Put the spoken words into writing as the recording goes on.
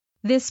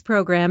This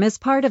program is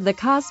part of the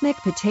Cosmic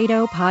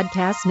Potato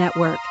Podcast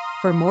Network.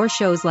 For more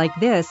shows like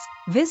this,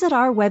 visit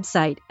our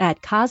website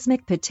at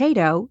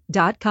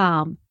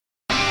cosmicpotato.com.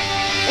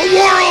 The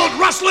World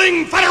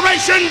Wrestling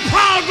Federation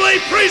proudly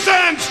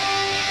presents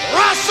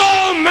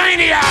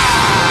WrestleMania!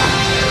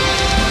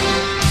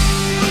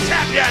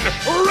 Champion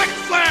Ric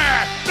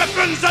Flair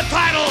defends the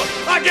title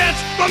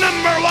against the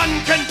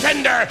 #1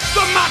 contender,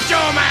 the Macho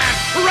Man,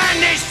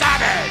 Randy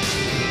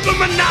Savage. The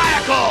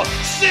maniacal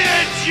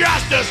Sid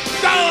Justice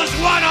goes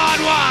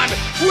one-on-one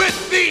with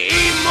the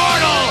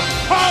immortal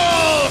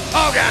Hulk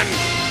Hogan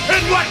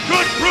in what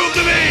could prove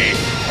to be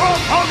Hulk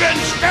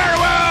Hogan's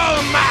farewell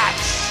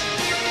match.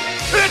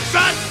 It's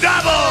a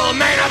double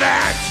main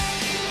event.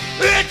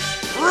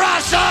 It's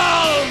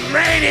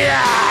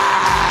WrestleMania.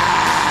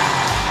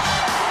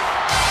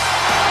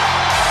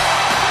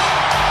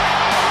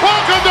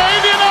 Welcome to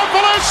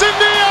Indianapolis,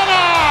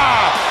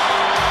 Indiana.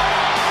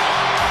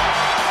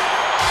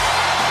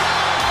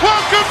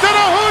 Welcome to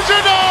the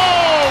Hoosier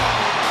Dome.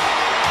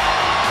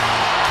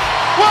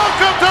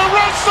 Welcome to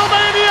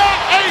WrestleMania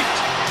 8.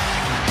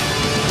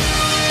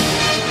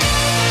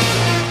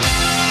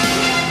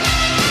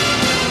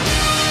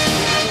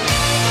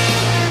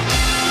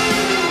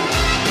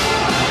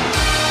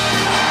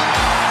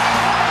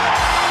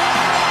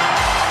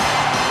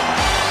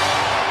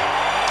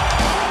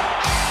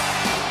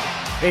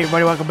 Hey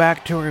everybody, welcome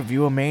back to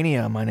Review of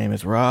Mania. My name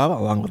is Rob,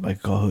 along with my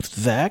co-host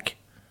Zach.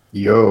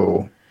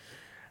 Yo.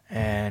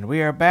 And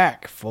we are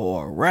back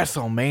for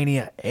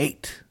WrestleMania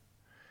 8.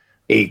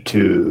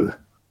 8-2.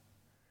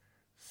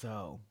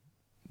 So,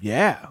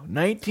 yeah,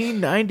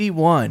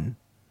 1991.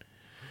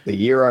 The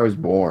year I was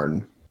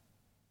born.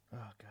 Oh,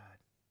 God.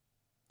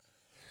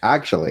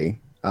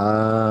 Actually,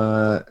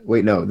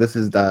 wait, no, this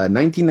is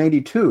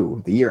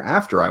 1992, the year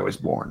after I was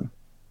born.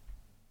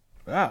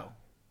 Wow.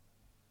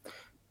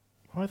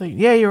 What am I thinking?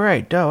 Yeah, you're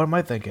right. Duh, what am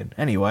I thinking?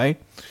 Anyway,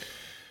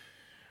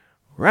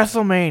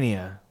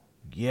 WrestleMania.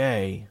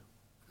 Yay.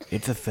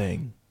 It's a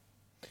thing.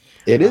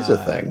 It is a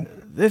thing.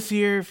 This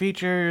year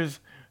features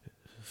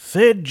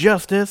Sid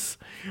Justice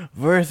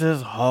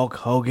versus Hulk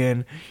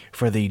Hogan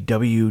for the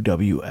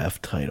WWF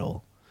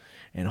title.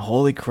 And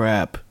holy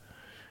crap,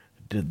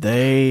 did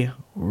they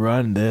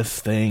run this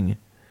thing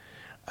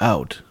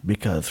out.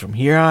 Because from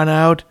here on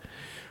out,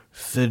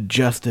 Sid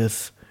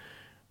Justice,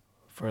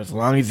 for as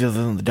long as he's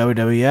in the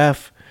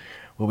WWF,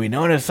 will be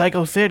known as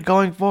Psycho Sid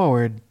going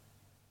forward.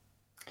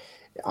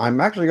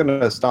 I'm actually going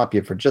to stop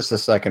you for just a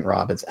second,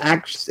 Rob. It's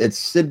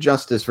Sid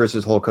Justice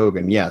versus Hulk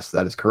Hogan. Yes,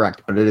 that is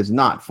correct, but it is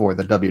not for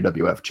the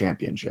WWF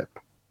Championship.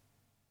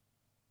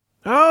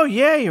 Oh,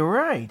 yeah, you're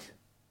right.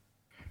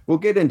 We'll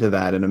get into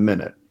that in a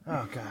minute.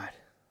 Oh, God.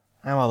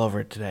 I'm all over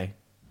it today.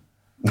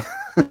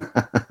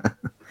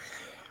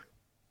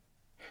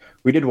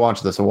 We did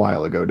watch this a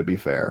while ago, to be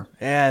fair.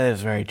 Yeah, that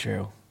is very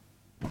true.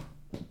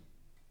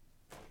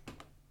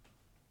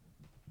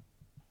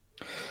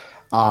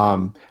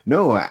 No,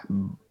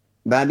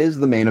 that is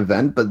the main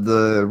event, but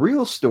the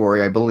real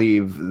story, I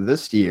believe,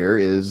 this year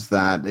is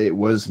that it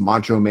was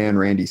Macho Man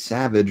Randy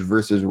Savage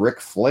versus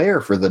Ric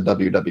Flair for the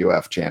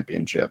WWF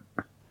Championship.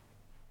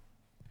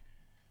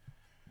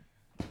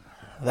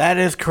 That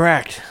is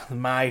correct.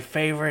 My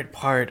favorite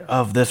part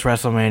of this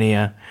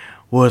WrestleMania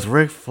was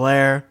Ric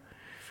Flair.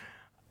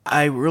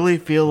 I really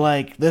feel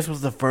like this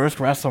was the first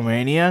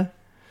WrestleMania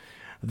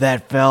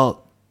that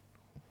felt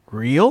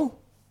real,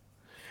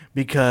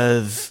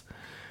 because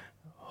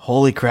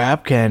holy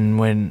crap,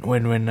 when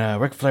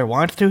Ric Flair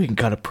wants to, he can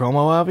cut a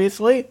promo,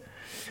 obviously.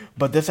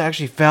 But this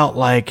actually felt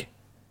like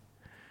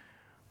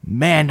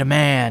man to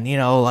man, you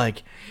know,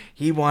 like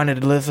he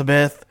wanted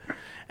Elizabeth,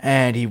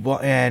 and you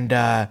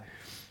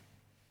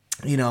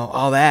know,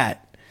 all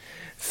that.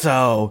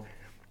 So,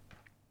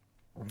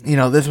 you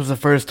know, this was the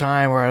first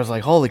time where I was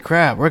like, holy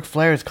crap, Ric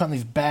Flair is cutting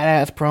these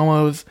badass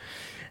promos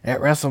at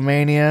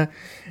WrestleMania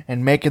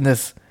and making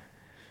this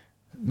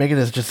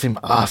just seem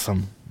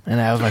awesome. And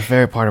that was my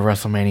favorite part of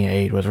WrestleMania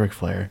 8 was Ric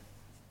Flair.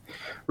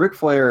 Ric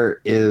Flair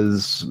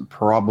is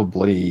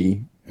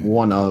probably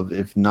one of,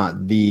 if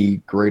not the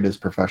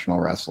greatest professional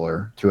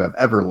wrestler to have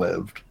ever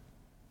lived.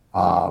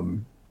 Although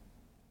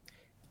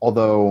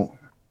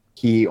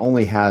he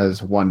only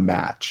has one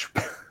match,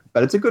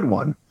 but it's a good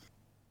one.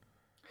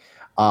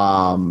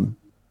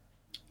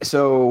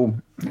 So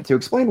to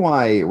explain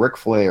why Ric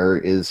Flair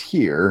is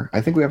here,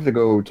 I think we have to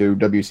go to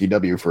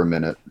WCW for a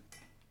minute.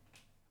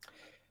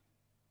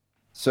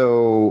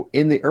 So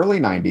in the early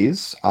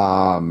 90s,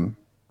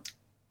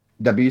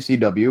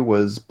 WCW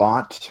was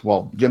bought,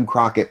 Jim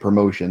Crockett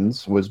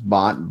Promotions was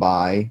bought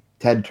by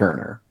Ted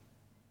Turner,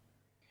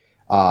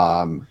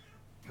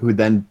 who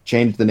then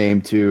changed the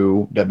name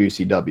to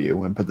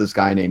WCW and put this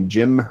guy named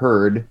Jim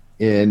Herd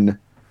in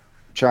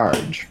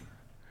charge.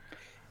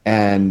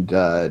 And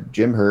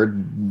Jim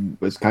Herd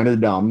was kind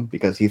of dumb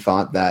because he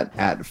thought that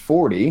at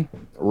 40,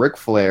 Ric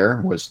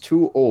Flair was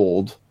too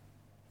old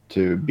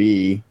to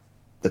be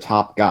the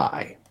top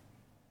guy.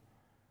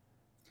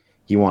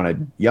 He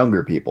wanted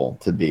younger people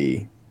to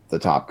be the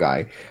top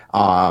guy.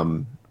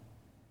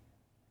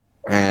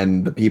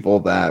 And the people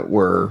that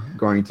were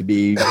going to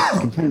be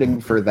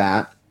contending for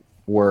that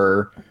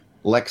were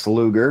Lex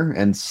Luger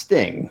and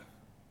Sting.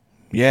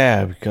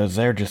 Yeah, because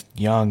they're just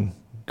young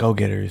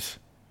go-getters.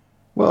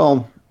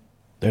 Well,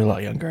 They're a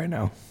lot younger right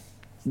now.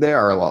 they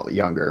are a lot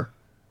younger.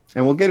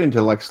 And we'll get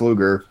into Lex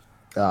Luger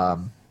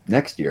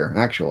next year,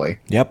 actually.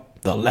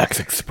 Yep, the Lex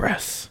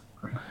Express.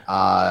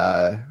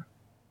 Yeah,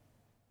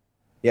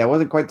 it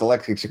wasn't quite the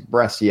Lex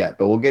Express yet,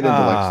 but we'll get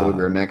into Lex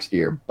Luger next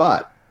year.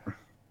 But,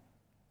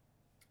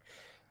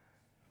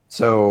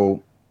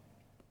 so,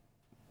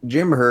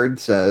 Jim Herd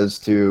says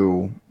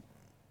to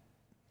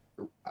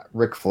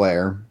Ric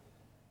Flair,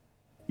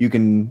 you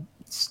can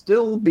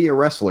still be a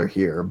wrestler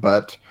here,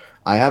 but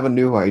I have a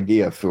new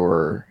idea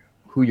for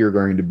who you're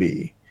going to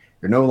be.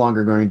 You're no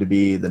longer going to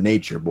be the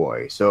Nature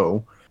Boy.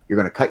 So you're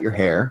going to cut your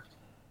hair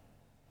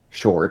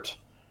short,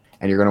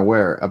 and you're going to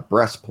wear a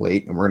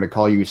breastplate, and we're going to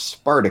call you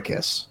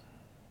Spartacus.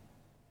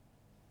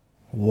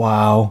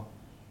 Wow.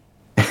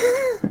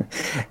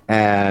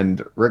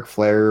 And Ric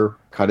Flair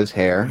cut his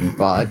hair,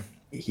 but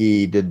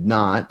he did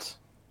not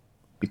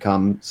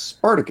become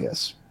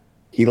Spartacus.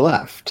 He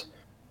left.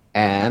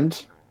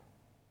 And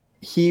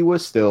he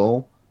was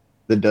still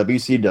the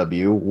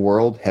WCW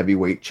World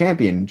Heavyweight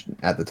Champion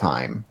at the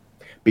time.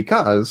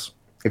 Because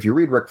if you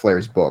read Ric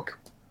Flair's book,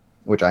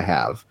 which I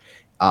have,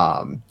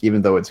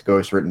 even though it's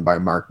ghostwritten by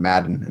Mark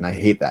Madden, and I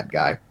hate that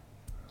guy,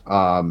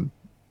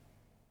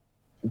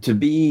 to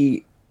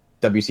be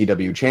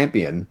WCW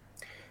champion,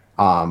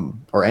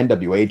 or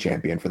NWA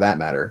champion for that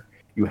matter,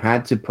 you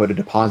had to put a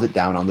deposit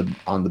down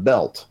on the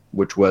belt,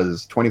 which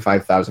was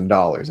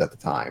 $25,000 at the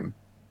time.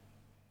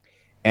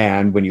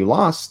 And when you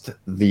lost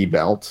the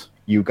belt,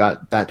 you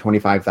got that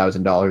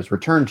 $25,000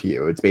 returned to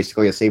you. It's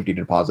basically a safety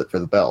deposit for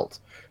the belt.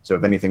 So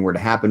if anything were to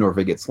happen or if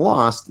it gets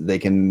lost, they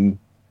can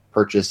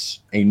purchase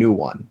a new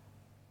one.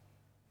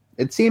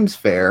 It seems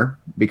fair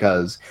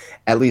because,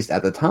 at least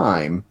at the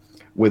time,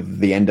 with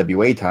the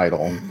NWA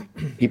title,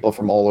 people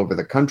from all over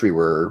the country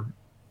were,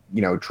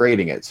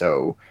 trading it.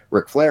 So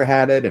Ric Flair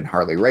had it, and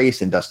Harley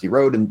Race, and Dusty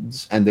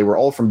Rhodes, and they were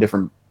all from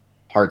different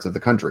parts of the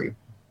country.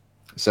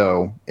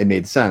 So it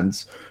made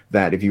sense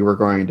that if you were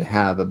going to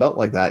have a belt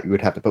like that, you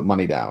would have to put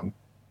money down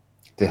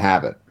to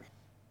have it.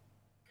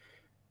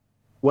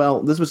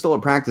 Well, this was still a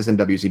practice in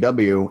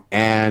WCW,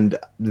 and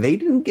they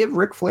didn't give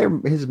Ric Flair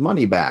his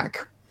money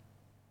back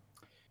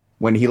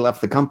when he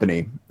left the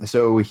company.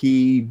 So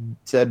he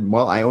said,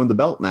 well, I own the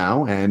belt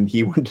now, and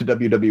he went to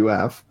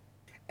WWF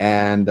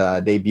and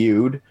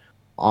debuted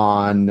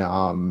on,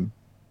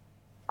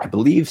 I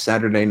believe,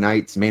 Saturday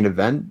Night's Main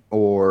Event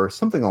or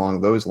something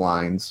along those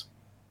lines,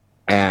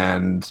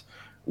 and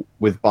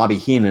with Bobby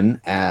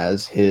Heenan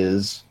as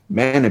his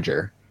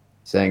manager,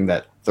 saying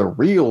that the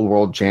real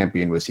world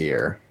champion was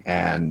here,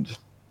 and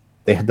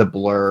they had to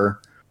blur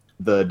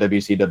the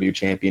WCW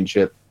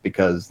championship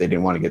because they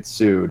didn't want to get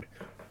sued,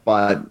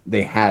 but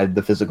they had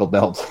the physical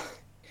belt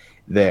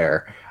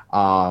there.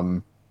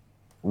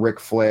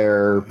 Ric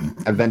Flair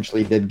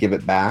eventually did give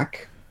it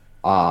back.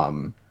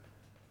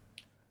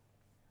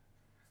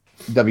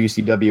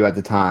 WCW at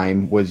the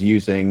time was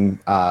using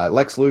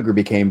Lex Luger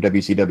became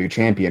WCW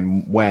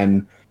champion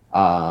when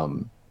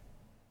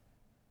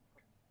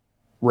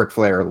Ric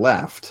Flair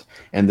left,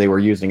 and they were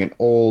using an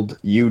old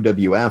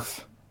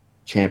UWF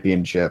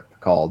championship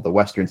called the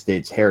Western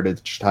States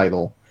Heritage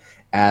title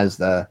as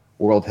the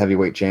World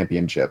Heavyweight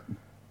Championship.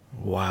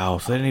 Wow,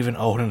 so they didn't even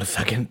own a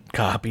second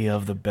copy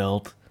of the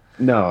belt.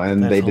 No,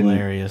 and That's they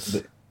hilarious.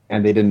 didn't.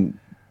 And they didn't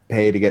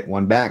pay to get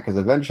one back because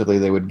eventually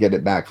they would get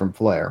it back from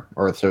Flair,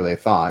 or so they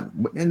thought,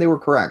 and they were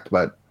correct.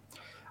 But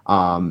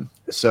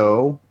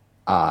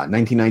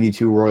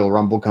 1992 Royal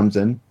Rumble comes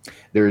in.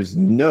 There's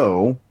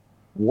no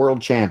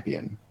world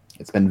champion.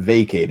 It's been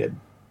vacated.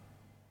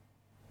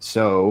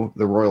 So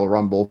the Royal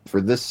Rumble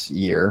for this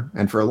year,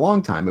 and for a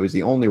long time, it was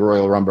the only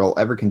Royal Rumble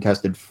ever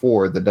contested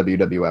for the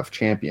WWF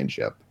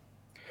Championship.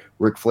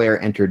 Ric Flair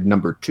entered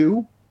number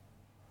 2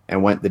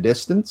 and went the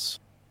distance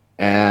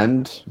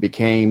and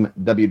became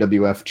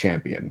WWF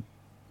champion,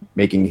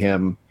 making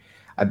him,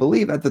 I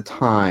believe at the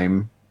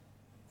time,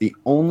 the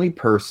only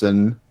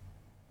person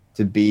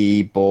to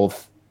be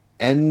both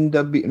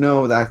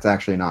No, that's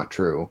actually not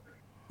true.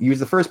 He was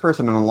the first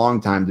person in a long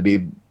time to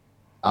be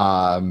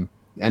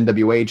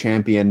NWA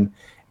champion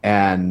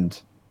and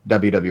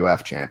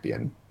WWF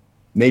champion.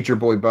 Nature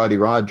Boy Buddy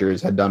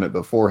Rogers had done it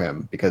before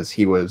him because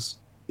he was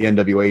the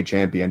NWA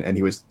champion and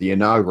he was the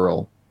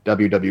inaugural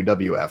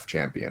WWF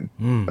champion.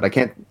 But I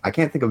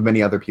can't think of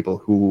many other people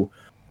who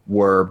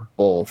were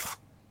both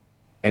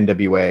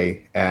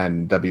NWA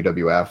and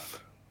WWF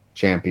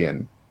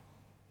champion.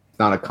 It's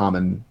not a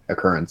common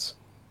occurrence.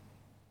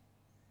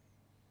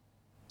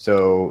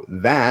 So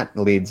that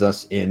leads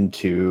us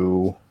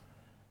into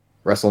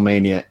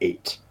WrestleMania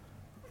 8.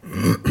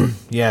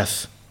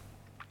 Yes.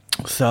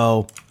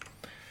 So,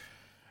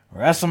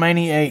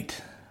 WrestleMania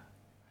 8.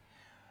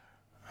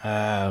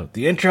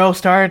 The intro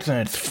starts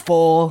and it's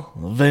full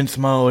Vince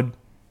mode.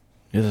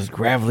 This is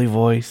gravelly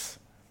voice.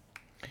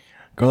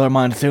 Gorilla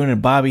Monsoon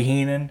and Bobby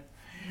Heenan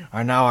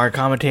are now our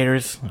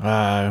commentators.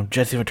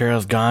 Jesse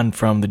Ventura's gone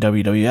from the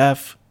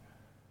WWF.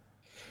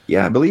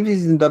 Yeah, I believe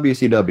he's in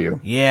WCW.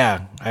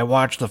 Yeah, I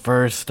watched the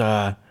first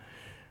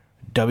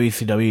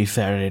WCW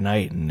Saturday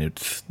night, and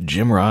it's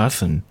Jim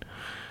Ross and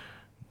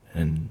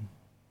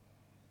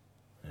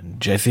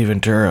Jesse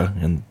Ventura,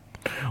 and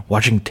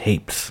watching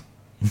tapes.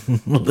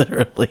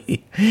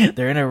 Literally,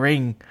 they're in a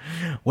ring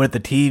with the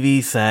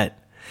TV set,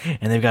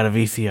 and they've got a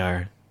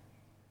VCR.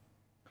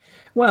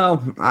 Well,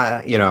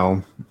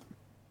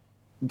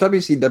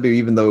 WCW,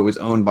 even though it was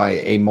owned by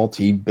a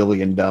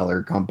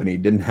multi-billion-dollar company,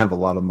 didn't have a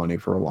lot of money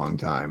for a long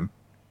time.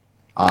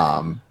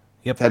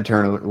 Yep. Ted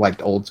Turner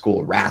liked old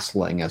school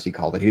wrestling, as he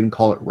called it. He didn't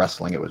call it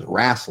wrestling; it was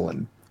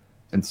wrestling.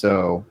 And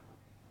so,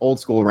 old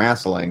school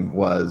wrestling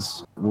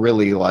was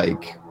really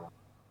like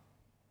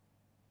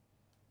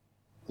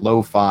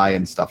lo-fi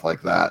and stuff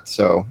like that.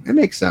 So it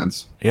makes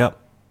sense. Yep.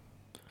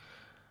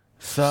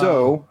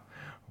 So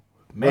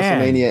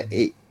man.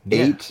 WrestleMania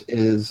 8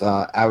 is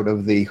out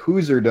of the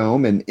Hoosier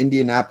Dome in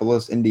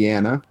Indianapolis,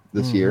 Indiana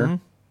this year.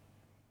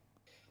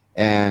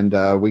 And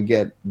we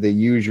get the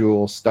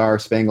usual Star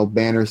Spangled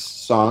Banner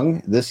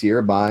song this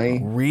year by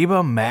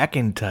Reba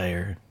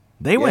McEntire.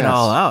 They went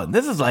all out.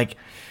 This is like,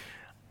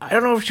 I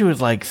don't know if she was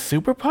like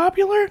super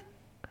popular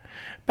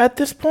at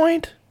this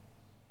point.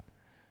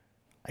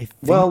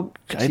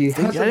 She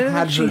hasn't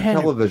had her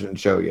television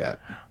show yet.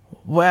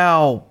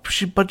 Well,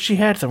 she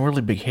had some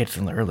really big hits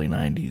in the early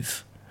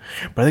 90s.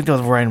 But I think that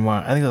was right.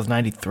 I think that was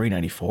 93,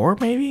 94,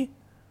 maybe.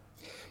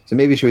 So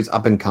maybe she was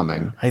up and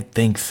coming. I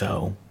think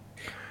so.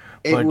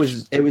 It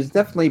was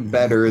definitely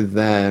better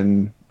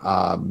than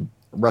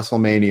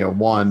WrestleMania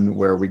 1,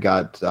 where we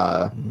got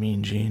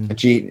Mean Gene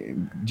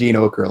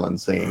Okerlund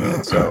singing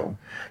it. So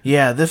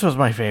yeah, this was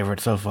my favorite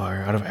so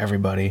far out of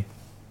everybody.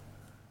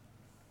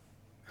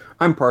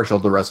 I'm partial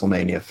to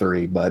WrestleMania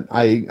 3, but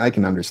I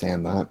can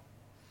understand that.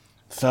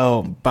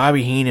 So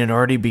Bobby Heenan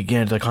already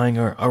begins by calling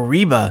her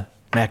Reba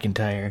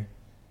McEntire.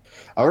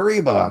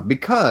 Reba,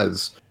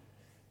 because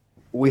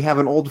we have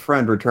an old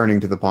friend returning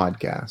to the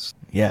podcast.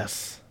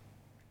 Yes.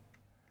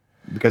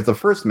 Because the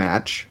first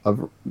match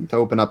to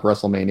open up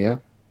WrestleMania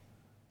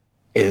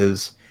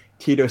is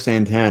Tito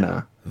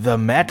Santana. The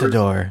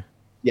Matador.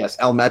 Yes,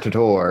 El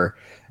Matador,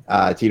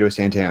 Tito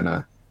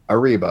Santana,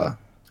 Reba,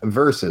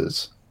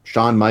 versus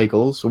Shawn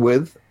Michaels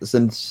with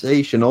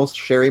sensational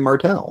Sherry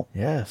Martel.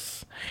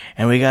 Yes.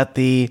 And we got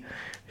the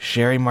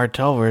Sherry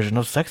Martel version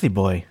of Sexy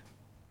Boy.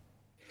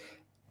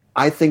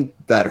 I think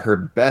that her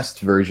best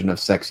version of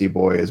Sexy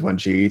Boy is when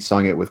she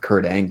sung it with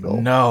Kurt Angle.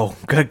 No.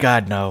 Good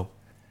God, no.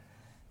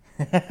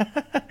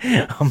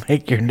 I'll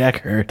make your neck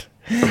hurt.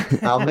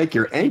 I'll make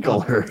your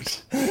ankle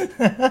hurt.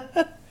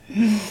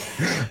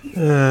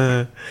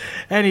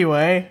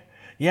 Anyway,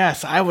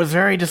 yes, I was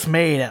very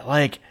dismayed at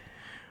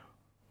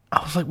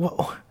I was like,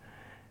 what?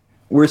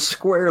 We're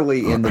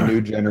squarely in the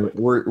new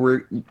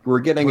generation. We're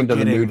getting into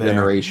the new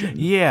generation.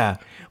 Yeah,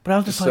 but I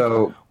was just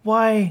like,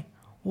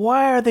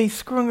 why are they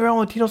screwing around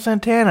with Tito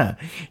Santana?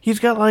 He's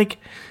got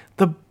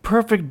the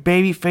perfect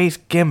babyface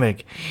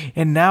gimmick,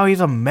 and now he's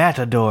a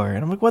matador.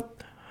 And I'm like, what?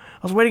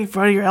 I was waiting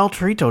for your El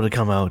Torito to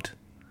come out.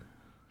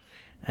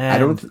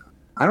 And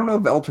I don't know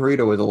if El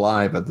Torito is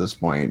alive at this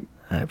point.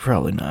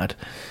 Probably not.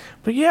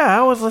 But yeah,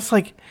 I was just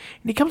like,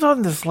 and he comes out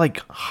in this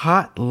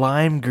hot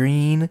lime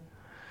green.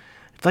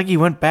 It's like he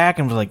went back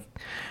and was like,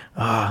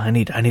 I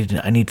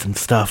need some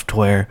stuff to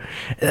wear.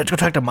 Let's go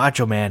talk to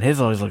Macho Man. His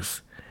always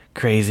looks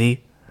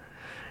crazy.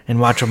 And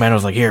Macho Man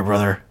was like, here,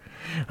 brother,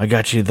 I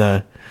got you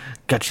the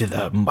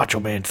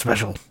Macho Man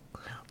special,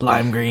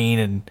 lime green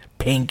and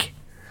pink.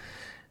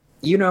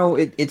 You know,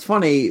 it's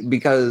funny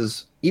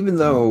because even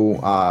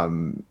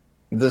though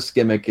this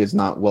gimmick is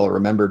not well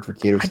remembered for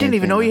Tito Santana. I didn't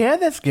even know he had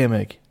this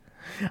gimmick.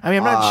 I mean,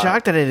 I'm not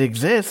shocked that it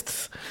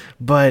exists,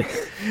 but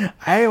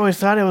I always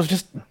thought it was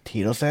just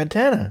Tito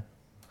Santana.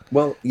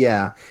 Well,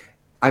 yeah.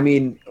 I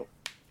mean,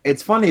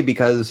 it's funny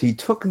because he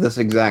took this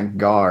exact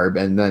garb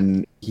and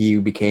then he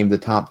became the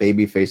top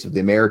babyface of the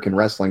American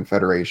Wrestling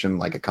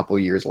Federation a couple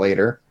of years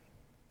later,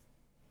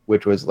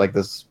 which was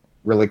this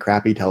really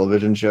crappy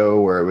television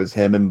show where it was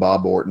him and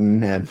Bob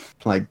Orton and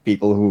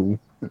people who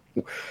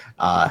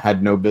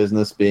had no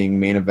business being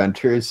main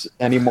eventers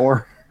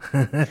anymore,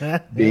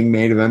 being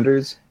main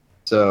eventers.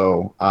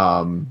 So,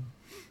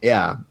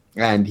 yeah,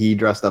 and he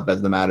dressed up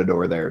as the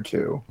Matador there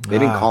too. They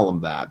didn't call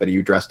him that, but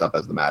he dressed up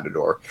as the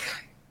Matador.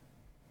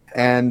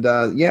 And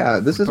yeah,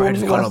 this is one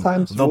of the last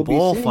times the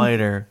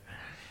bullfighter.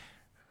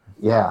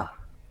 Yeah,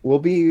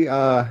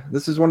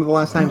 this is one of the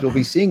last times we'll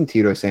be seeing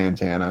Tito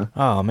Santana.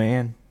 Oh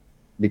man,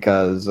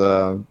 because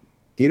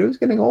Tito's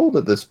getting old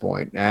at this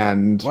point,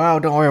 and wow,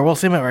 don't worry, we'll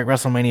see him at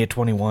WrestleMania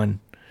 21.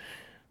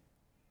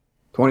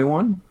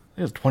 21?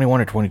 It was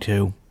 21 or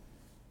 22.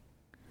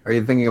 Are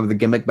you thinking of the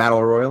gimmick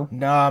battle royal?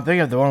 No, I'm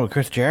thinking of the one with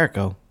Chris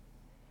Jericho.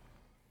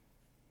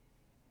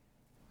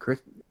 Chris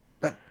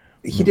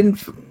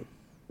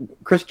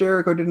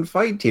Jericho didn't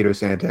fight Tito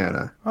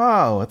Santana.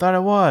 Oh, I thought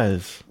it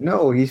was.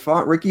 No, he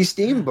fought Ricky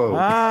Steamboat.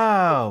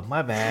 Oh,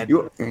 my bad.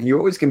 You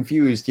always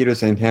confuse Tito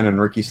Santana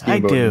and Ricky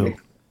Steamboat. I do.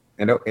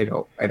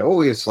 it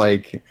always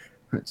like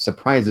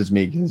surprises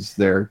me because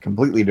they're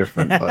completely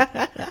different.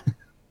 But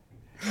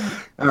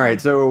all right,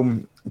 so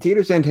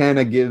Tito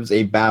Santana gives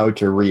a bow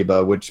to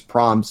Reba, which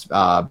prompts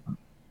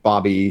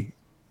Bobby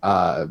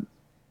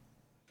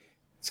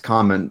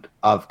comment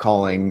of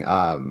calling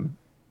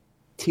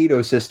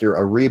Tito's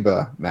sister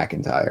Reba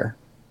McIntyre.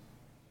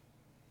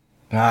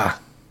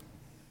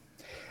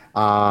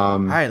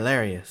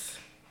 Hilarious.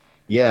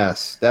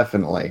 Yes,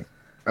 definitely.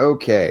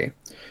 Okay,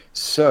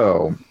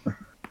 so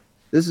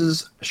this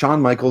is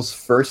Shawn Michaels'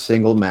 first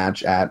single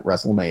match at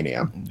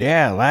WrestleMania.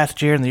 Yeah,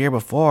 last year and the year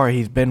before,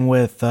 he's been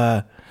with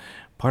part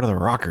of the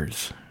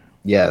Rockers.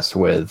 Yes,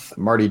 with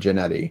Marty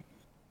Jannetty.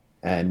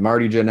 And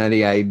Marty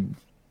Jannetty,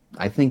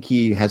 I think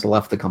he has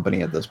left the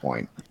company at this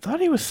point. I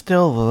thought he was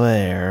still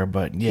there,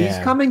 but yeah. He's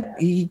coming.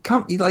 He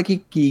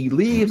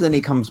leaves and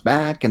he comes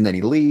back and then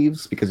he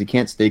leaves because he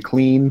can't stay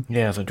clean.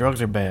 Yeah, so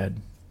drugs are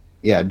bad.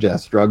 Yeah,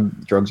 Jess,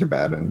 drugs are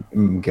bad. And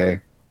okay.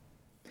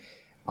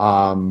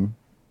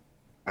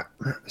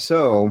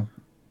 So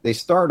they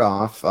start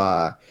off.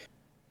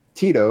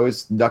 Tito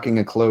is ducking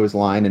a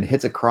clothesline and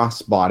hits a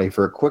crossbody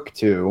for a quick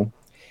 2,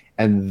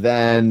 and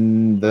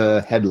then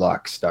the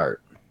headlocks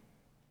start.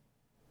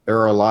 There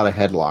are a lot of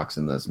headlocks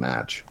in this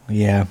match.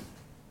 Yeah.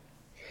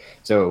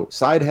 So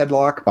side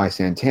headlock by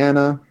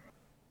Santana,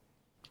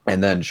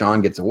 and then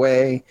Shawn gets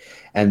away,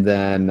 and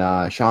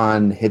then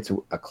Shawn hits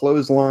a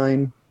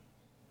clothesline.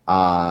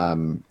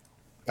 Shawn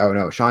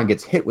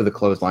gets hit with a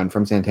clothesline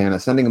from Santana,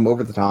 sending him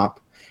over the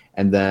top,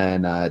 and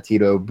then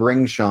Tito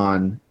brings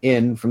Shawn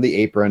in from the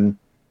apron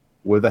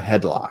with a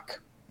headlock.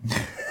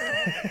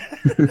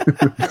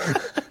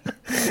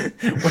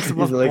 What's the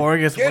most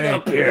boringest way? Get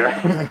up here.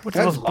 What's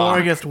the most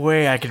boringest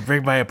way I can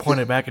bring my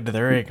opponent back into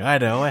the ring? I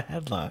know, a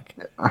headlock.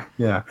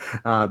 Yeah.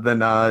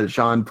 Then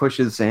Shawn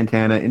pushes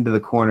Santana into the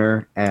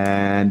corner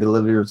and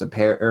delivers a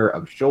pair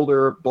of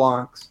shoulder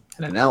blocks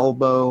and an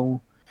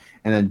elbow.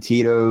 And then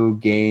Tito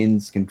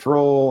gains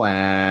control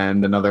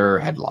and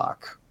another headlock.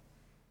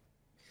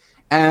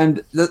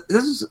 And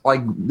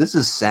this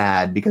is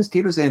sad because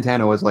Tito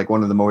Santana was like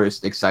one of the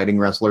most exciting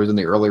wrestlers in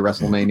the early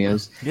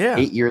WrestleManias. Yeah.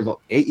 8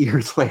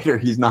 years later,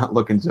 he's not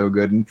looking so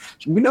good, and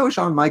we know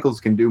Shawn Michaels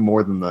can do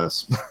more than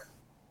this.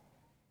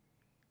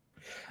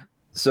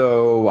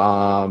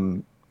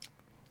 So,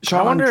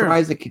 Shawn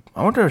tries to.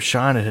 I wonder if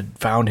Shawn had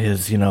found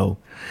his, he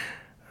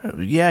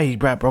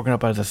got broken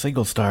up as a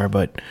single star,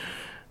 but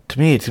to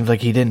me, it seems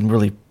like he didn't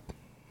really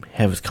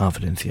have his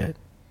confidence yet.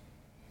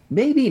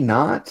 Maybe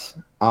not.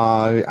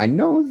 I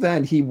know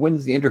that he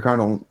wins the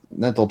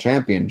Intercontinental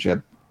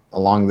Championship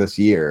along this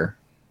year.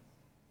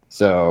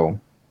 So.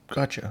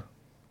 Gotcha.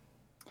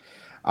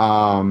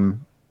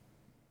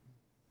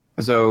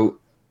 So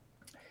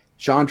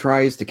Shawn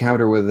tries to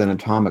counter with an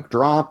atomic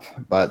drop,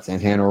 but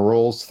Santana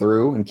rolls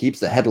through and keeps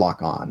the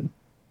headlock on.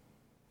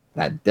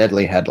 That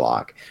deadly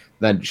headlock.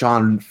 Then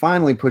Shawn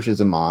finally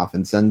pushes him off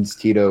and sends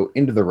Tito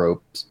into the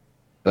ropes,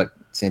 but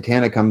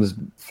Santana comes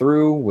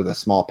through with a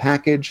small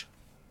package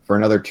for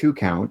another 2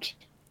 count,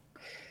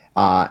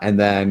 and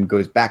then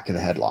goes back to the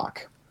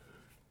headlock.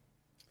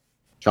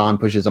 Shawn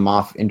pushes him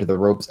off into the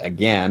ropes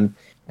again,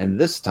 and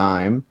this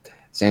time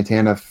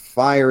Santana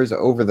fires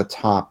over the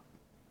top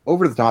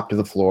to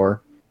the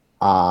floor.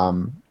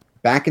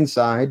 Back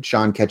inside,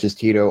 Shawn catches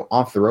Tito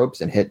off the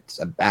ropes and hits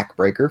a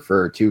backbreaker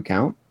for a 2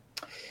 count.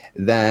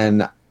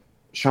 Then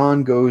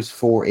Shawn goes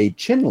for a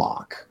chin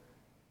lock.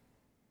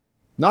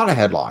 Not a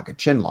headlock, a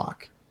chin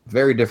lock.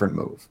 Very different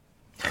move.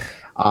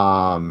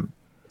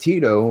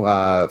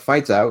 Tito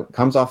fights out,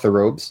 comes off the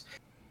ropes,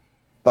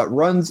 but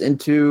runs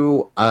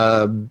into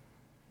a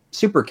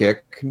super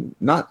kick.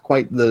 Not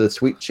quite the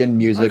sweet chin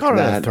music. I call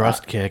it a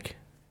thrust kick.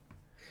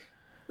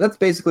 That's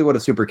basically what a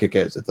super kick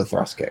is. It's a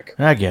thrust kick.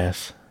 I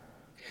guess.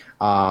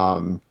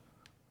 And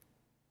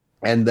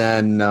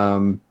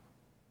then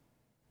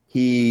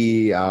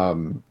he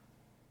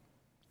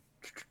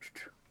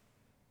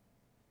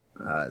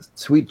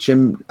sweet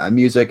chin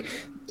music.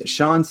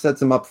 Shawn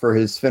sets him up for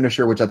his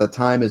finisher, which at the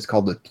time is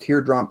called the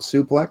teardrop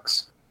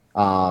suplex.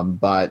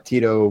 But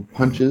Tito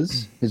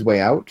punches his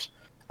way out.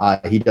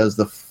 He does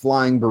the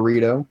flying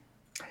burrito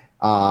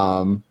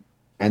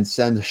and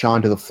sends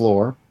Shawn to the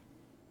floor.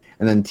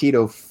 And then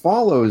Tito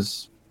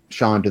follows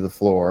Shawn to the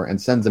floor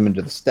and sends him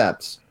into the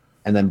steps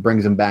and then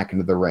brings him back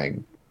into the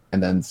ring.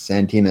 And then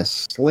Santana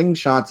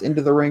slingshots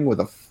into the ring with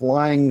a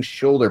flying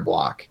shoulder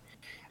block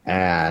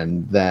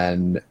and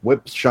then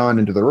whips Shawn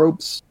into the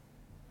ropes,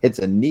 hits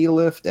a knee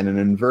lift and an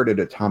inverted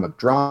atomic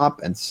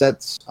drop, and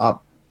sets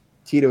up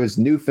Tito's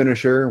new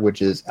finisher,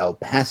 which is El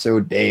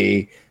Paso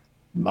de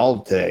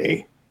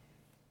Malte.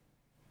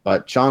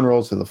 But Shawn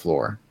rolls to the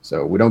floor,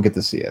 so we don't get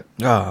to see it.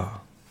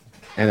 Oh.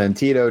 And then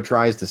Tito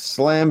tries to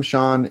slam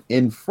Shawn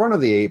in front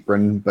of the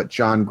apron, but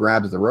Shawn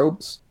grabs the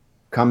ropes,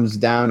 comes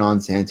down on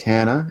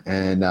Santana,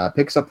 and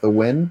picks up the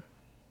win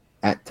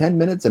at 10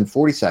 minutes and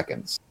 40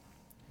 seconds.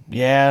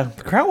 Yeah,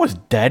 the crowd was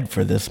dead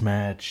for this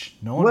match.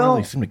 No one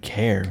really seemed to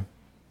care.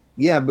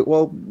 Yeah, but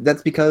well,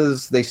 that's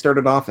because they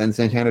started off and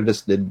Santana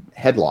just did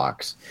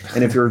headlocks.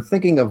 And if you're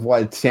thinking of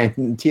what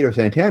Tito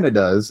Santana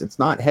does, it's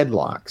not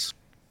headlocks.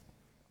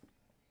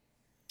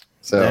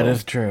 So That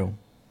is true.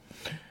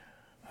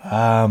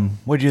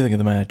 What do you think of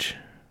the match?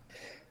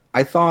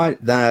 I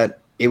thought that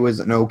it was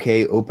an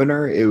okay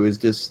opener. It was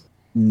just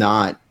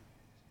not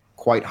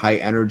quite high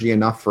energy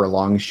enough for a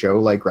long show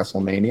like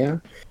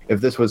WrestleMania.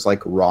 If this was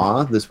like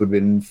Raw, this would have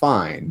been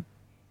fine,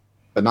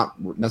 but not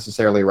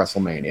necessarily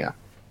WrestleMania.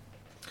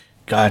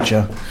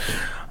 Gotcha.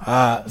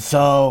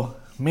 So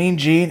Mean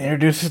Gene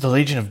introduces the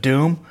Legion of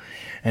Doom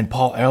and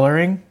Paul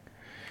Ellering.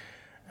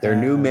 Their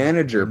new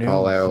manager,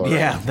 Paul Ellering.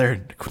 Yeah,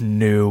 they're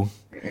new.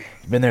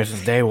 Been there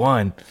since day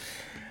one.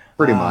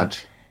 Pretty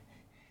much.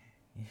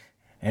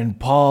 And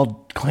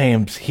Paul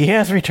claims he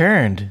has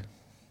returned.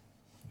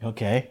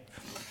 Okay.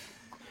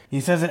 He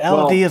says that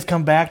LOD has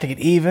come back to get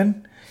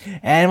even.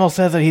 Animal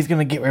says that he's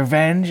going to get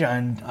revenge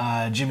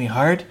on Jimmy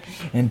Hart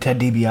and Ted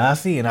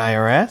DiBiase and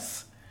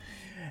IRS.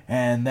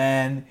 And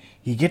then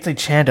he gets a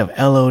chant of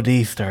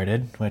LOD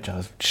started, which I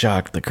was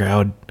shocked the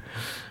crowd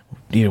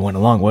even went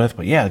along with.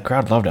 But yeah, the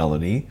crowd loved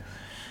LOD.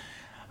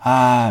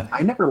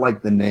 I never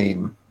liked the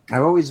name. I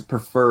always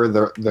prefer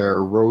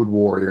their Road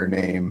Warrior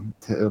name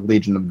to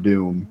Legion of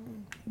Doom.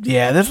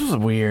 Yeah, this was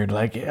weird.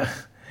 Like,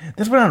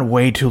 this went on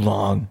way too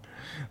long.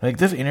 Like,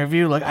 this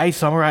interview, like, I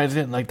summarized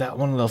it in, like, that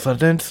one little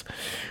sentence.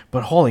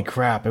 But holy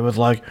crap, it was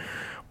like,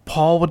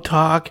 Paul would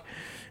talk,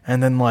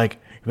 and then, like,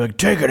 he'd be like,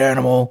 take it,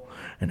 Animal.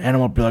 And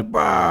Animal would be like,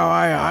 bah,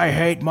 I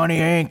hate Money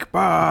Inc.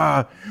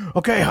 Bah.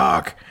 Okay,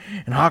 Hawk.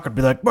 And Hawk would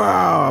be like,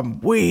 bah,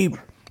 we're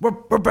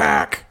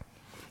back.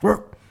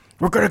 We're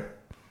gonna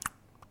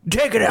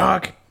take it,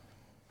 Hawk.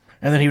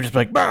 And then he would just be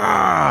like,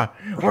 bah,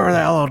 where the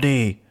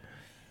LOD?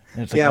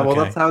 Like, yeah, well,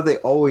 okay. that's how they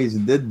always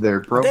did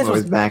their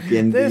promos back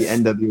in the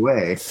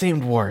NWA.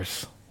 Seemed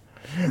worse.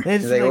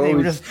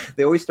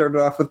 They always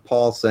started off with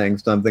Paul saying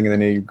something, and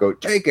then he'd go,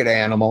 take it,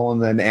 Animal,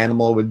 and then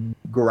Animal would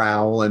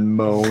growl and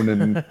moan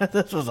and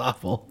this was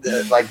awful.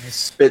 Like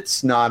spit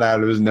snot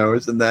out of his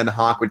nose, and then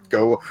Hawk would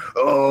go,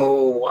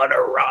 oh, what a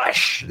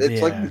rush.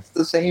 It's like it's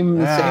the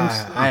same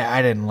stuff.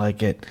 I didn't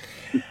like it.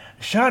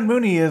 Sean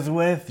Mooney is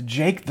with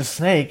Jake the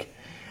Snake,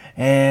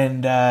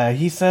 and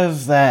he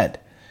says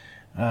that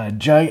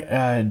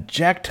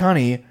Jack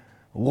Tunney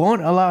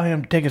won't allow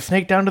him to take a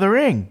snake down to the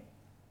ring,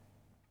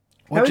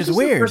 which is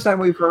weird. The first time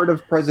we've heard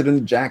of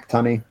President Jack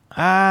Tunney.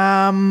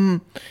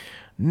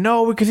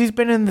 No, because he's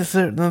been in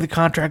the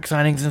contract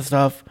signings and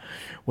stuff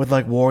with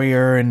like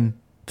Warrior and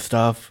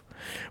stuff.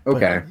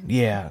 Okay. But,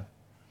 yeah.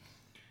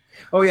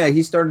 Oh yeah,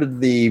 he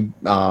started the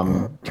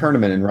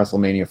tournament in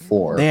WrestleMania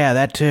 4. Yeah,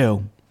 that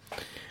too.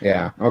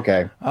 Yeah,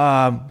 okay.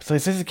 So he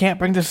says he can't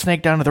bring the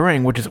snake down to the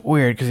ring, which is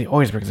weird because he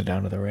always brings it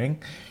down to the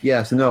ring.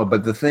 Yes, no,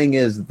 but the thing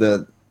is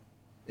that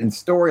in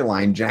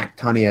storyline, Jack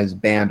Tunney has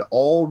banned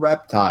all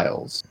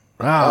reptiles,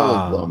 all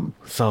of them,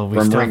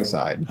 from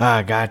ringside.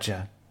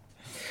 Gotcha.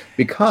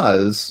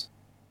 Because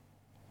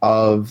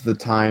of the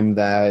time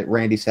that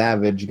Randy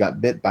Savage got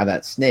bit by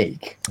that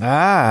snake.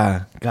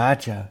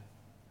 Gotcha.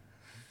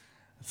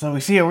 So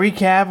we see a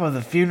recap of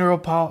the funeral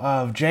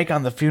of Jake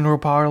on the funeral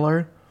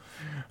parlor.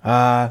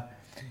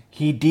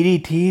 He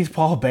DDTs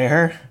Paul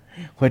Bearer,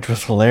 which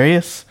was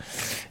hilarious.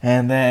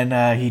 And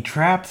then he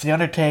traps The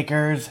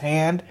Undertaker's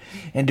hand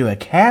into a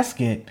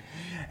casket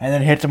and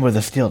then hits him with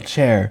a steel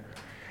chair.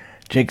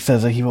 Jake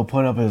says that he will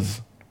put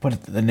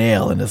the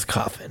nail in his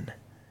coffin.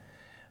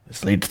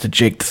 This leads to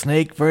Jake the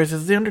Snake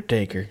versus The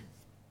Undertaker.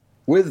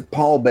 With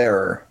Paul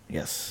Bearer.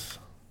 Yes.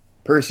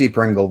 Percy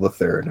Pringle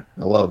III.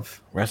 I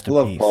love peace.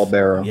 Paul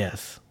Bearer.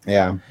 Yes.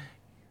 Yeah.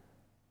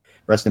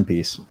 Rest in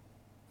peace.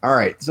 All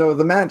right, so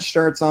the match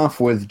starts off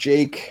with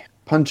Jake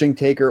punching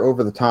Taker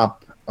over the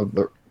top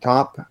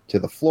to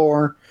the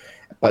floor,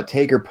 but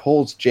Taker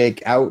pulls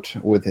Jake out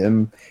with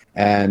him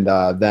and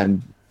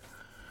then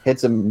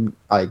hits him,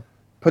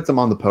 puts him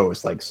on the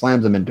post,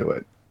 slams him into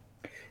it.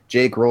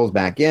 Jake rolls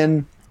back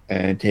in,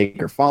 and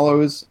Taker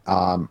follows,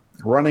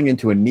 running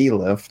into a knee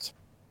lift.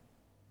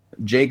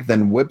 Jake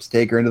then whips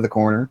Taker into the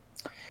corner,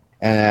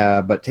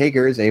 but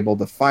Taker is able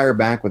to fire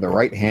back with a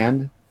right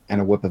hand and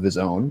a whip of his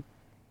own.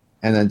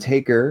 And then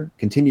Taker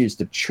continues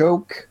to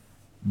choke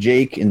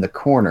Jake in the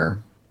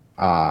corner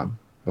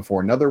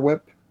before another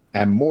whip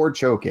and more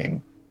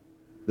choking.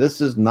 This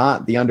is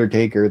not the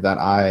Undertaker that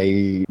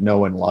I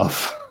know and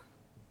love.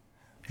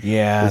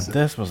 Yeah,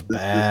 this was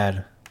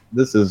bad.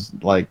 This is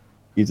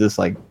he's just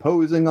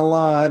posing a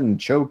lot and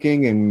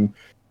choking and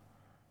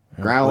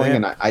growling.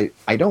 And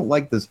I don't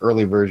like this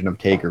early version of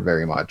Taker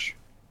very much.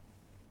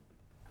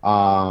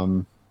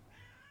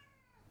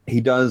 He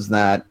does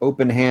that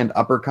open hand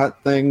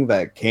uppercut thing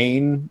that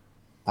Kane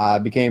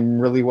became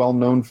really well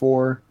known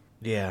for.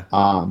 Yeah.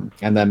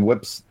 And then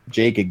whips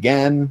Jake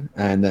again,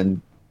 and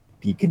then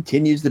he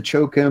continues to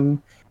choke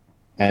him,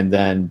 and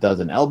then does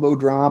an elbow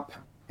drop,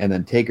 and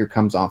then Taker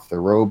comes off the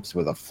ropes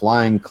with a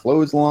flying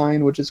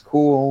clothesline, which is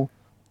cool.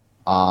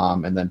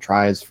 And then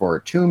tries for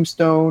a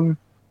tombstone,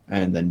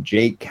 and then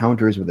Jake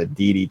counters with a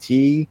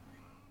DDT.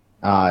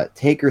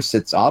 Taker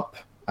sits up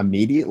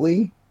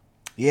immediately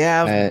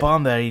Yeah, I was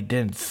bummed that he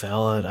didn't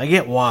sell it. I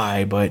get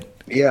why, but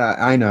Yeah,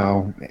 I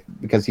know,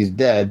 because he's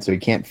dead, so he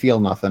can't feel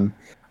nothing.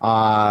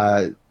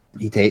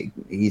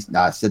 He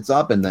sits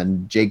up, and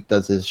then Jake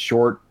does his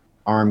short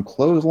arm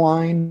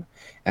clothesline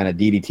and a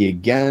DDT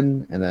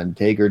again, and then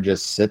Taker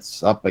just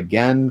sits up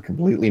again,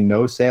 completely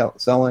no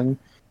selling.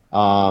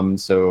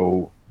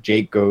 So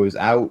Jake goes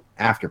out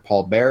after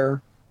Paul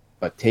Bearer,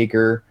 but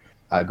Taker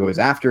goes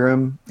after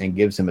him and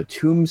gives him a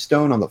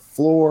tombstone on the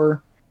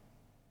floor,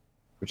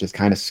 which is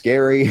kind of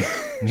scary.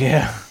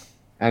 yeah.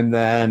 And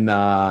then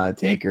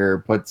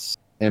Taker puts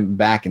him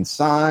back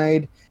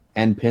inside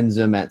and pins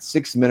him at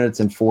 6 minutes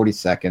and 40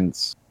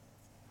 seconds.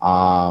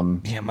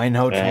 My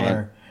notes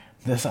were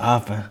this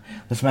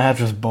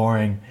match was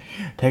boring.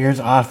 Taker's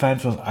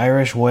offense was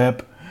Irish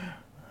whip,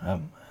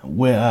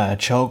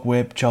 choke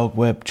whip, choke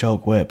whip,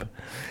 choke whip.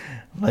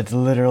 That's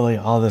literally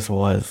all this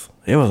was.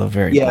 It was a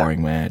very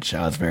boring match.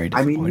 I was very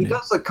disappointed. I mean, he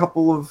does a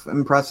couple of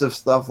impressive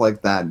stuff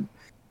like that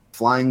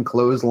flying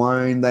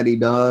clothesline that he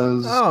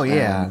does. Oh,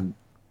 yeah.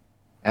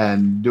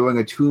 And doing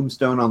a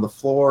tombstone on the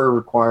floor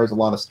requires a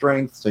lot of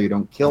strength, so you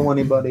don't kill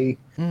anybody.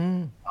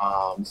 Mm-hmm.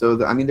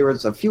 There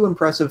was a few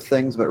impressive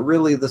things, but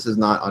really, this is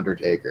not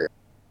Undertaker.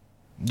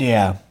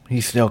 Yeah,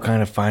 he's still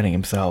kind of finding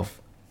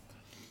himself.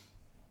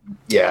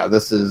 Yeah,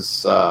 this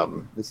is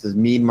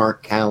Mean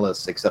Mark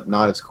Callis, except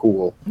not as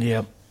cool.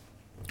 Yep.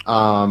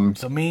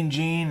 So Mean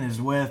Gene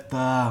is with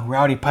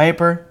Rowdy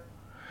Piper.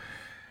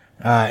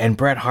 And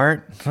Bret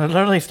Hart, they're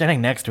literally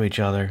standing next to each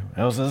other.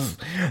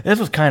 This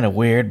was kind of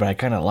weird, but I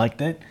kind of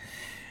liked it.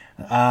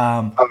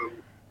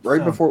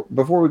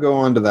 Before we go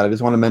on to that, I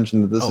just want to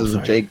mention that this is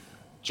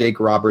Jake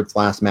Roberts'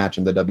 last match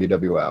in the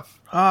WWF.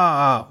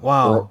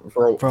 Wow.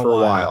 For a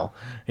while.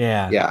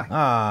 Yeah. Yeah.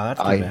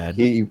 That's too bad.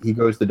 He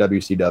goes to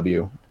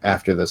WCW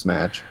after this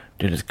match.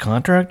 Did his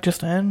contract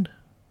just end?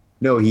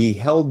 No, he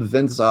held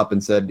Vince up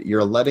and said,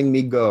 "You're letting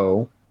me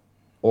go,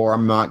 or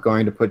I'm not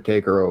going to put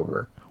Taker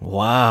over."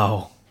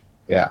 Wow.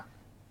 Yeah.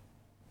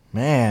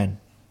 Man.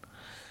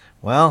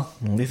 Well,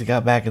 at least he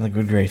got back in the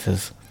good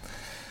graces.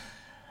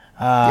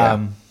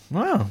 Well,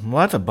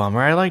 that's a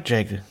bummer. I like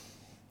Jake.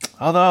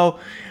 Although,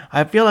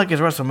 I feel like his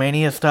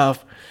WrestleMania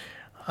stuff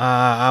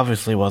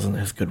obviously wasn't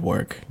his good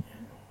work.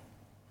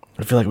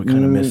 I feel like we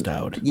kind of missed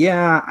out.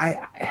 Yeah,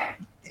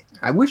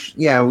 I wish,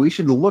 we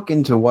should look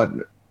into what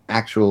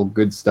actual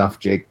good stuff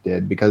Jake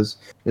did, because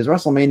his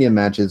WrestleMania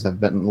matches have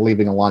been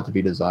leaving a lot to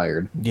be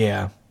desired.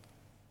 Yeah.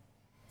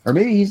 Or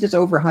maybe he's just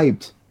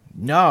overhyped.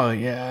 No,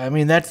 yeah, I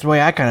mean, that's the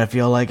way I kind of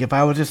feel. Like, if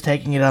I was just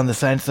taking it on the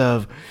sense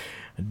of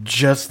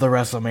just the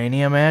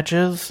WrestleMania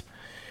matches,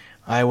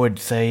 I would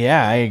say,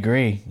 yeah, I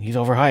agree. He's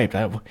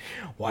overhyped.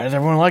 Why does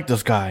everyone like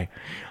this guy?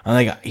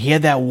 Like, he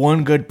had that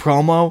one good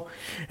promo,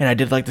 and I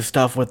did like the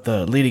stuff with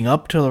the leading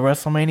up to the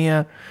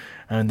WrestleMania,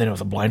 and then it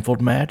was a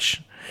blindfold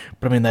match.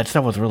 But, I mean, that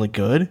stuff was really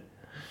good.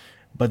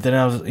 But then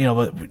I was,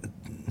 but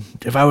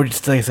if I would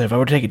just, like I said, if I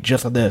would take it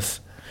just on this,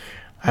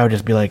 I would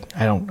just be like,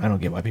 I don't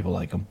get why people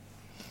like him.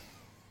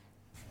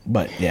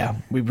 But yeah,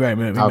 we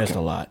missed a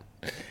lot.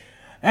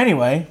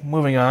 Anyway,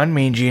 moving on.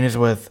 Mean Gene is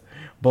with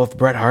both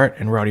Bret Hart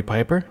and Rowdy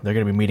Piper. They're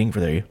going to be meeting for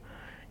the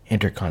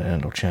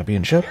Intercontinental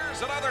Championship.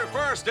 Here's another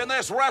first in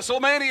this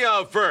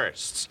WrestleMania of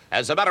firsts.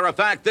 As a matter of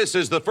fact, this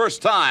is the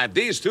first time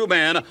these two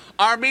men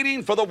are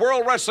meeting for the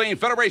World Wrestling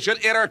Federation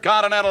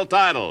Intercontinental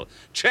title.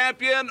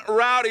 Champion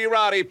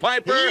Rowdy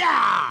Piper.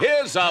 Yeah!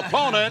 His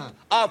opponent,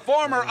 a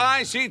former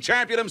IC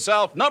champion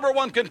himself,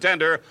 #1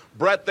 contender,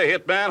 Bret the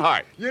Hitman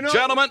Hart.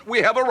 Gentlemen, we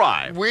have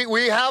arrived.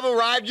 We have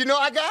arrived.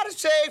 I gotta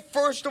say,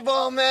 first of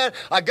all, man,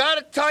 I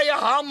gotta tell you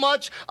how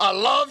much I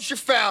loves your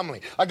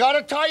family. I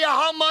gotta tell you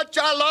how much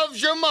I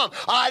loves your mom.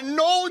 I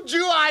know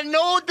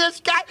this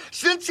guy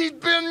since he's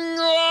been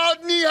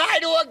knee-high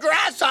to a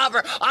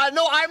grasshopper.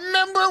 I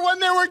remember when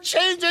they were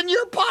changing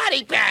your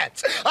potty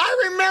pants.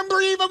 I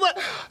remember even when,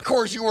 of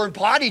course, you weren't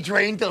potty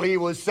trained till he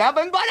was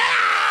 7, but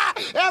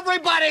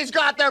everybody's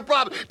got their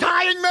problem.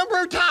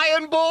 Remember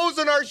tying bows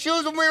in our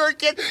shoes when we were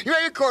kids?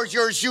 Of course,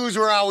 your shoes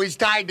were always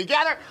tied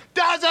together.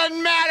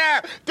 Doesn't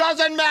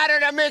matter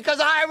to me, because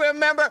I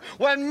remember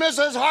when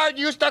Mrs. Hart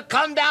used to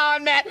come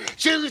down, man.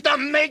 She used to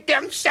make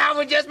them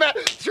sandwiches, man.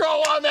 Throw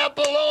on that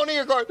bologna.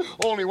 Of course,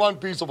 only one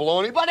piece of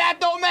bologna, but that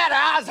don't matter.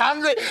 I was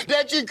hungry.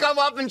 Then she'd come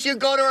up and she'd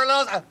go to her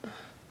nose.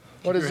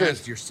 What is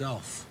this?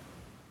 Yourself.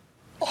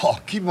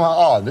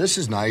 This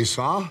is nice,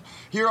 huh?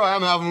 Here I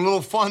am having a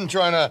little fun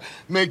trying to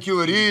make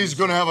you at ease.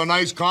 Gonna have a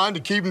nice con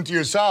to keep them to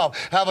yourself.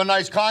 Have a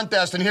nice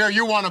contest, and here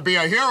you want to be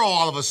a hero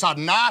all of a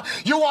sudden, huh?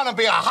 You want to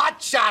be a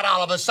hot shot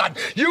all of a sudden.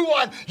 You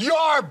want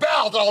your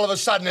belt all of a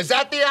sudden. Is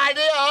that the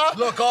idea, huh?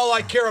 Look, all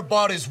I care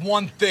about is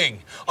one thing.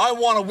 I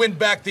want to win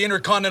back the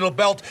Intercontinental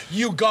belt.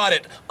 You got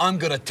it. I'm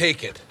gonna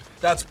take it.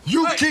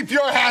 Keep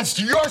your hands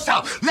to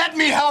yourself. Let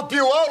me help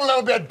you out a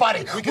little bit,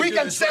 buddy. We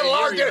can settle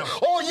argument.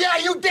 Oh,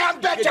 yeah, you damn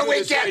betcha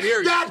we can.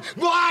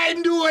 Why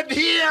do it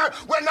here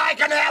when I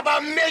can have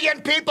 1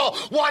 million people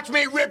watch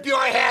me rip your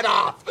head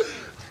off?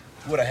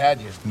 Would have had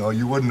you. No,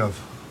 you wouldn't have.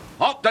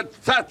 Oh,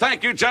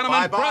 thank you,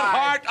 gentlemen. Bye-bye. Bret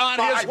Hart on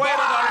his way to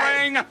the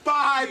ring.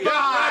 Bye-bye.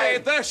 Get ready.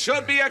 This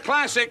should be a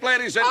classic,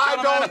 ladies and I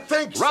gentlemen. don't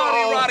think so.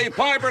 Roddy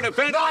Piper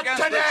defending Not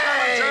against today.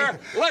 the challenger.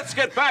 Let's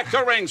get back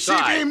to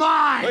ringside. She be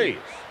mine. Please.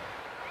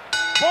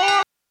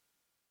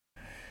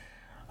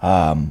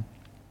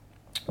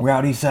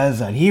 Rowdy says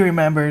that he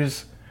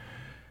remembers.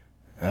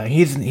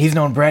 He's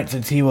known Bret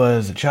since he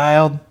was a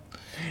child,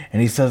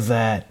 and he says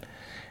that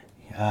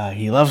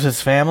he loves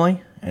his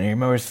family, and he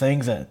remembers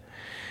things that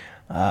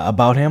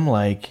about him,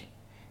 like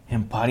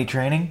him potty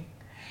training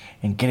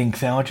and getting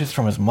sandwiches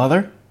from his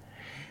mother.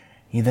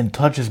 He then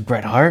touches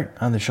Bret Hart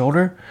on the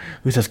shoulder,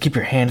 who says, "Keep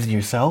your hands to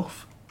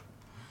yourself."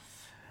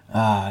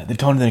 The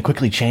tone then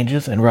quickly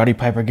changes, and Roddy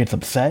Piper gets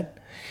upset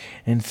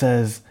and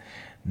says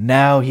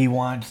now he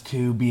wants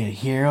to be a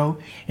hero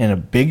and a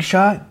big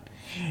shot,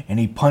 and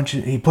he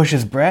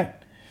pushes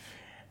Bret.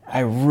 I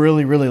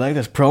really, really like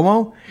this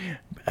promo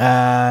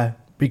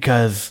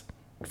because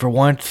for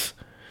once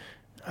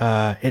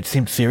it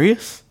seemed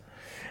serious,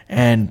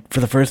 and for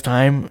the first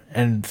time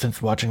and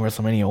since watching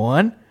WrestleMania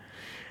 1,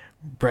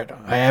 Bret,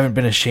 I haven't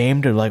been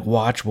ashamed to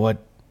watch what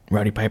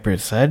Roddy Piper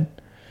has said,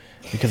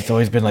 because it's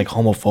always been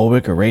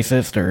homophobic or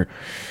racist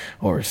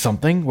or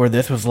something, where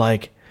this was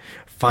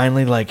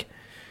finally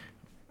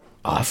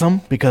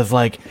awesome, because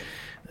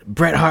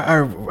Bret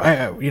Hart,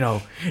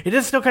 it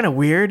is still kind of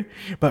weird,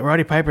 but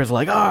Roddy Piper's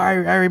I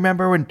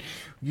remember when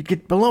you'd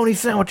get bologna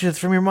sandwiches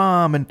from your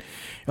mom, and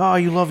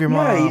you love your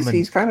mom. Yeah,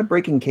 he's kind of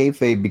breaking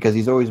kayfabe because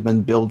he's always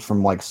been billed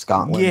from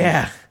Scotland.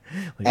 Yeah.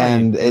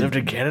 And you lived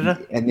in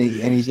Canada? And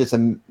he's just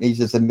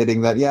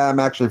admitting that, yeah, I'm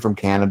actually from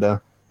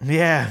Canada.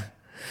 Yeah.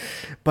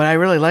 But I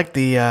really like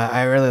the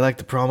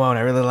promo, and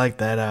I really like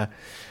that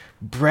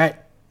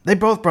Bret, they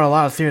both brought a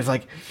lot of serious,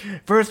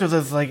 first was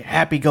this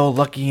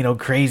happy-go-lucky,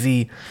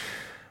 crazy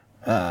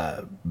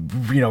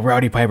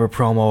Rowdy Piper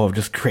promo of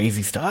just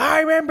crazy stuff.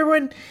 I remember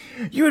when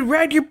you would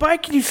ride your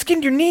bike and you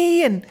skinned your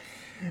knee, and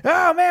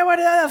oh man,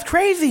 that's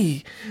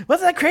crazy.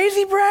 Wasn't that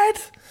crazy,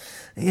 Bret?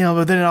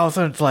 But then all of a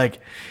sudden it's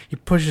he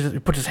puts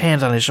his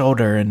hands on his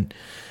shoulder, and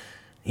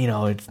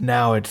it's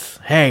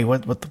hey,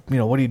 what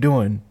are you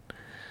doing?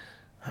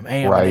 I'm an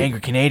angry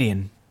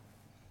Canadian.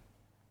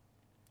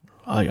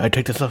 I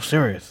take this stuff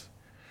serious.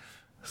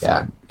 So,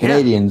 yeah,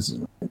 Canadians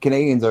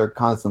are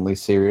constantly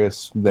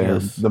serious. They're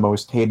the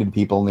most hated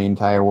people in the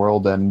entire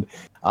world, and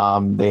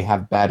they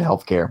have bad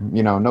health care.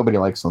 Nobody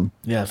likes them.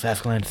 Yes,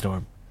 ask Lance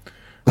Storm.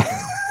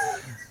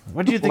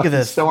 What do you think of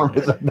this? Storm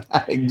is a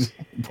bad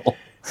example.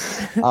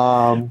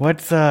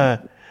 What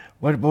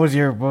was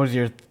your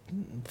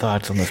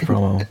thoughts on this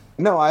promo?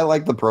 No, I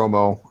like the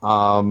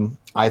promo.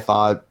 I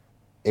thought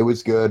it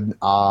was good.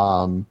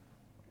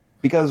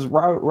 Because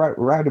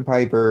Roddy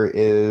Piper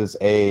is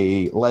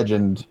a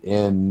legend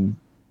in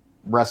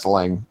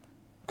wrestling,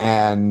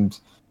 and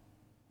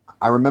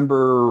I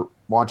remember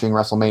watching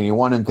WrestleMania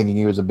 1 and thinking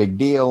he was a big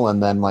deal,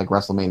 and then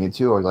WrestleMania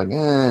 2, I was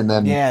and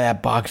then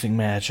that boxing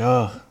match,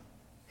 and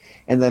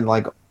then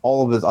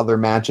all of his other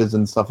matches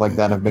and stuff like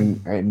that have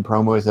been in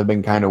promos have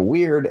been kind of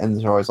weird, and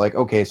so I was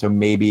okay, so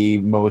maybe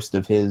most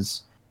of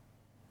his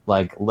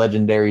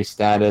legendary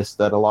status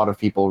that a lot of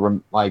people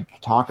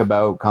talk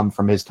about come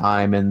from his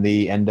time in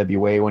the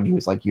NWA when he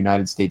was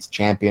United States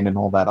champion and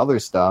all that other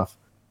stuff.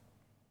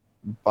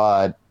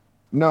 But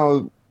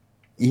no,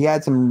 he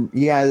had some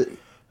good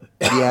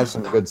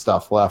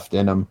stuff left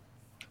in him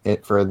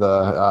for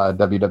the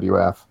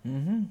WWF.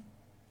 Mm-hmm.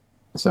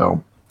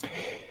 So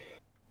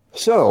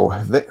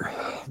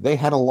they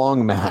had a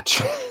long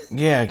match.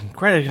 Yeah,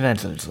 try to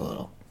condense it a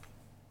little.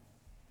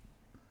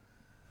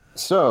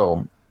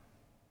 So,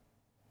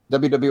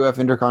 WWF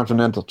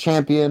Intercontinental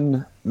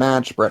Champion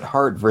match, Bret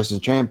Hart versus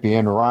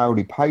champion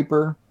Roddy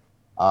Piper.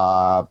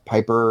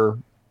 Piper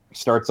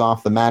starts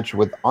off the match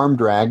with arm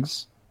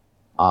drags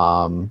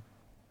to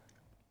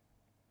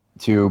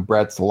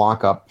Bret's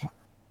lockup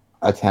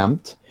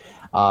attempt.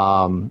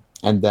 And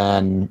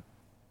then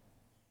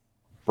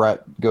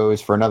Bret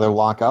goes for another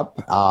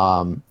lockup,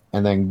 and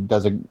then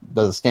does a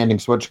standing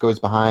switch, goes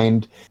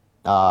behind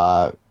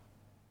for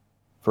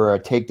a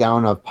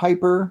takedown of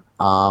Piper.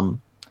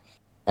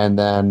 And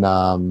then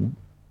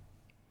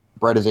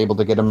Bret is able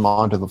to get him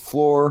onto the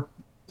floor.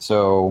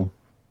 So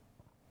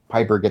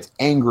Piper gets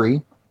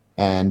angry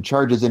and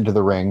charges into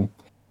the ring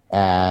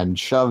and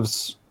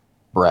shoves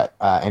Bret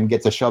and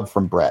gets a shove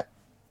from Bret.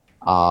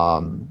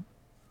 And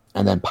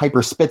then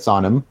Piper spits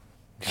on him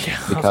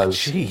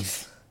because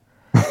he's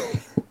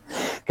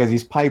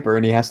Piper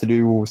and he has to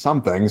do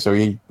something. So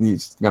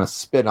he's going to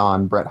spit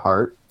on Bret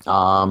Hart.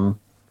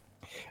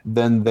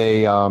 Then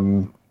they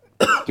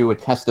do a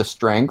test of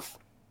strength.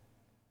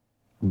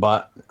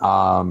 But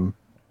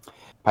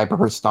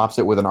Piper stops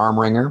it with an arm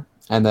wringer,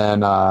 and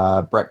then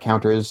Bret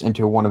counters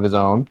into one of his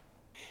own.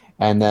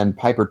 And then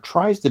Piper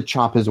tries to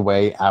chop his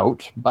way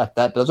out, but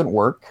that doesn't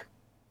work.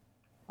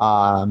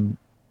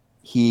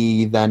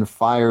 He then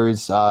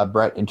fires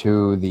Bret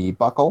into the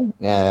buckle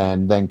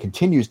and then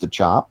continues to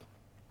chop.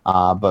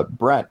 But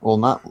Bret will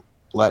not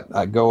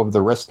let go of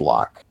the wrist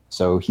lock.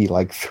 So he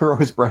like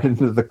throws Bret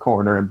into the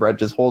corner, and Bret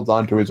just holds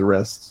onto his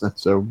wrists.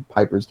 So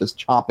Piper's just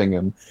chopping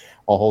him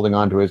while holding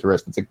onto his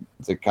wrist.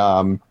 It's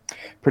a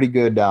pretty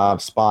good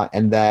spot.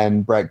 And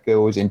then Bret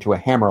goes into a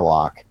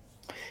hammerlock,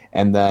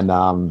 and then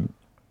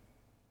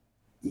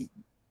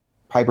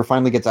Piper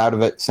finally gets out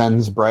of it,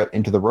 sends Bret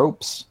into the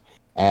ropes,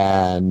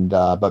 and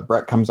but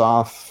Bret comes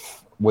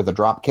off with a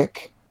drop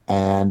kick,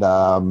 and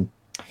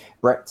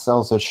Bret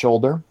sells his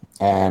shoulder,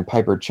 and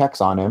Piper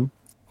checks on him.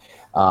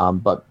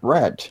 But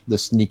Bret, the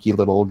sneaky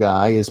little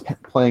guy, is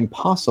playing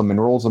possum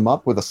and rolls him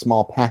up with a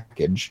small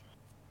package.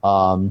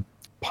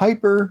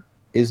 Piper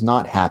is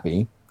not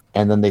happy,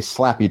 and then they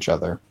slap each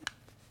other.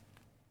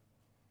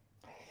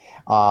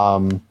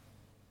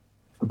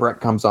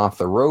 Bret comes off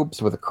the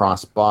ropes with a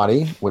cross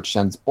body, which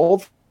sends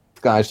both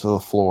guys to the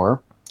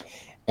floor.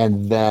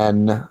 And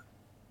then...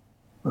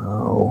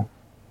 Oh,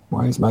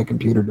 why is my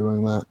computer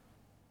doing that?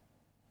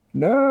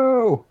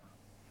 No!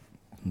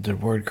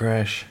 Did word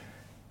crash?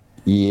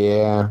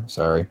 Yeah,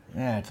 sorry.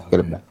 Yeah, it's all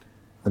good.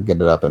 I'll get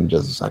it up in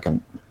just a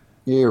second.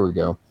 Here we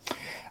go.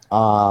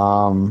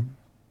 Well,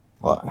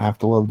 I have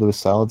to love those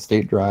solid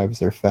state drives.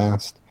 They're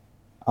fast.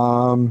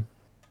 Okay.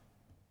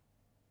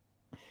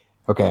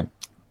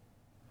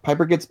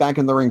 Piper gets back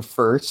in the ring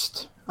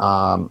first,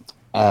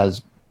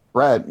 as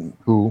Bret,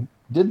 who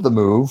did the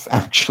move,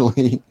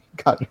 actually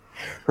got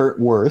hurt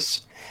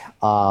worse.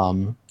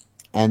 And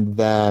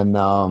then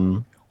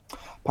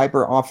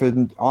Piper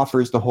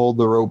offers to hold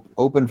the rope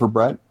open for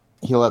Bret.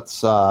 He lets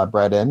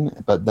Bret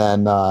in, but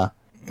then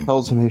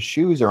tells him his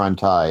shoes are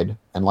untied.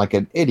 And like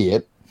an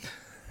idiot,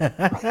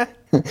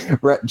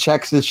 Bret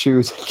checks his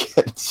shoes and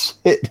gets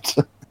hit.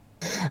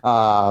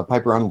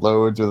 Piper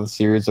unloads with a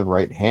series of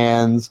right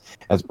hands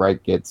as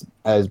Bret gets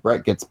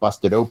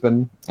busted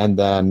open, and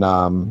then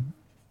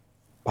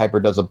Piper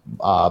does a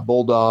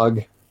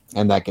bulldog,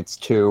 and that gets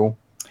 2.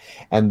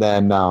 And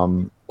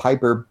then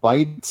Piper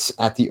bites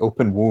at the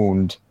open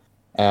wound,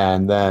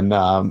 and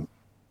then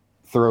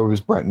throws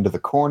Bret into the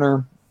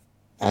corner,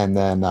 and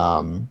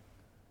then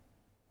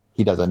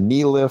he does a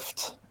knee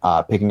lift,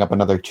 picking up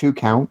another 2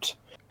 count.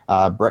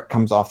 Bret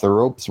comes off the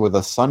ropes with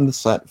a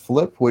sunset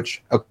flip,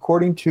 which,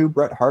 according to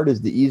Bret Hart,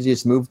 is the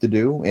easiest move to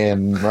do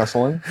in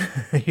wrestling.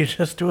 You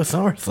just do a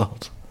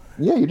somersault.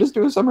 Yeah, you just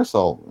do a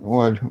somersault.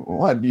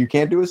 What? You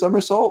can't do a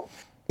somersault?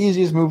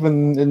 Easiest move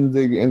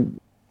in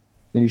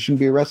you shouldn't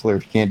be a wrestler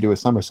if you can't do a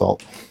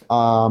somersault.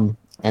 And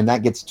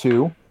that gets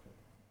 2.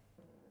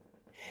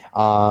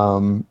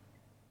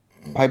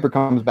 Piper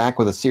comes back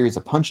with a series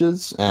of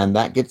punches, and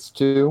that gets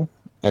 2.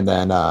 And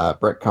then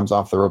Bret comes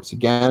off the ropes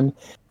again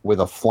with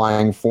a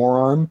flying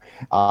forearm,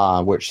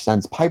 which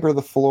sends Piper to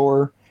the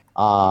floor.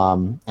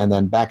 And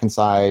then back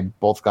inside,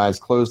 both guys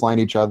clothesline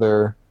each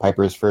other.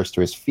 Piper is first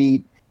to his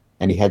feet,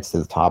 and he heads to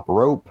the top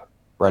rope.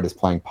 Bret is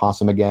playing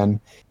possum again,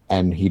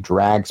 and he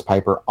drags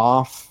Piper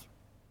off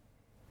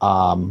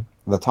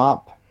the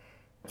top,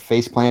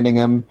 face planting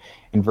him.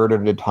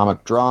 Inverted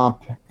atomic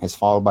drop is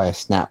followed by a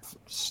snap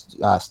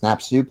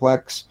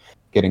suplex,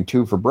 getting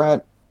 2 for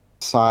Bret.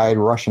 Side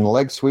Russian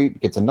leg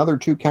sweep gets another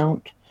 2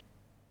 count.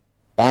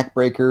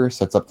 Backbreaker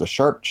sets up the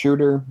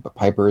sharpshooter, but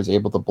Piper is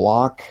able to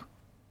block.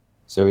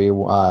 So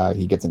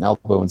he gets an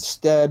elbow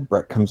instead.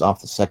 Bret comes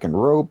off the second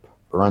rope,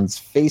 runs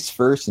face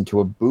first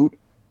into a boot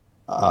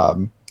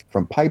from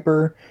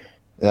Piper.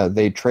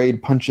 They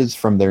trade punches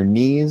from their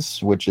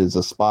knees, which is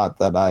a spot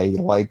that I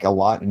like a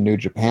lot in New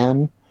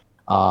Japan.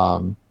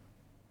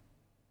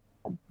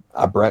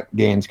 Bret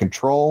gains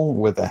control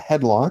with a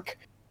headlock,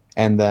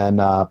 and then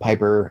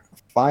Piper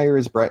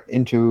fires Bret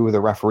into the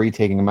referee,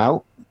 taking him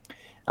out.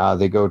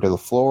 They go to the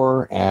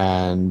floor,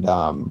 and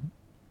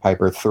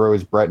Piper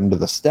throws Bret into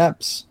the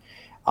steps.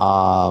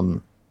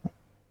 And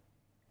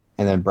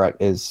then Bret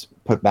is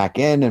put back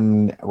in,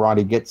 and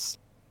Roddy gets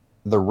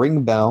the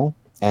ring bell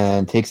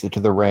and takes it to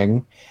the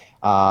ring.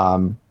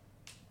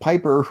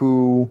 Piper,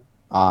 who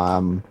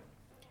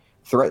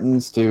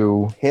threatens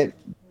to hit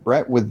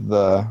Bret with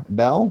the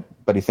bell,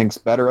 but he thinks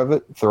better of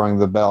it, throwing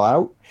the bell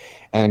out,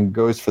 and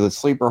goes for the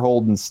sleeper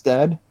hold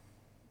instead.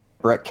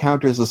 Bret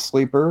counters the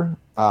sleeper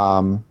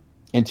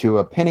into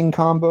a pinning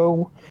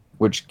combo,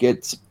 which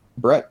gets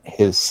Bret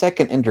his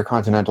second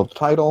Intercontinental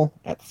title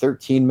at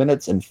 13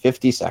 minutes and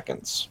 50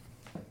 seconds.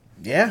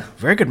 Yeah,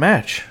 very good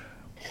match.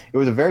 It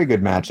was a very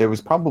good match. It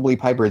was probably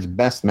Piper's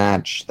best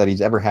match that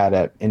he's ever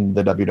had in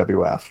the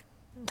WWF.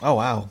 Oh,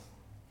 wow.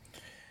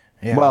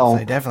 Yeah,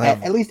 well, definitely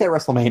at least at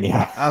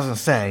WrestleMania. I was going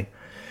to say,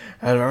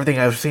 out of everything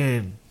I've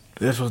seen,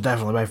 this was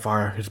definitely by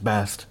far his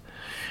best.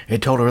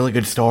 It told a really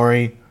good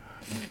story.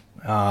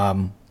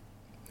 I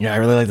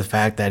really like the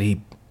fact that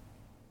he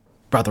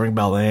brought the ring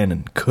bell in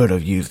and could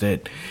have used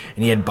it.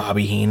 And he had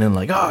Bobby Heenan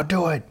like, oh,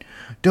 do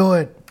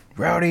it,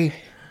 Rowdy.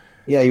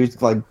 Yeah, he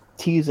was like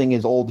teasing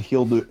his old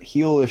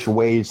heelish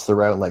ways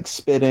throughout, like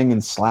spitting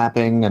and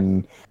slapping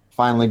and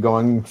finally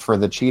going for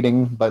the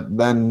cheating, but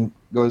then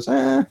goes,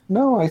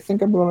 no, I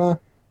think I'm gonna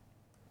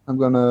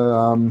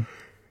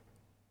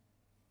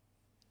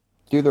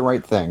do the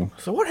right thing.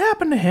 So what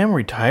happened to him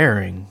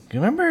retiring? You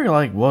remember,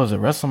 like, what was it,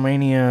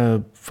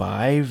 WrestleMania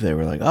 5? They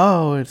were like,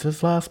 oh, it's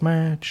his last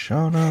match.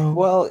 Oh, no.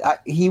 Well,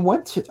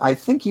 I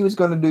think he was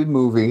going to do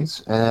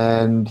movies,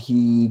 and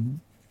he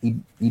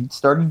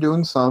started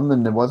doing some,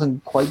 and it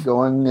wasn't quite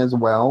going as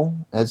well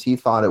as he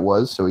thought it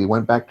was, so he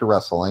went back to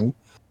wrestling.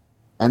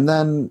 And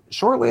then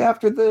shortly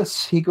after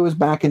this, he goes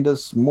back and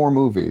does more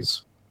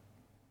movies.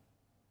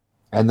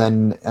 And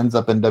then ends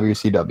up in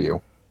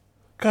WCW.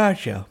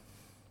 Gotcha.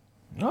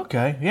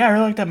 Okay. Yeah, I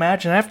really liked that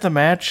match. And after the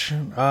match,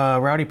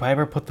 Rowdy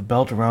Piper put the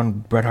belt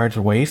around Bret Hart's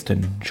waist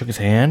and shook his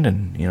hand.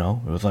 And, you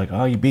know, it was like,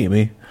 oh, you beat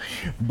me.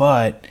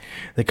 But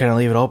they kind of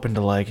leave it open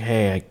to like,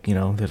 hey,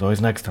 there's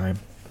always next time.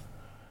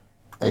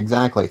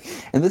 Exactly.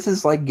 And this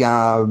is like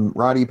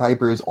Roddy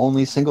Piper's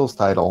only singles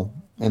title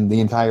in this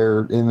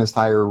entire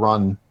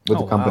run with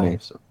the company.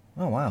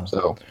 Wow. Oh, wow.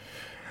 So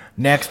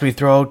next we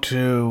throw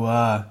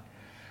to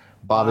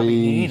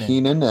Bobby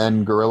Heenan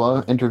and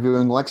Gorilla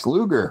interviewing Lex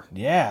Luger.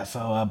 Yeah,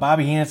 so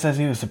Bobby Heenan says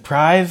he was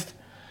surprised.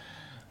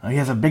 He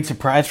has a big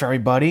surprise for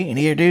everybody, and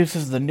he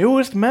introduces the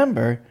newest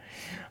member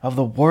of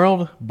the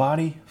World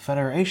Body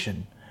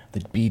Federation,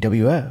 the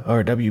BWF,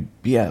 or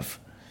WBF.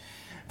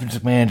 Vince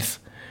McMahon's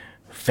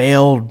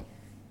failed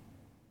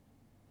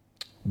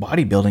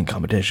bodybuilding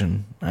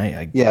competition.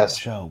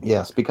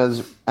 Yes,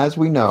 because as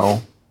we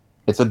know,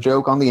 it's a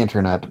joke on the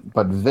internet,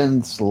 but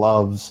Vince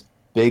loves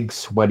big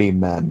sweaty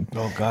men.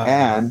 Oh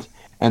God!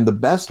 And the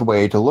best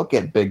way to look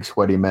at big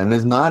sweaty men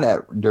is not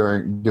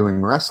during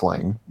doing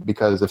wrestling,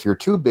 because if you're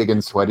too big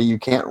and sweaty, you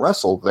can't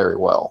wrestle very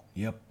well.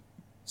 Yep.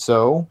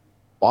 So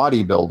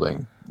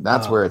bodybuilding,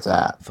 that's where it's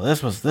at. So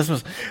this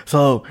was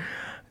so.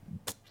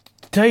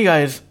 To tell you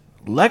guys,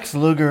 Lex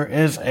Luger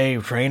is a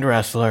trained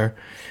wrestler.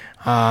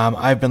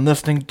 I've been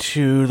listening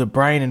to the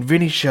Brian and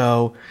Vinny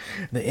show.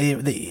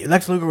 The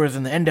Lex Luger was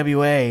in the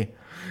NWA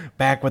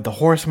back with the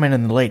Horsemen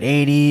in the late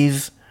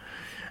 80s.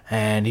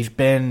 And he's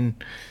been,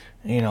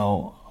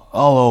 all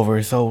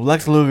over. So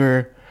Lex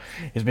Luger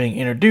is being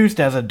introduced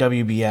as a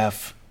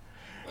WBF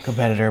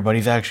competitor, but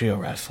he's actually a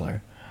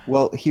wrestler.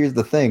 Well, here's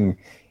the thing.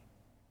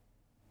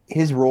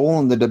 His role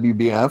in the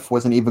WBF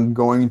wasn't even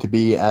going to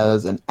be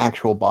as an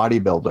actual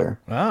bodybuilder.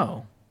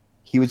 Oh.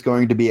 He was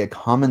going to be a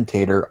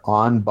commentator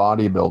on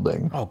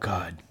bodybuilding. Oh,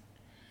 God.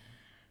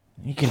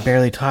 You can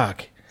barely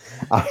talk.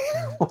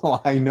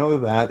 I know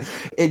that.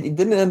 It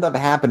didn't end up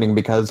happening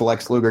because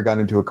Lex Luger got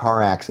into a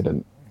car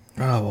accident.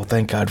 Oh, well,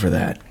 thank God for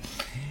that.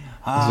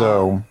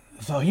 So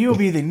he will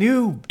be the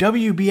new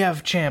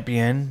WBF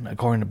champion,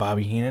 according to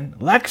Bobby Heenan,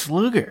 Lex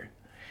Luger.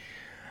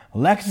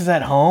 Lex is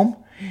at home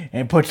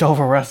and puts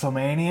over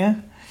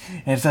WrestleMania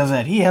and says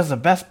that he has the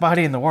best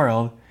body in the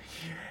world.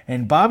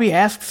 And Bobby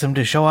asks him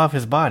to show off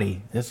his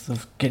body. This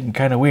is getting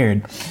kind of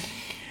weird.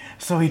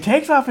 So he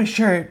takes off his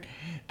shirt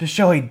to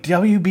show a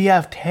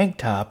WBF tank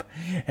top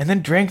and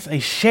then drinks a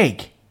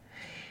shake.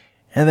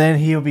 And then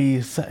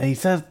he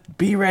says,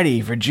 be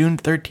ready for June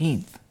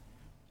 13th.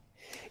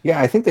 Yeah,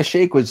 I think the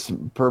shake was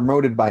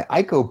promoted by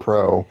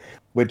IcoPro,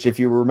 which if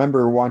you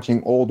remember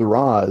watching old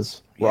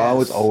Raws, Raw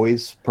was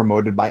always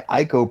promoted by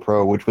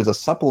IcoPro, which was a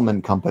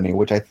supplement company,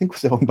 which I think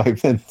was owned by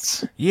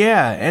Vince.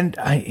 Yeah, and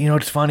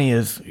what's funny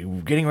is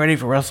getting ready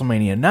for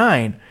WrestleMania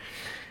 9,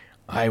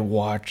 I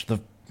watched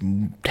the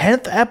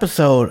 10th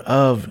episode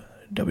of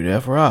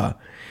WWF Raw.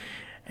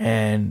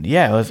 And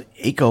yeah, it was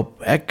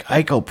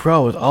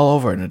IcoPro was all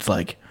over it, and it's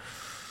like,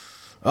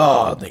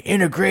 oh, the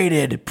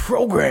integrated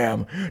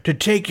program to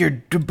take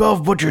your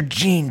above what your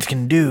genes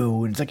can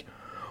do. And it's like,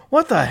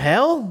 what the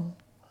hell?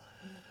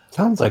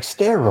 Sounds like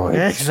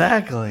steroids.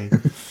 Exactly.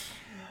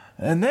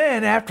 And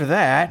then after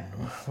that,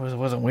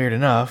 wasn't weird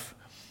enough,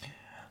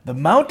 the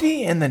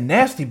Mountie and the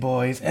Nasty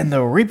Boys and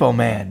the Repo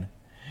Man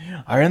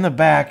are in the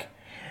back,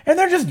 and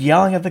they're just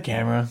yelling at the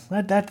camera.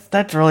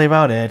 That's really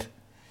about it.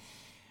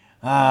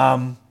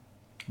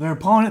 Their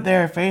opponent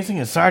they're facing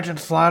is Sergeant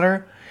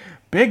Slaughter,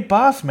 Big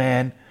Boss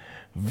Man,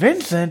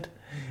 Vincent,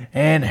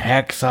 and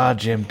Hacksaw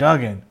Jim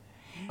Duggan.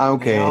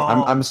 Okay,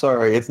 I'm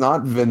sorry. It's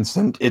not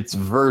Vincent. It's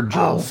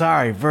Virgil. Oh,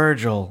 sorry,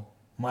 Virgil.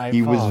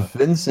 He was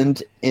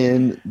Vincent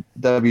in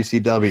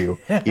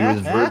WCW. He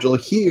was Virgil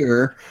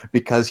here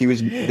because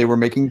they were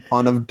making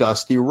fun of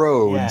Dusty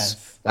Rhodes.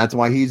 Yes. That's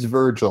why he's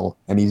Virgil.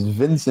 And he's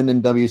Vincent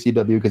in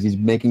WCW because he's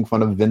making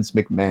fun of Vince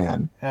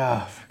McMahon.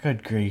 Oh,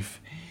 good grief.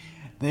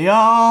 They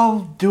all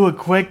do a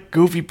quick,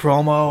 goofy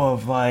promo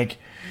of like,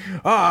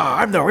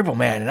 I'm the Repo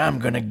Man, and I'm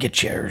going to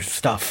get your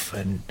stuff.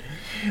 And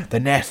the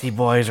Nasty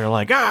Boys are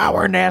like,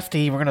 we're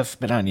nasty. We're going to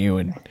spit on you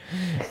and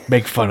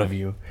make fun of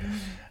you.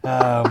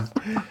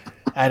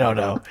 I don't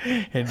know.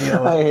 And,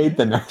 I hate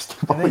the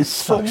Nasty Boys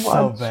so much.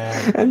 So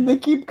bad. And they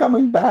keep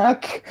coming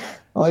back.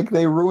 Like,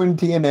 they ruined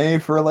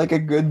TNA for like a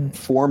good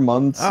 4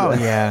 months. Oh,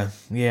 yeah.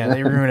 Yeah,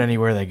 they ruin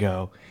anywhere they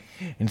go.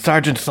 And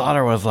Sergeant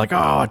Slaughter was like,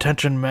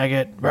 attention,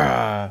 maggot.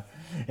 Rah.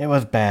 It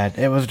was bad.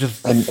 It was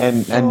just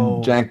and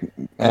Jack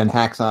and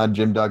Hacksaw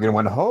Jim Duggan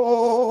went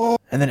ho,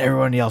 and then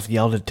everyone else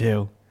yelled it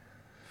too.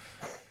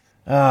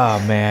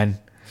 Oh man,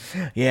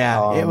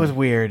 yeah, it was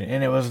weird,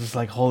 and it was just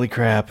like holy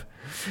crap.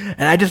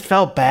 And I just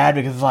felt bad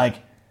because, like,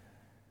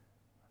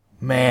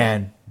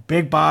 man,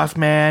 Big Boss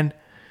Man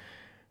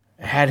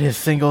had his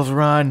singles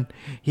run.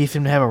 He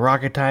seemed to have a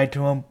rocket tied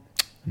to him.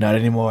 Not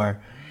anymore.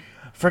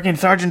 Freaking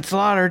Sergeant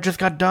Slaughter just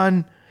got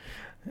done,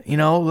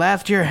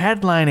 last year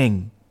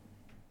headlining.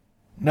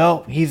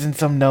 No, he's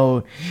just in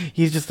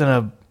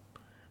a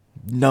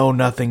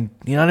nothing.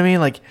 You know what I mean?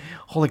 Like,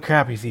 holy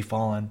crap, is he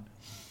fallen?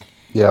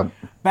 Yeah.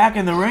 Back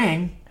in the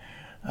ring,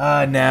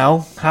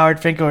 now Howard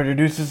Finkel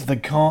introduces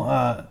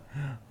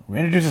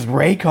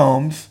Ray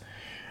Combs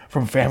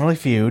from Family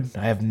Feud.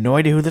 I have no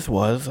idea who this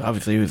was.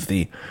 Obviously, he was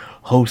the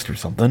host or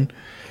something.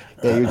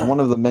 Yeah, he was one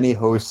of the many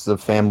hosts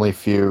of Family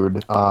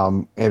Feud.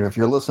 And if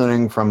you're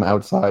listening from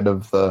outside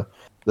of the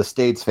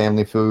States,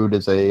 Family Feud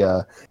is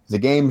a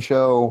game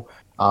show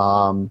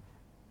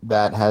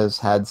that has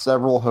had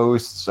several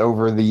hosts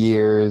over the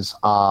years.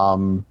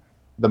 The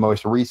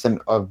most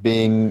recent of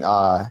being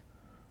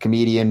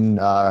comedian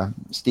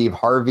Steve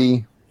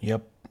Harvey.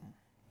 Yep.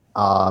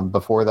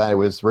 Before that, it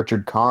was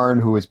Richard Karn,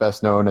 who was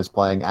best known as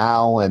playing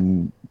Al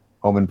in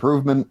Home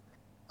Improvement.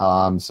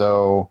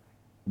 So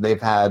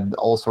they've had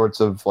all sorts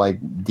of like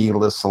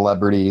D-list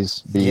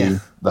celebrities be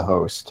the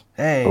host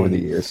over the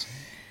years.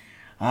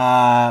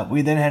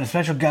 We then had a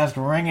special guest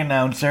ring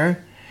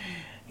announcer.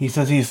 He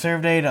says he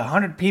surveyed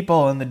 100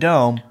 people in the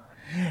Dome,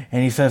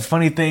 and he says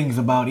funny things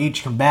about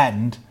each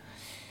combatant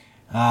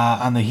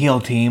on the heel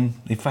team.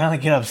 They finally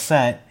get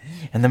upset,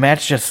 and the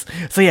match just...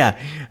 So yeah,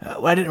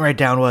 what I didn't write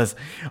down was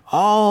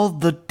all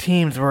the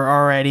teams were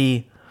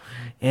already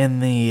in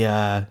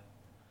the...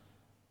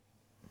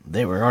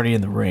 they were already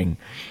in the ring.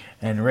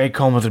 And Ray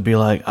Combs would be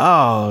like,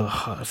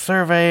 oh, a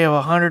survey of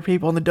 100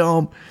 people in the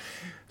Dome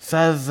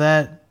says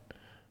that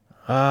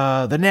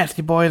the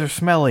Nasty Boys are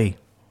smelly.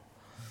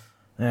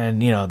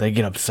 And, they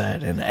get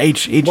upset. And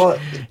each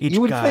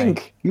you would guy...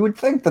 You would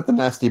think that the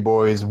Nasty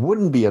Boys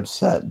wouldn't be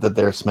upset that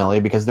they're smelly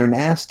because they're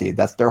nasty.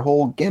 That's their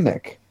whole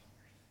gimmick.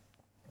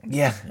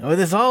 Yeah. Well,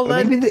 this all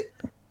led...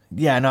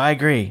 Yeah, no, I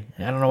agree.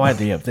 I don't know why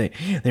they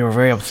were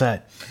very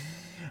upset.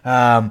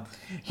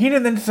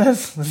 Heenan then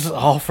says, this is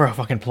all for a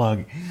fucking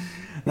plug,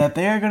 that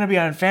they are going to be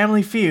on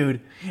Family Feud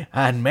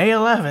on May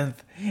 11th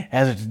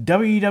as it's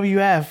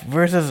WWF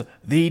versus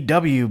the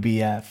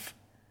WBF.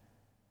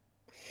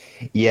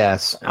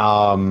 Yes.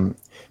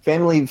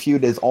 Family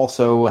Feud has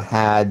also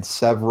had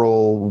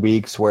several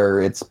weeks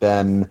where it's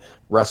been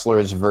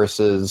wrestlers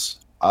versus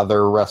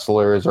other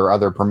wrestlers or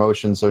other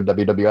promotions. So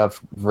WWF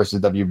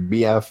versus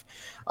WBF.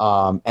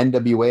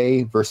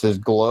 NWA versus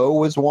Glow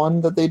was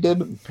one that they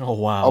did. Oh,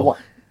 wow.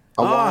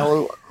 A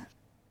while.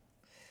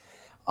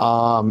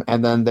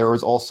 And then there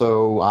was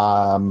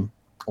also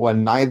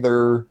when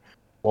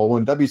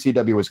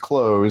WCW was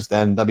closed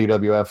and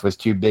WWF was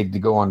too big to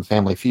go on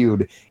Family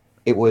Feud,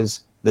 it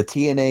was the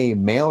TNA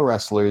male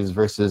wrestlers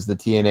versus the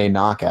TNA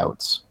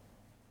knockouts.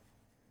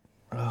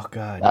 Oh,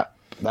 God.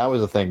 That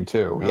was a thing,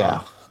 too,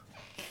 yeah.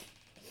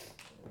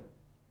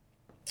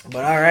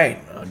 But all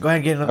right, go ahead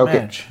and get into the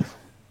match.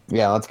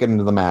 Yeah, let's get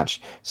into the match.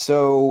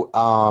 So,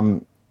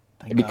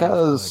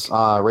 because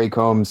Ray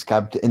Combs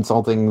kept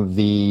insulting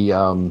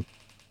the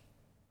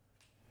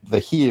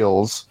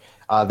heels,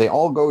 they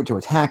all go to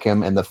attack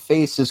him, and the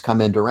faces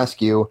come in to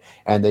rescue,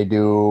 and they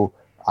do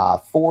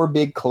 4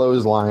 big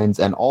clotheslines,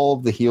 and all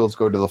of the heels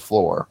go to the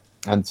floor.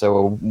 And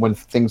so when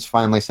things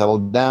finally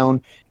settled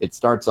down, it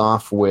starts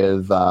off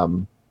with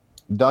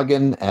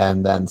Duggan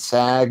and then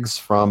Sags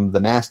from the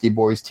Nasty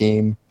Boys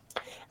team.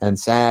 And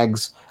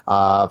Sags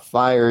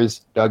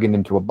fires Duggan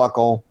into a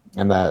buckle,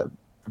 and but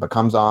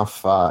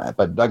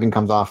Duggan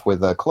comes off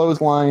with a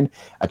clothesline.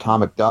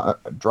 Atomic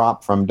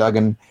drop from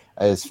Duggan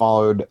is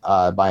followed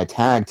by a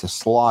tag to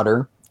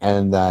Slaughter,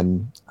 and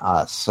then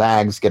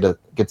Sags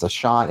gets a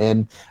shot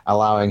in,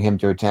 allowing him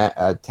to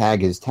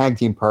tag his tag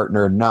team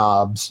partner,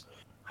 Knobs.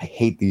 I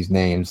hate these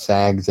names,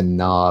 Sags and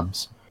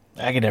Knobs.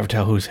 I can never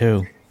tell who's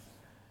who.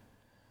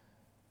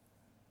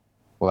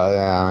 Well,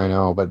 yeah, I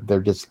know, but they're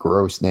just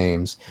gross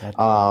names.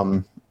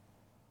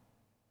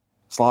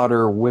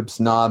 Slaughter whips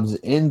Knobs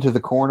into the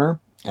corner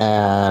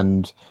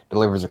and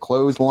delivers a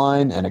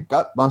clothesline and a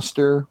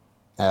gutbuster,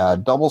 a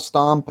double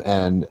stomp,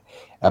 and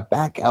a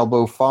back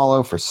elbow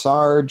follow for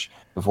Sarge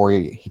before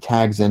he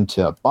tags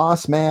into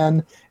Boss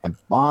Man, and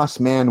Boss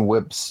Man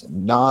whips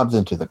Knobs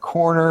into the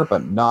corner,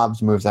 but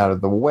Knobs moves out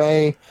of the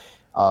way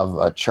of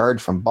a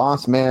charge from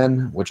Boss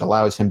Man, which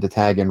allows him to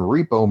tag in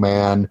Repo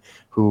Man,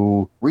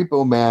 who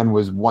Repo Man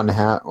was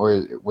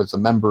was a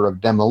member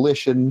of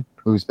Demolition,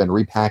 who's been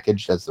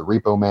repackaged as the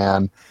Repo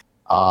Man.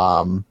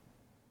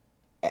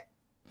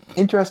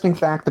 Interesting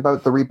fact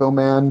about the Repo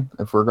Man,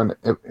 if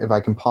I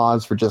can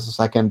pause for just a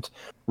second,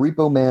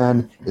 Repo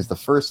Man is the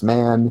first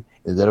man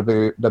in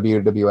the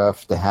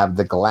WWF to have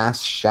the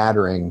glass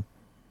shattering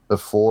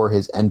before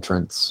his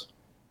entrance.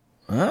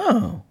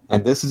 Oh.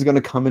 And this is going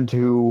to come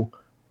into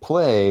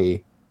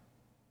play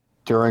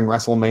during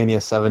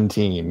WrestleMania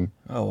 17.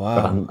 Oh,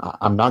 wow. But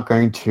I'm not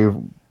going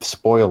to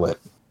spoil it.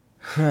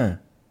 Huh.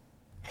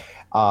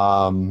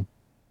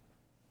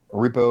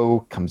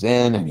 Repo comes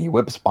in and he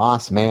whips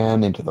Boss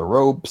Man into the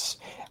ropes.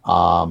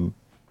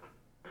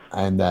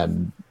 And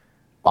then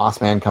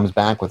Bossman comes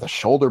back with a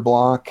shoulder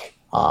block,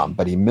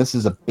 but he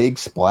misses a big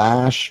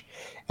splash.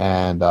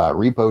 And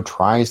Repo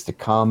tries to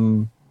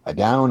come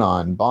down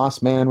on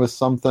Bossman with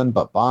something,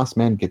 but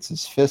Bossman gets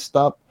his fist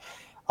up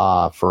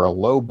for a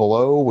low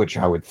blow, which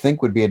I would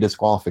think would be a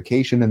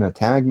disqualification in a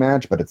tag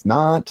match, but it's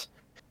not.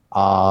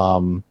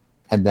 And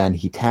then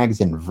he tags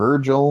in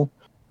Virgil,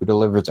 who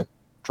delivers a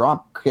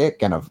drop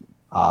kick and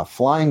a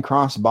flying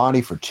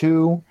crossbody for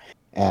 2,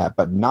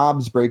 but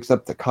Knobs breaks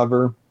up the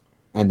cover,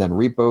 and then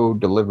Repo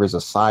delivers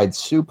a side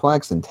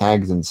suplex and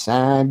tags in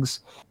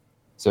Sags.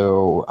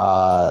 So,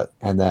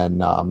 and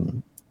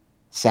then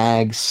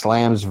Sags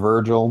slams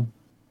Virgil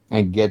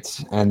and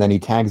then he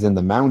tags in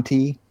the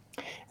Mountie,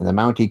 and the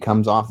Mountie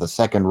comes off the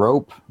second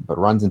rope, but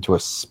runs into a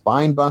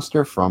spine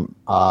buster from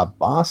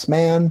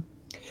Bossman.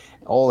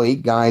 All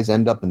 8 guys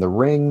end up in the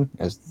ring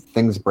as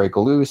things break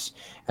loose,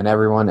 and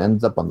everyone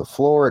ends up on the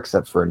floor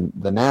except for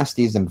the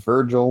Nasties and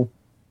Virgil.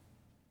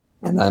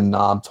 And then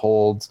Knobs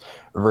holds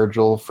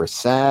Virgil for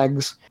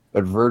Sags,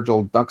 but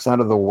Virgil ducks out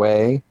of the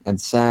way,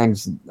 and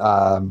Sags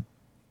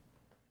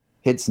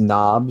hits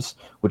Knobs,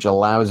 which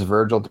allows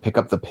Virgil to pick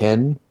up the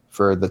pin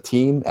for the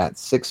team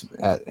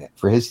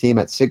for his team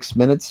at 6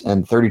 minutes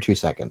and 32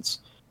 seconds.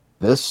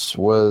 This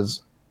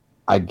was,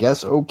 I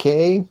guess,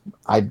 okay.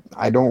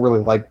 I don't really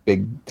like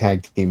big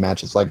tag team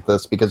matches like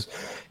this because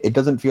it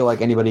doesn't feel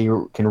like anybody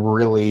can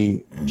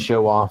really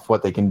show off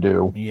what they can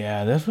do.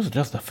 Yeah, this was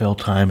just a fill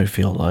time. It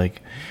felt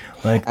like,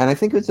 and I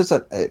think it's just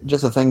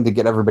a thing to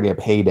get everybody a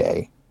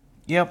payday.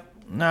 Yep.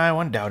 No, I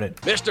wouldn't doubt it.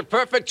 Mr.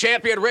 Perfect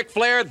Champion Ric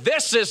Flair,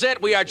 this is it.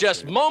 We are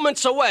just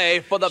moments away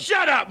for the...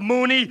 Shut up,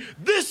 Mooney.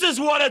 This is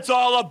what it's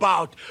all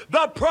about.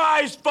 The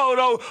prize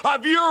photo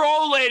of your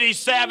old lady,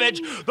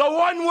 Savage. The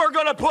one we're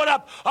going to put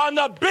up on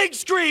the big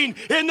screen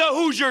in the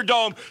Hoosier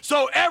Dome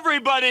so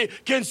everybody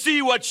can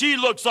see what she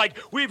looks like.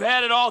 We've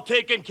had it all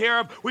taken care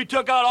of. We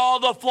took out all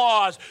the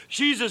flaws.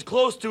 She's as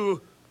close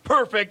to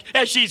perfect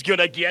as she's going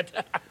to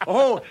get.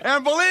 Oh,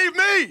 and believe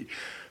me,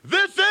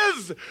 this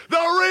is the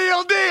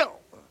real deal.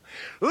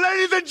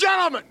 Ladies and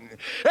gentlemen,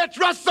 it's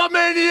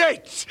WrestleMania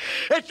 8.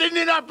 It's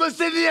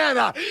Indianapolis,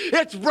 Indiana.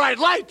 It's bright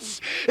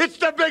lights. It's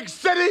the big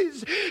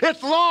cities.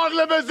 It's long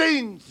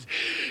limousines.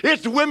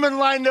 It's women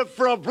lined up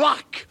for a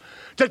block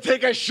to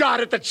take a shot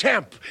at the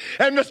champ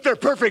and Mr.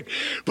 Perfect.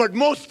 But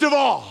most of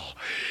all,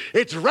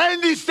 it's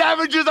Randy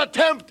Savage's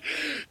attempt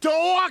to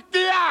walk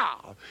the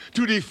aisle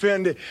to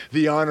defend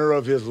the honor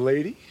of his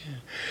lady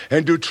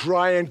and to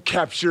try and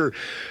capture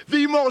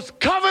the most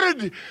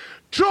coveted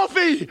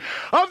trophy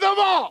of them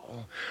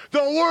all, the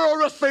World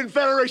Wrestling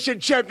Federation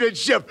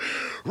Championship.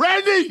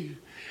 Randy,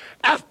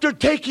 after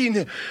taking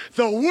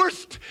the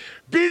worst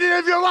beating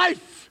of your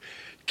life,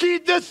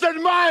 keep this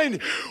in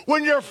mind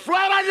when you're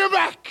flat on your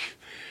back.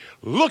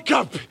 Look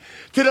up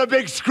to the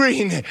big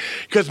screen,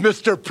 because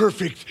Mr.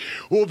 Perfect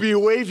will be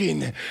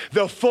waving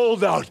the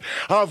fold-out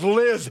of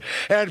Liz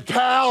and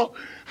Pal.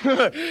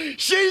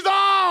 She's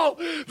all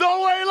the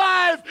way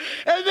live.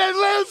 And then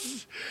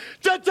Liz,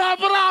 to top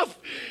it off,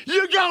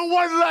 you got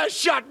one last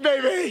shot,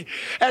 baby,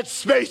 at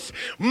Space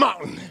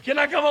Mountain. Can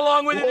I come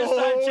along with you this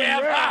time,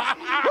 champ? Yeah.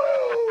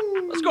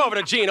 Let's go over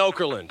to Gene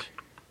Okerlund.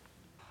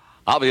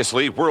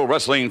 Obviously, World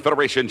Wrestling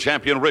Federation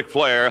champion Ric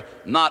Flair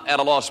not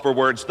at a loss for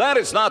words. That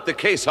is not the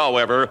case,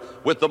 however,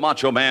 with the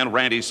Macho Man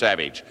Randy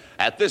Savage.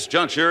 At this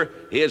juncture,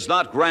 he is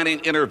not granting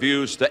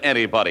interviews to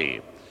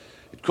anybody.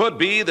 It could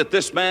be that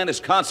this man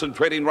is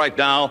concentrating right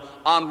now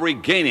on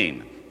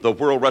regaining the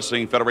World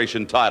Wrestling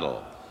Federation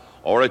title.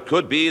 Or it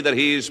could be that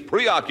he's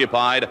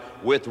preoccupied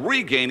with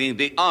regaining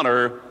the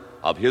honor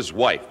of his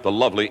wife, the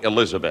lovely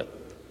Elizabeth.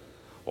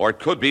 Or it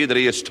could be that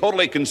he is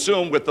totally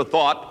consumed with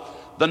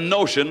the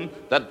notion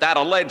that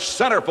alleged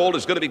centerfold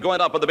is going to be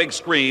going up on the big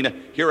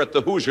screen here at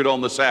the Hoosier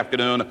Dome this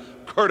afternoon,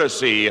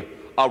 courtesy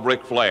of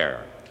Ric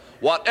Flair.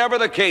 Whatever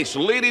the case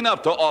leading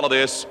up to all of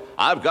this,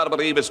 I've got to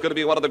believe it's going to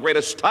be one of the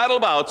greatest title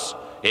bouts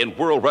in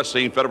World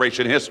Wrestling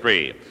Federation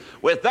history.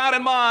 With that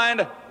in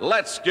mind,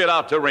 let's get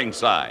out to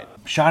ringside.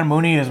 Sean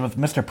Mooney is with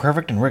Mr.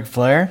 Perfect and Ric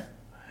Flair.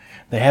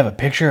 They have a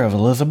picture of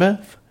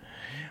Elizabeth.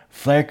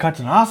 Flair cuts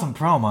an awesome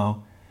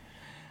promo.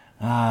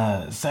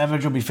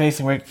 Savage will be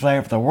facing Ric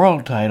Flair for the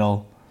world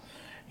title.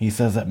 He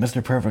says that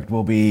Mr. Perfect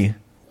will be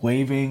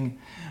waving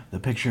the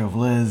picture of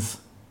Liz.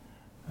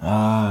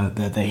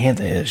 That they hint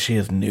that she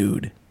is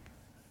nude.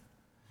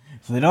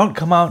 So they don't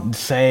come out and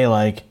say,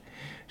 like,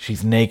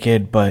 she's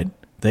naked, but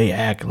they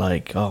act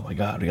like, oh my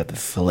god, we got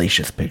this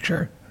salacious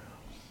picture.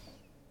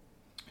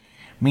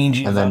 Mean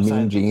Gene. And then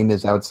Mean Gene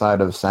is outside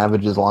of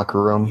Savage's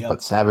locker room,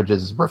 but Savage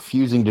is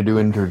refusing to do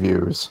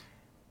interviews.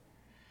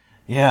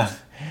 Yeah.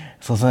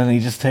 So then he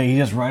just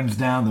runs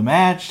down the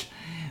match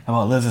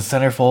about Liz's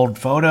centerfold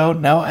photo.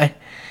 No,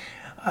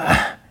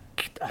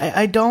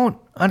 I don't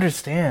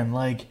understand.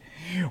 Like,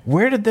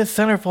 where did this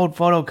centerfold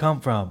photo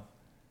come from?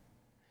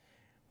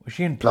 Was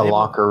she in Playboy? The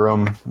locker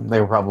room? They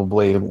were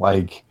probably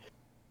like.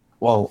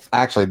 Well,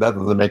 actually, that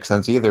doesn't make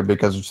sense either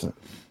because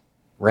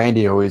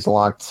Randy always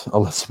locked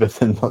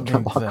Elizabeth in the locker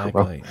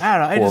room. I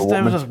don't know.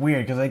 It was just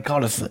weird because they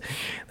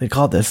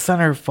called the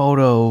center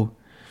photo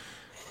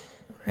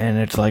And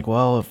it's like,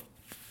 well, if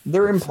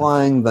They're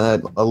implying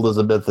that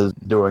Elizabeth is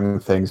doing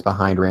things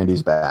behind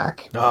Randy's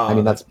back. I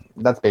mean, that's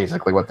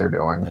basically what they're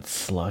doing. that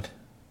slut.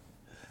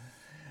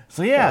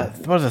 So yeah,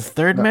 was this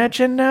third match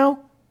in now?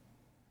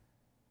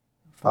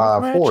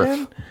 Match Fourth.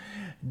 in?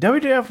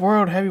 WWF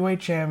World Heavyweight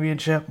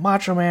Championship,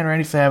 Macho Man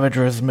Randy Savage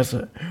with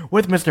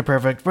Mr.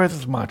 Perfect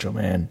versus Macho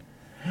Man.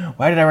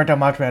 Why did I write down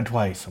Macho Man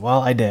twice?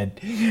 Well, I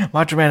did.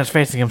 Macho Man is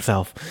facing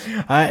himself.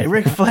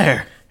 Ric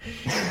Flair.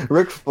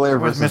 Ric Flair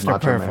With versus Mr.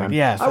 Macho Perfect, Man.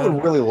 yes. I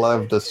would really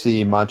love to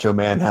see Macho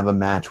Man have a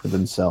match with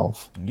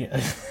himself.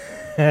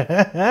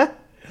 Yeah.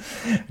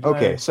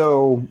 Okay,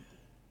 so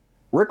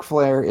Ric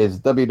Flair is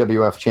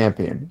WWF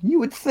champion. You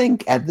would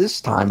think at this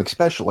time,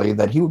 especially,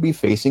 that he would be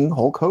facing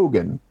Hulk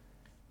Hogan.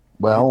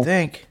 Well,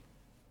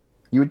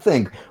 you would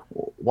think.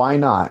 Why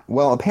not?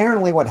 Well,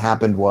 apparently what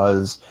happened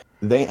was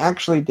they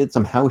actually did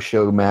some house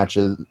show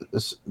matches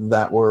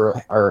that were,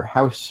 or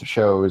house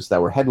shows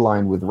that were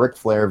headlined with Ric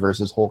Flair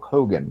versus Hulk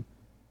Hogan.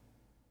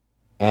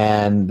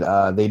 And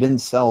they didn't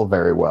sell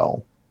very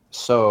well.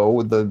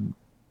 So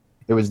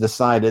it was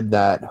decided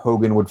that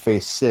Hogan would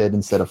face Sid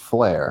instead of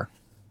Flair.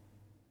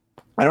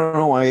 I don't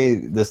know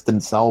why this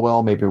didn't sell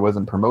well. Maybe it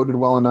wasn't promoted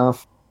well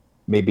enough.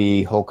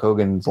 Maybe Hulk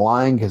Hogan's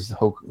lying because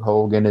Hulk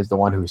Hogan is the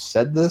one who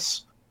said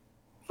this,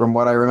 from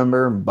what I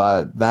remember.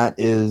 But that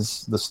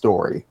is the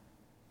story.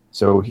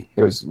 So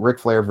it was Ric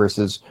Flair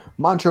versus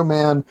Macho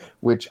Man,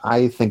 which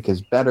I think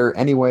is better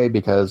anyway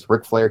because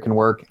Ric Flair can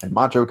work and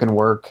Macho can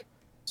work.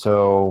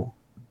 So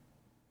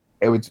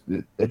it's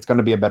going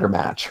to be a better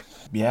match.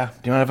 Yeah.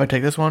 Do you mind if I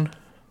take this one?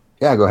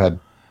 Yeah, go ahead.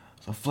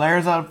 So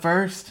Flair's out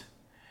first,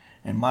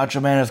 and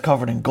Macho Man is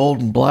covered in gold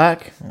and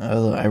black.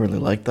 I really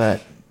like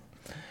that.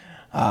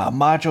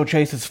 Macho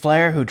chases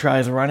Flair, who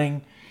tries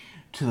running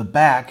to the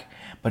back,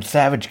 but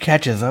Savage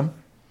catches him.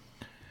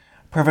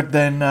 Perfect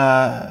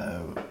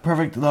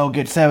though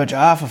gets Savage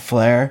off of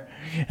Flair,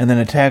 and then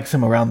attacks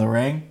him around the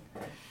ring.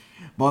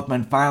 Both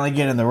men finally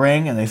get in the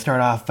ring, and they start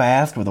off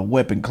fast with a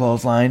whip and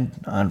clothesline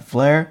on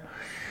Flair.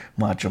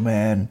 Macho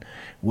Man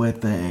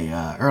with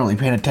a early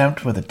pin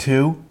attempt with a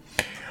 2.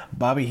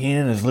 Bobby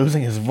Heenan is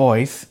losing his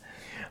voice.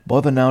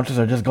 Both announcers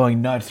are just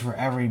going nuts for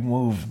every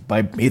move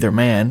by either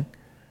man.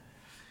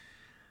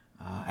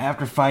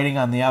 After fighting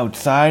on the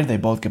outside, they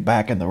both get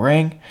back in the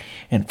ring,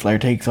 and Flair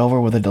takes over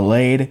with a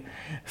delayed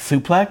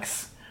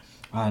suplex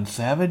on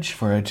Savage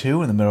for a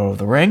 2 in the middle of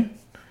the ring.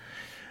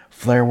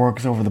 Flair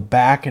works over the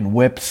back and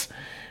whips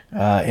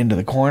into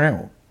the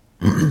corner,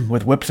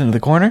 with whips into the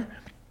corner.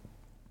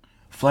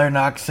 Flair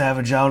knocks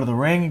Savage out of the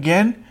ring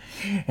again,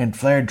 and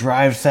Flair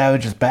drives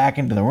Savage's back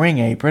into the ring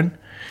apron.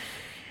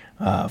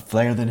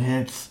 Flair then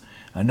hits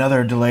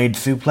another delayed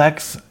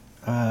suplex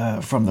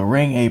from the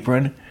ring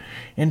apron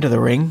into the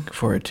ring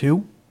for a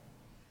 2.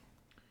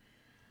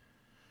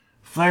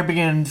 Flair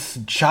begins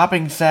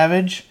chopping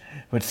Savage,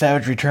 but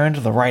Savage returns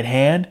with the right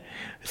hand.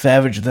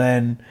 Savage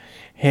then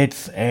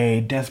hits a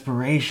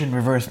desperation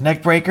reverse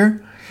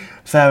neckbreaker.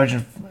 Flair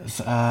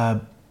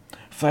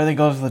then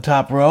goes to the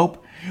top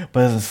rope,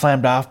 but is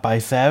slammed off by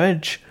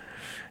Savage.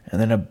 And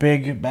then a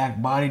big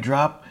back body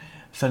drop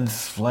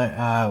sends Flair,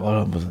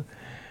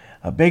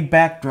 a big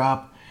back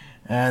drop,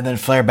 and then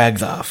Flair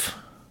bags off.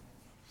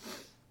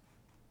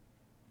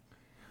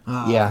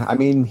 Yeah, I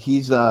mean,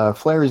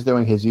 Flair is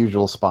doing his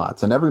usual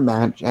spots, and every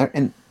match,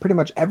 and pretty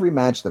much every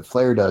match that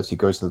Flair does, he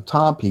goes to the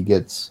top, he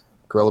gets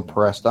Gorilla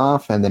pressed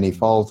off, and then he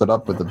follows it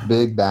up with a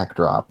big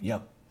backdrop.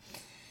 Yep.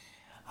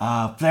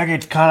 Flair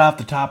gets caught off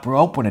the top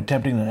rope when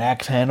attempting an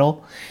axe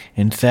handle,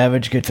 and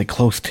Savage gets a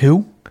close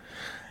 2.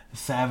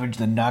 Savage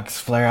then knocks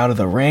Flair out of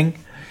the ring,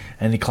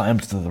 and he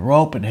climbs to the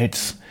rope and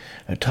hits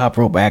a top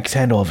rope axe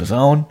handle of his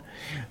own.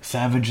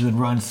 Savage then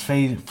runs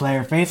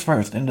Flair face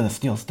first into the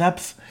steel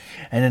steps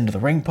and into the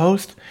ring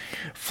post.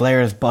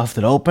 Flair is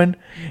busted open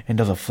and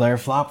does a Flair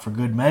flop for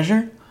good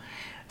measure.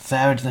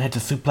 Savage then hits a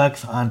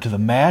suplex onto the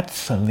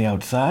mats on the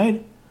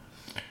outside.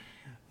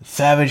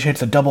 Savage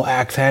hits a double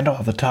axe handle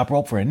off the top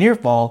rope for a near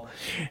fall,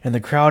 and the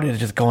crowd is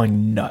just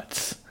going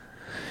nuts.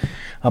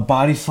 A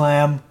body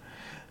slam,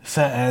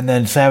 and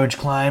then Savage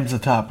climbs the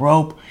top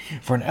rope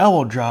for an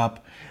elbow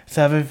drop.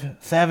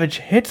 Savage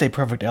hits a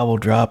perfect elbow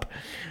drop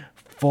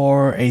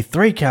for a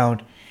 3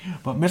 count,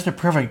 but Mr.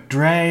 Perfect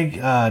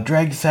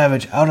drags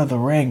Savage out of the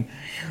ring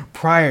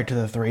prior to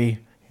the 3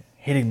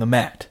 hitting the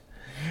mat,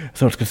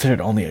 so it's considered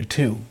only a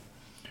 2.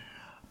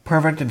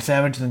 Perfect and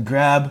Savage then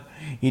grab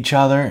each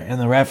other, and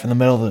the ref in the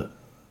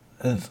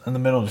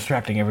middle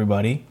distracting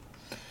everybody.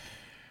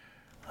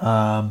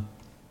 Mr.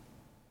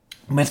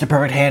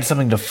 Perfect hands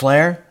something to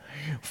Flair.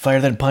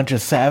 Flair then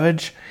punches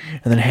Savage,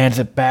 and then hands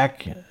it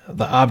back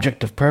the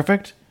object of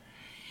Perfect.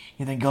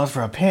 He then goes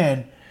for a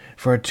pin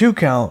for a 2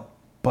 count,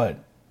 but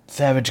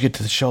Savage gets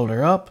his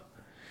shoulder up.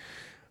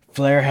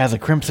 Flair has a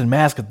crimson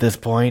mask at this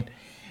point,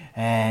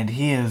 and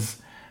he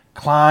is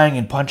clawing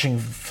and punching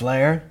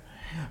Flair.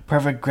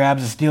 Perfect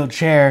grabs a steel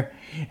chair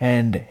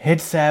and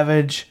hits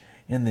Savage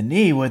in the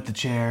knee with the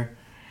chair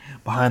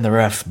behind the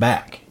ref's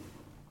back.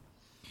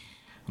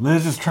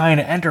 Liz is trying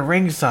to enter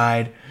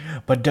ringside,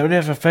 but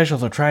WWF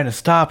officials are trying to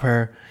stop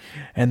her,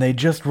 and they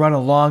just run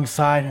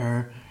alongside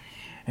her.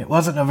 It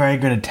wasn't a very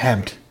good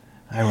attempt,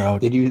 I wrote.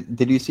 Did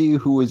you see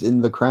who was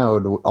in the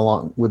crowd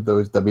along with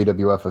those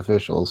WWF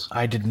officials?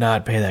 I did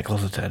not pay that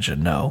close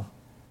attention, no.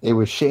 It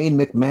was Shane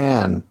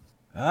McMahon.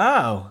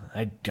 Oh,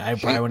 I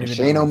probably wouldn't even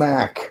Shane know.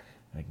 O'Mac.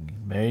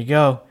 There you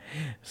go.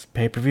 It's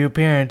pay-per-view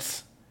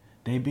appearance.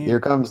 Debut. Here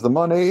comes the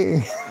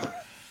money.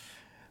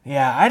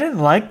 Yeah, I didn't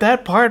like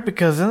that part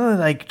because then it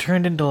like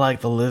turned into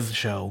like the Liz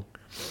show.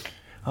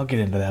 I'll get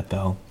into that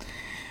though.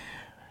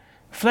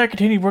 Flair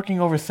continued working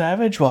over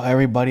Savage while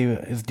everybody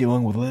is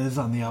dealing with Liz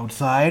on the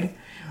outside.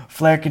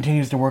 Flair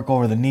continues to work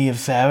over the knee of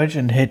Savage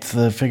and hits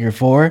the figure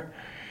 4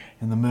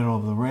 in the middle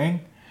of the ring.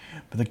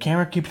 But the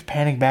camera keeps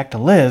panning back to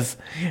Liz,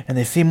 and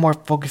they seem more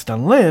focused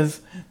on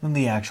Liz than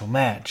the actual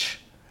match.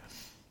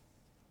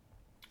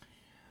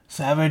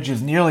 Savage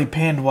is nearly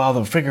pinned while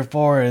the figure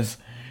 4 is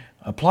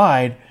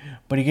applied,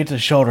 but he gets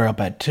his shoulder up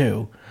at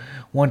 2.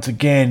 Once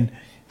again,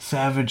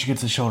 Savage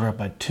gets his shoulder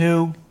up at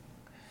 2.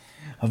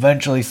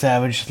 Eventually,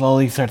 Savage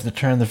slowly starts to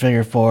turn the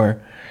figure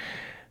 4,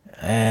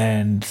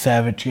 and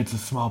Savage gets a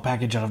small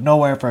package out of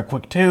nowhere for a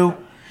quick 2,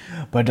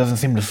 but it doesn't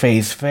seem to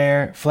faze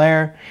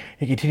Flair.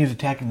 He continues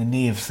attacking the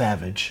knee of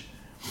Savage.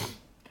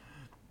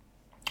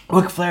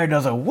 Ric Flair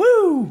does a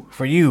woo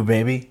for you,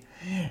 baby,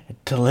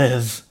 to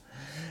Liz.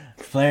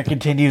 Flair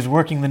continues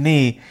working the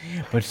knee,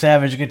 but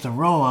Savage gets a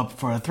roll-up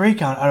for a 3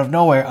 count out of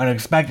nowhere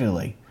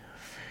unexpectedly.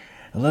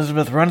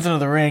 Elizabeth runs into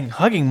the ring,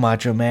 hugging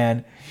Macho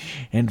Man,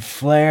 and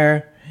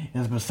Flair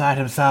is beside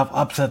himself,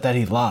 upset that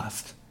he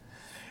lost.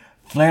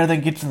 Flair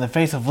then gets in the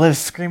face of Liz,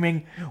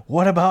 screaming,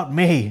 "What about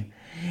me?"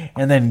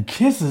 and then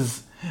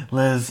kisses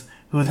Liz,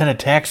 who then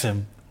attacks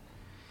him.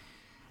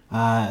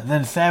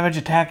 Then Savage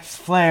attacks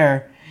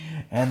Flair,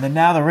 and then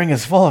now the ring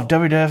is full of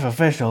WWF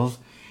officials.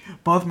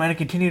 Both men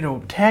continue to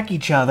attack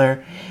each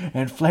other,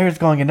 and Flair's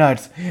going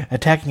nuts,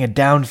 attacking a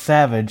downed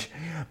Savage.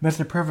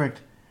 Mr. Perfect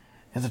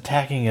is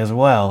attacking as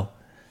well.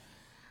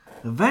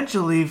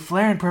 Eventually,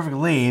 Flair and Perfect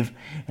leave,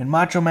 and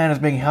Macho Man is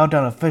being held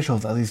down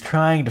officials as he's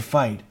trying to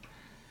fight.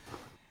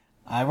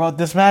 I wrote,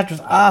 this match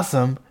was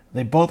awesome.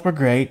 They both were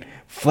great.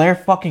 Flair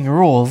fucking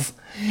rules.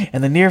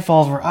 And the near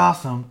falls were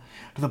awesome,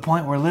 to the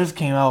point where Liz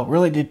came out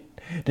really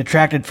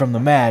detracted from the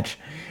match,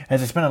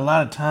 as they spent a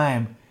lot of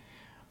time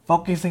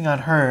focusing on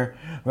her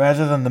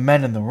rather than the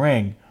men in the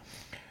ring.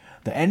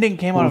 The ending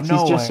came out of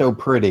nowhere. She's just so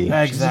pretty.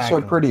 Exactly. She's just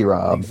so pretty,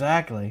 Rob.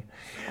 Exactly.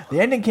 The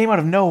ending came out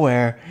of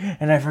nowhere,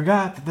 and I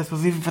forgot that this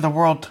was even for the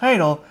world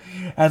title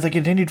as they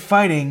continued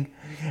fighting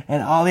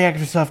and all the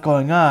extra stuff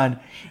going on,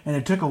 and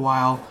it took a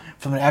while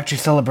for them to actually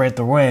celebrate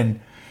the win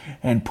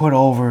and put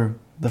over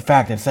the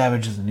fact that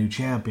Savage is the new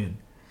champion.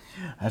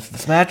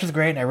 This match was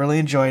great, and I really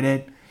enjoyed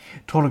it.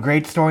 Told a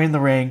great story in the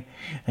ring,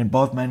 and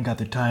both men got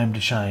their time to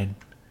shine.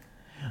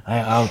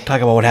 I'll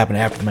talk about what happened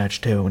after the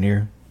match, too, when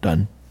you're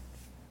done.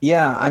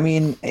 Yeah, I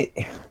mean,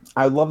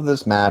 I love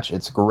this match.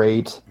 It's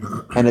great,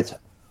 and it's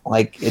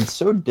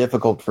so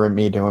difficult for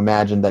me to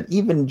imagine that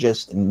even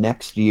just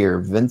next year,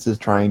 Vince is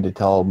trying to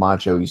tell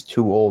Macho he's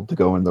too old to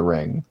go in the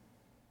ring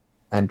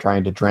and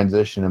trying to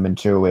transition him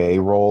into a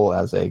role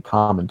as a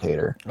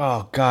commentator.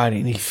 Oh, God,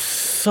 and he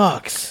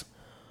sucks.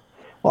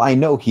 Well, I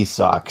know he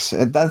sucks.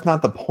 That's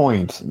not the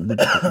point.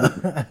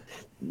 The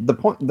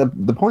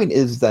point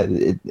is that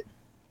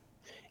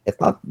it's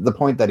not the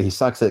point that he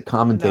sucks at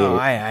commentating. No,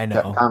 I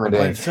know.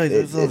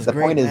 Commentating. The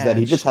point is that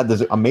he just had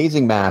this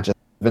amazing match. And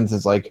Vince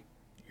is like,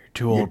 "You're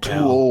too old. You're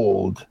too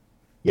old.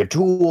 You're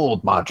too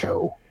old,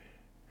 Macho.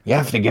 You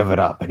have to give it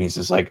up." And he's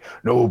just like,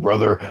 "No,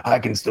 brother, I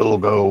can still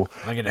go."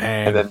 I can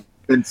hang. And then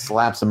Vince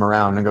slaps him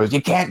around and goes,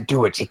 "You can't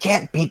do it. You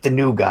can't beat the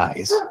new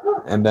guys."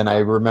 And then I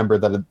remember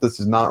that this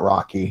is not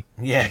Rocky.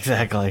 Yeah,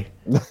 exactly.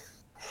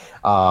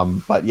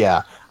 But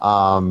yeah.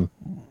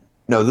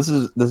 No, this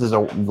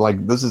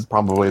is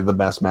probably the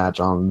best match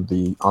on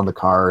the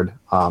card.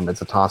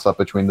 It's a toss up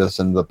between this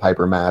and the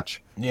Piper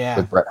match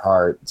with Bret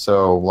Hart.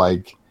 So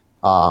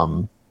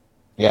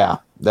yeah,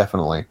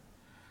 definitely.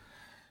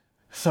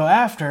 So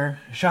after,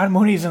 Sean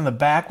Mooney's in the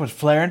back with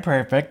Flair and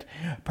Perfect.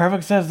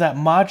 Perfect says that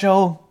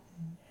Macho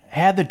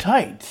had the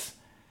tights.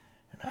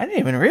 I didn't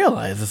even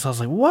realize this. I was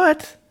like,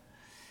 what?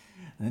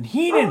 And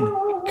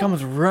Heenan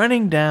comes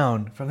running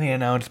down from the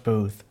announce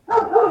booth,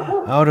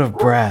 out of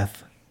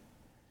breath.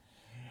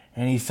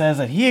 And he says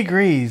that he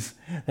agrees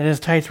that his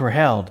tights were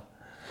held.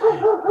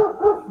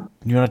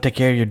 You want to take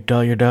care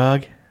of your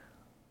dog?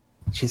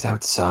 She's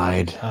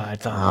outside.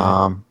 It's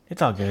all good.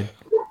 It's all good.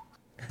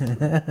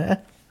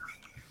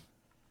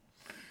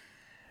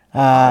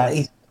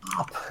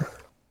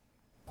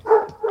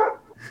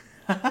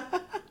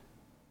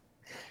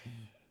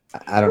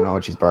 I don't know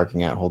what she's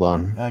barking at. Hold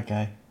on.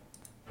 Okay.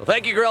 Well,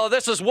 thank you, Gorilla.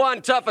 This is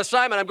one tough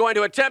assignment. I'm going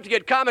to attempt to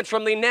get comments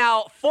from the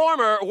now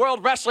former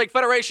World Wrestling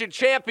Federation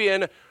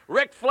champion,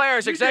 Ric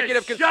Flair's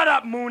executive... Shut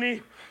up,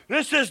 Mooney.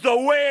 This is the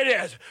way it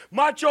is.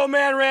 Macho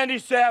Man Randy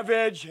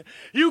Savage.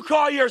 You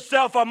call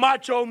yourself a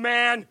macho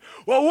man?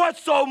 Well,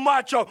 what's so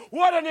macho?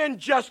 What an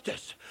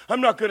injustice. I'm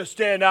not going to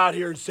stand out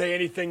here and say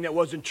anything that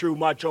wasn't true,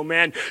 Macho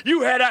Man.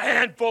 You had a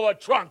handful of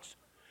trunks.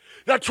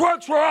 The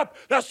trunks were up.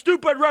 The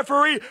stupid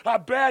referee, a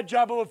bad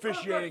job of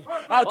officiating.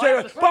 I'll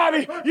tell you,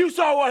 Bobby, you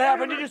saw what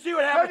happened. Did you see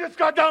what happened? I just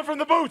got down from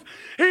the booth.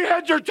 He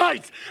had your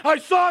tights. I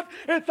saw it.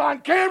 It's on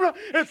camera.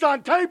 It's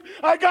on tape.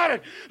 I got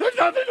it. There's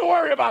nothing to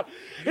worry about.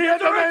 He had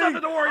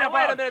nothing to worry about.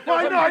 Wait a minute. There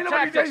were some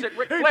tactics that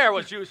Ric Flair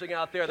was using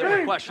out there that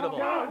were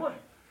questionable.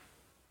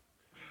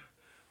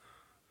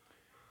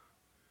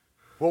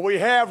 What we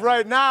have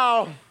right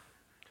now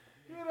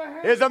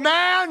is a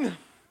man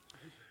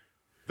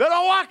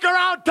that'll walk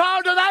around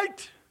town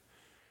tonight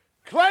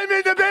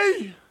claiming to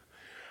be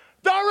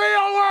the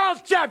real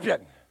world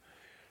champion,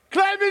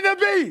 claiming to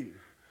be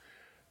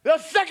the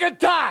second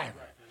time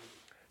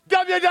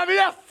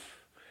WWF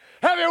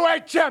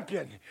heavyweight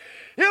champion.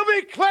 He'll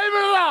be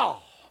claiming it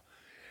all.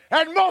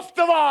 And most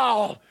of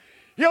all,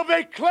 he'll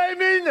be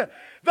claiming the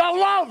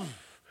love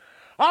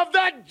of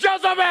that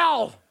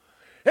Jezebel,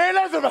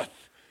 Elizabeth.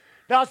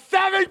 Now,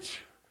 Savage,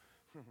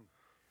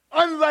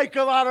 unlike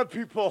a lot of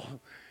people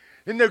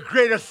in the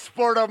greatest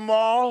sport of them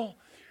all,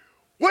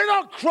 we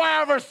don't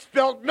cry over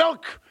spilt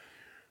milk.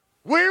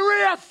 We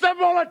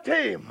reassemble a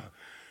team.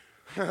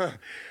 The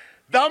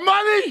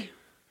money,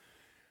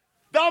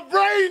 the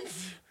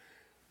brains,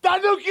 the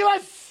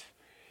nucleus,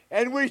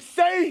 and we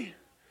say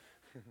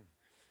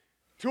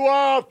to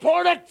our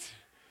opponent,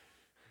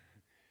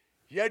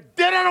 you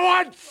did it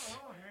once.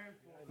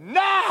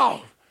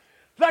 Now,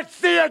 let's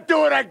see you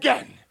do it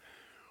again.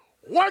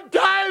 One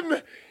time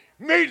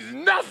means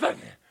nothing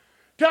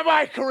to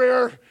my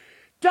career.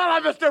 Tell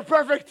him, Mr.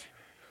 Perfect.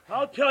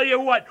 I'll tell you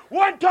what,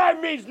 one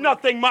time means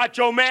nothing,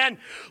 Macho Man.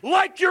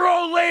 Like your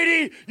old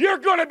lady, you're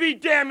gonna be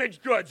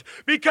damaged goods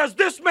because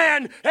this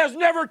man has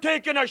never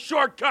taken a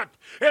shortcut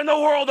in the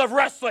world of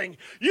wrestling.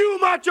 You,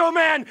 Macho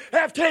Man,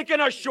 have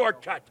taken a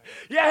shortcut.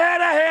 You had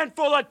a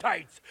handful of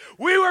tights.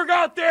 We were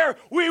out there,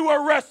 we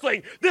were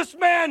wrestling. This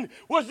man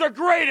was the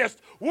greatest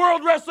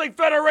World Wrestling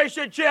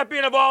Federation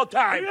champion of all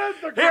time.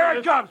 Here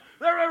it comes.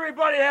 Let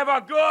everybody have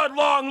a good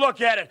long look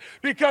at it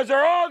because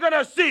they're all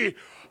gonna see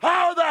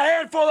how the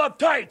handful of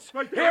tights.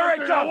 Here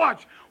it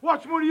comes.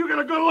 Watch, Mooney, you get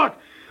a good look.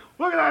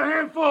 Look at that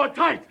handful of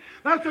tights.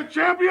 That's a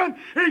champion.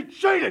 He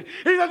cheated.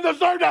 He doesn't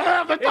deserve to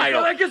have the title.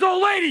 Like his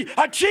old lady,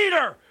 a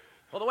cheater.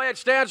 Well, the way it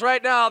stands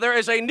right now, there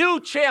is a new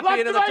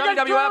champion in the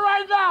WWF.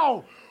 Right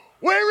now,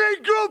 we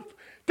regroup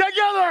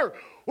together.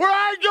 Where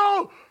I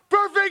go,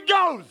 Perfect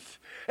goes.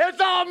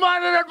 It's all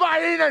monitored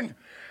by Eden.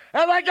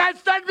 And like I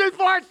said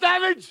before,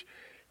 Savage,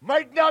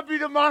 might not be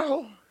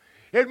tomorrow.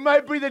 It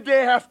might be the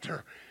day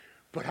after.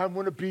 But I'm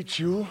going to beat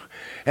you,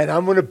 and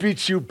I'm going to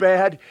beat you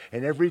bad,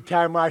 and every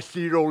time I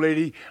see your old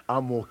lady,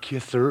 I'm going to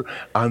kiss her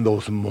on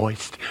those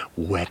moist,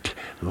 wet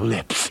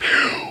lips.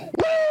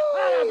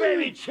 Woo!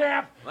 Baby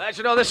champ! Well, as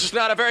you know, this is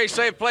not a very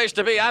safe place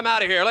to be. I'm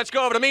out of here. Let's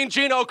go over to Mean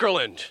Gene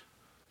Okerlund.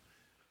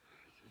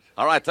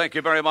 All right, thank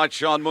you very much,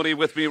 Sean Mooney.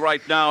 With me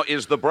right now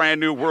is the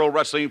brand new World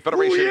Wrestling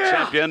Federation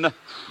champion,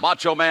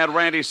 Macho Man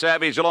Randy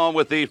Savage, along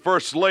with the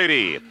First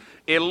Lady,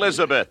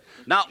 Elizabeth.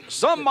 Now,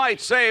 some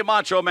might say,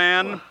 Macho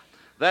Man,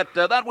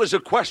 that was a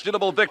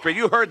questionable victory.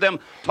 You heard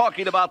them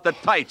talking about the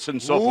tights and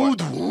so forth.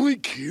 Do I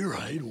care?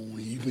 I don't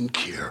even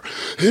care.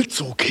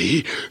 It's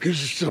okay. It's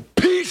just a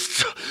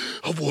piece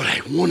of what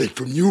I wanted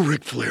from you,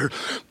 Ric Flair.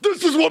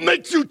 This is what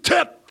makes you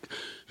tip.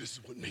 This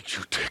is what makes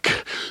you tick.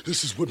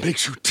 This is what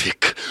makes you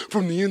tick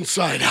from the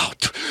inside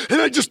out.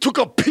 And I just took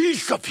a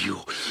piece of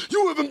you.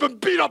 You haven't been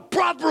beat up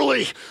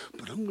properly.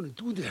 But I'm going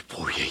to do that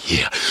for you,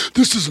 yeah.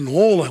 This isn't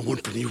all I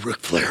want from you, Ric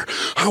Flair.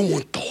 I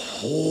want the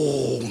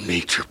whole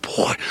nature,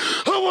 boy.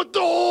 I want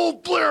the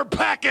whole Flair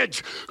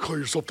package. Call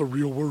yourself the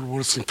real World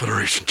Wrestling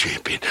Federation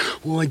champion.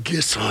 Well, I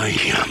guess I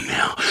am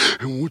now.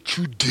 And what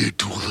you did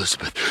to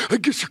Elizabeth, I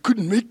guess you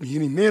couldn't make me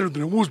any madder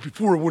than I was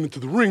before I went into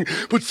the ring.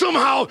 But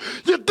somehow,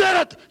 you did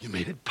it. You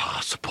made it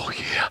possible,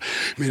 yeah.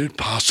 Made it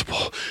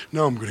possible.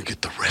 Now I'm going to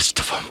get the rest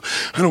of them.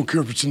 I don't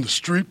care if it's in the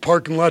street,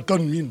 parking lot,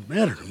 doesn't mean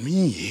matter to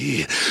me,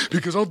 yeah.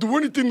 Because I'll do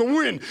anything to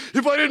win.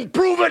 If I didn't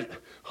prove it,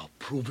 I'll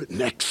prove it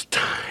next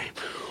time.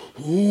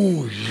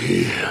 Oh,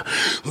 yeah.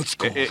 Let's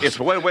go.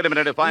 Wait a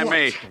minute, if I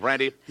may,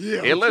 Randy.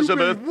 Yeah,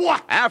 Elizabeth,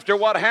 what? After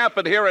what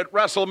happened here at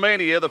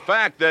WrestleMania, the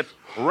fact that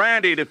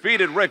Randy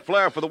defeated Ric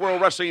Flair for the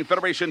World Wrestling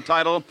Federation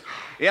title,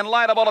 in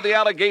light of all of the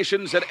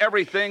allegations and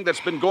everything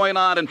that's been going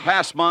on in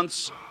past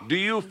months, do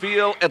you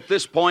feel at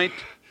this point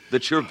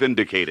that you're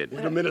vindicated?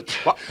 Wait a minute.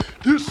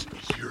 This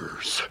is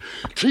yours.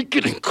 Take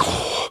it and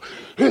go.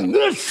 And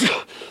this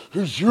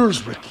is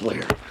yours, Ric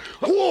Flair.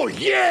 Oh,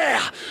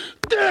 yeah!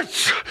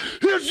 This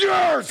is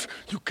yours!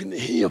 You can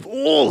have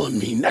all of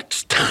me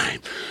next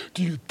time.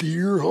 Do you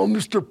hear, huh,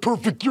 Mr.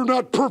 Perfect? You're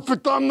not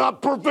perfect. I'm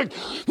not perfect.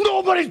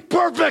 Nobody's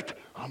perfect.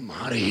 I'm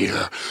out of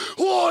here.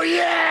 Oh,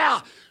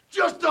 yeah!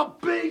 Just a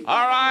beef.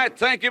 All right,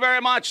 thank you very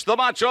much, the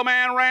Macho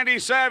Man Randy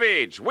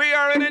Savage. We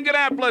are in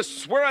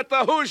Indianapolis. We're at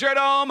the Hoosier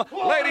Dome.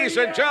 Ladies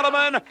and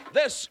gentlemen,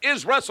 this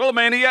is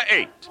WrestleMania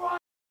 8.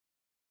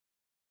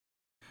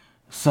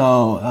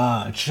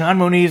 So, Sean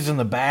Mooney's in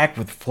the back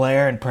with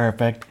Flair and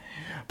Perfect.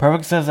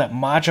 Perfect says that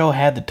Macho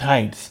had the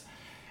tights.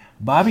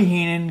 Bobby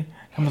Heenan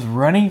comes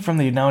running from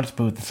the announce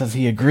booth and says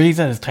he agrees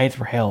that his tights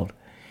were held.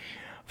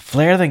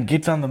 Flair then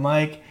gets on the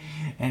mic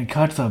and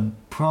cuts a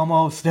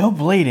promo, still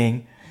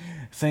bleeding,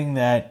 saying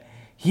that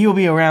he will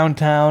be around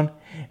town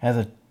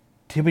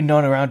he'll be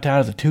known around town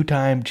as a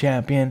 2-time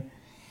champion,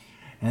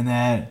 and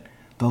that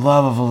the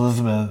love of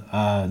Elizabeth,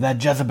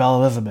 that Jezebel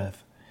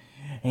Elizabeth,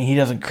 and he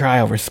doesn't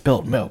cry over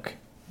spilt milk.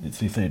 It's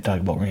they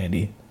talk about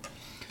Randy.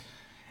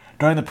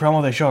 During the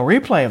promo, they show a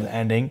replay of the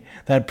ending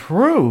that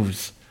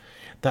proves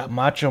that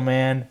Macho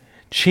Man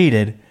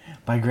cheated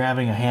by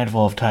grabbing a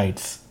handful of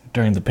tights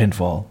during the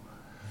pinfall.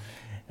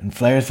 And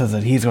Flair says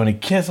that he's going to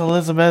kiss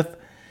Elizabeth,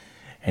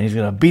 and he's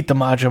going to beat the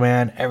Macho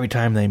Man every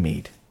time they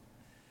meet.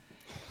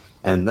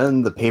 And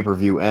then the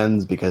pay-per-view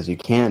ends because you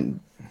can't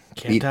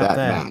beat that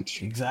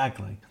match.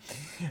 Exactly.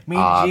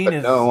 Mean Gene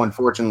is... No,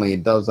 unfortunately,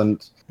 it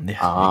doesn't.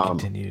 Yeah, it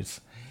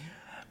continues.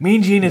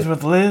 Mean Gene is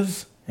with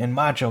Liz and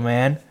Macho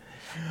Man.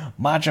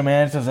 Macho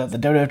Man says that the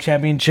WWF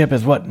Championship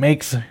is what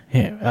makes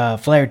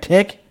Flair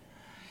tick,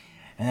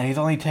 and that he's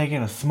only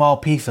taking a small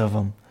piece of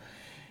him.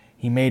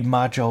 He made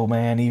Macho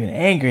Man even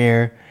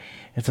angrier,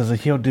 and says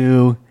that he'll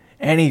do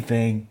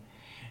anything,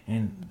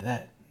 and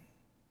that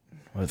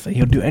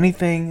he'll do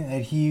anything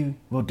that he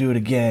will do it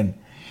again.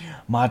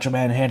 Macho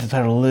Man hands the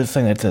title to Liz,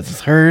 saying that says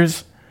it's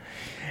hers,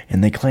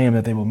 and they claim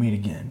that they will meet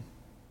again.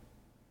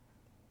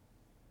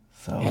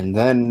 And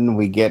then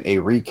we get a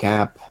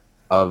recap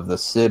of the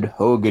Sid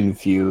Hogan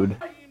feud.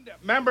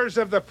 Members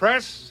of the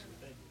press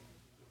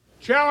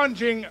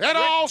challenging. It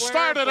all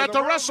started at the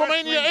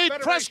WrestleMania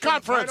 8 press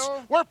conference,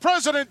 where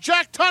President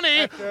Jack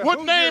Tunney would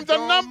name the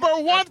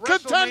 #1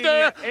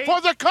 contender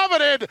for the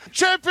coveted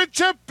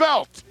championship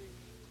belt.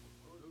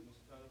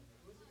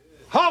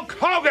 Hulk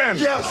Hogan!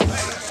 Yes!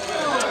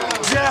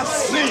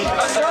 Yes!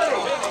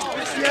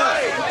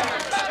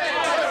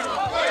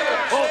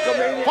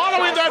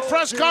 Following that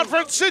press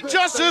conference, Sid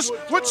Justice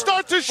would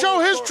start to show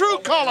his true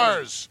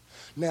colors.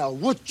 Now,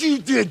 what you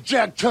did,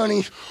 Jack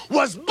Tunney,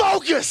 was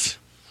bogus!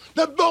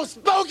 The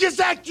most bogus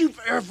act you've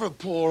ever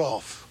pulled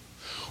off.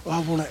 Well,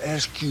 I want to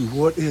ask you,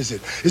 what is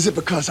it? Is it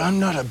because I'm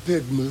not a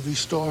big movie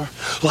star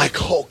like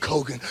Hulk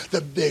Hogan,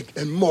 the big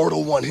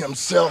immortal one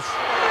himself?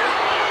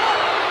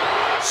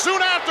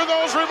 Soon after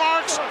those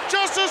remarks,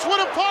 Justice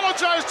would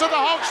apologize to the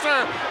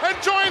Hulkster and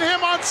join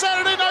him on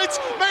Saturday night's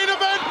main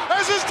event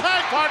as his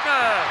tag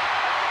partner.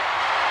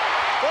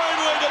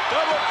 Finally, the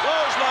double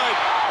clothesline,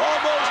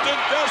 almost in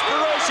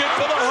desperation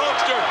for the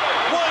Hulkster.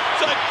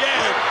 Once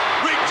again,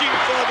 reaching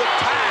for the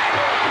tag,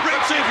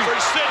 reaching for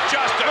Sid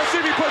Justice. Let's see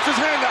if he puts his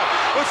hand out.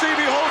 Let's see if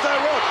he holds that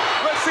rope.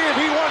 Let's see if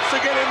he wants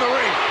to get in the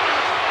ring.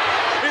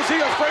 Is he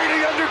afraid of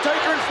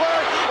Undertaker and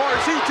Flair, or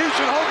is he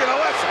teaching Hogan a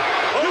lesson?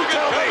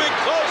 Hogan coming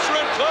closer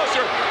and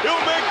closer.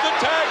 He'll make the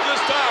tag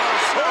this time.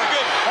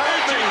 Hogan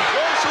reaching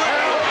closer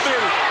and closer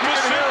to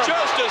Sid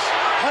Justice.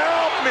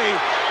 Help me!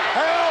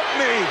 Help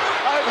me!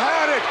 I've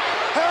had it!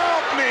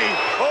 Help me!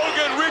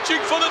 Hogan reaching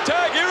for the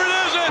tag. Here it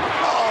is.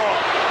 Oh.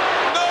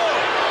 No!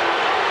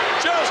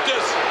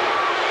 Justice!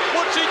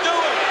 What's he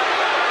doing?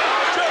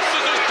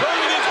 Justice is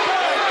turning his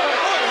back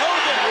on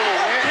Hogan.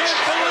 I can't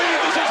believe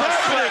this is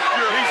happening.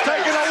 He's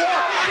taking a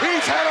walk.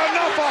 He's had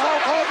enough of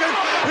Hulk Hogan.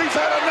 He's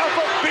had enough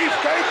of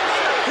Beefcake.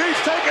 He's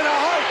taking a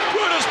hike.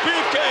 Brutus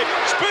Beefcake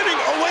spinning.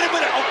 Oh, wait a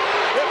minute. Oh,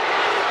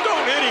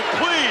 don't hit him,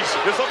 please.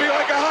 This will be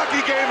like a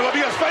hockey game. It'll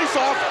be a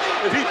face-off.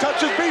 If he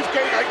touches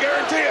Beefcake, I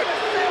guarantee it.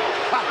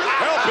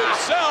 Help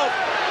himself.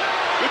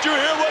 Did you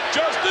hear what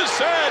Justice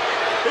said?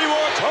 He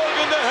wants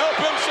Hogan to help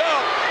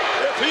himself.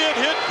 If he had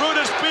hit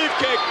Brutus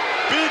Beefcake,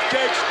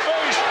 Beefcake's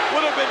face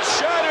would have been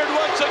shattered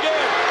once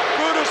again.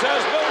 Brutus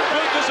has no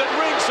business at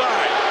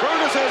ringside.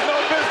 Brutus has no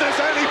business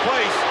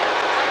anyplace.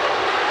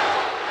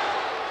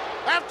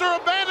 After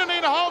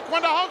abandoning Hulk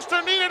when the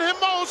Hulkster needed him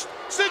most,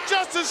 Sid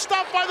Justice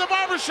stopped by the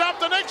barbershop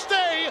the next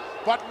day,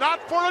 but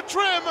not for a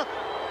trim.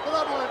 But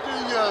I'm going to do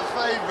you a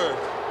favor.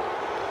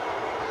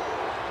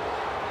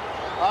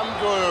 I'm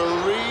going to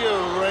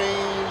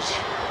rearrange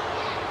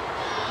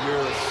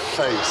your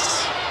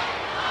face.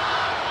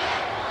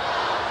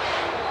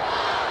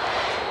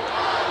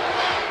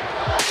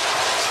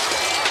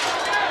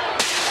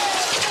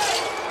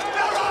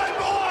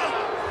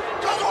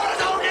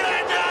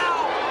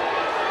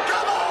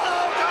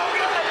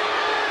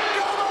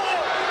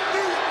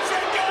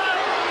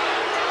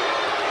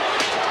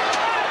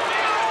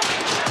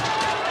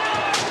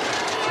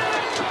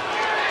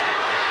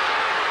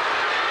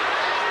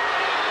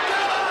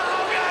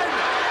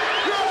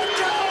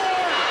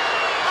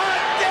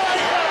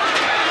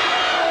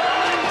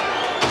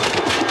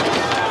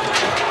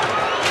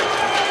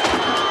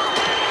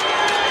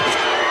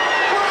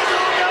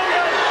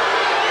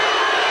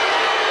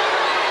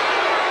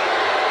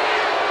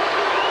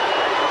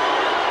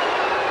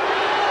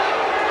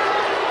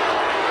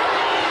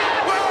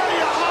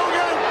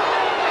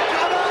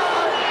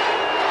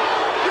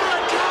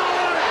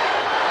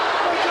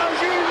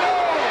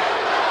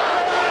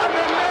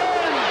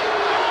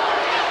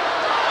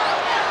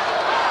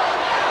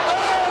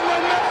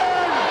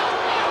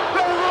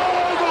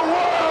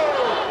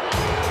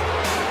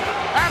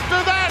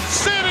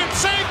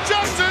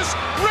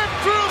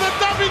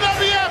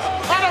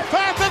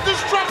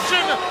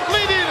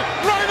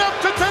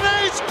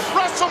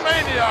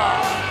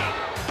 WrestleMania.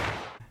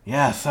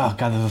 Yes, oh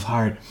god, this is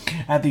hard.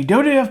 At the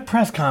WWF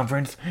press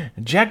conference,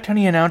 Jack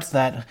Tunney announced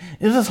that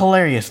this is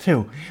hilarious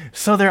too.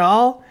 So they're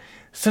all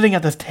sitting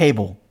at this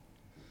table,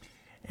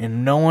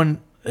 and no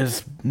one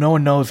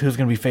knows who's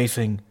going to be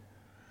facing.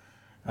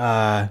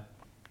 No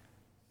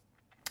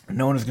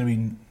one is going to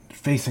be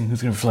facing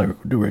who's going to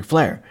do Ric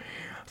Flair.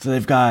 So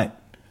they've got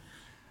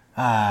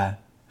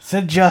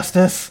Sid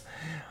Justice,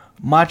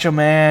 Macho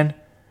Man,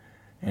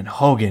 and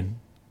Hogan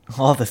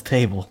all at this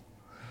table.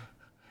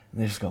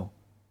 And they just go,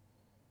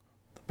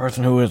 the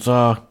person who is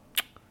going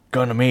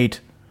to meet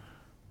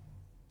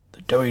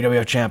the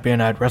WWF champion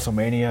at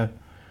WrestleMania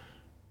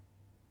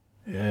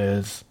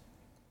is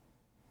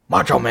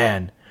Macho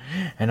Man.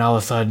 And all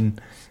of a sudden,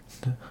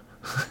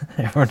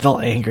 everyone's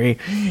all angry,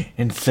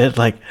 and Sid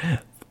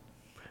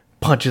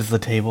punches the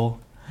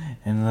table,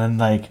 and then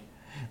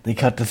they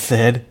cut to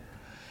Sid,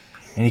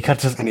 and he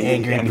cuts his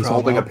angry and he's promo.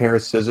 holding a pair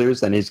of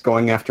scissors, and he's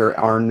going after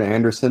Arn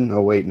Anderson.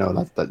 Oh wait, no,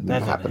 that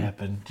didn't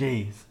happen.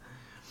 Jeez.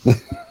 So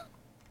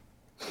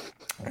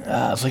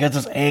he got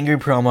this angry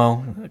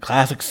promo,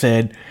 classic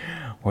Sid,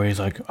 where he's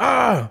like,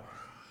 I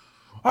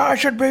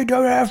should be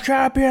WWF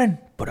champion,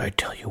 but I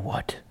tell you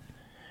what,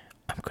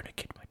 I'm gonna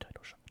get my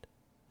title shot,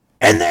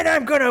 and then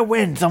I'm gonna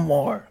win some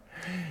more,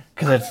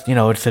 because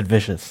it's Sid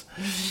Vicious.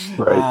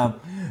 Right.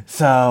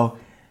 So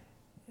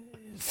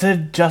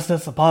Sid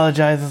Justice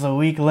apologizes a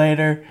week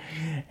later,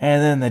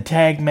 and then the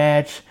tag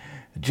match,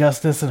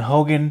 Justice and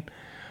Hogan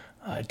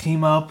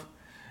team up,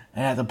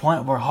 and at the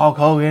point where Hulk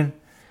Hogan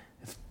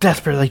is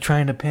desperately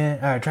trying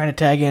to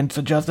tag in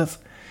Sid Justice,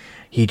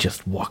 he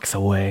just walks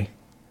away,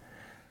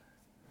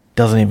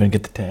 doesn't even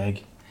get the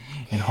tag,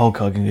 and Hulk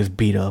Hogan is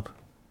beat up.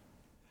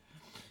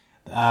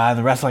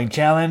 The Wrestling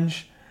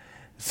Challenge,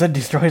 Sid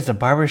destroys the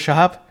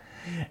barbershop,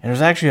 and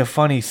there's actually a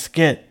funny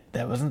skit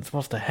that wasn't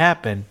supposed to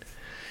happen.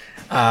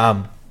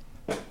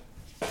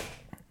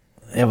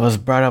 It was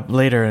brought up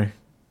later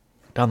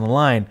down the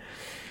line.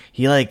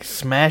 He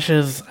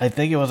smashes, I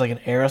think it was an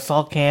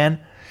aerosol can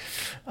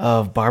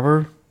of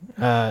barber,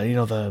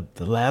 the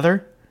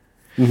lather.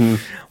 Mm-hmm.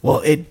 Well,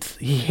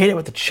 he hit it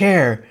with the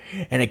chair,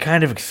 and it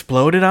kind of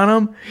exploded on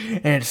him,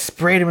 and it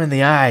sprayed him in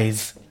the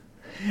eyes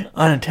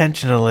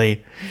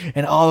unintentionally,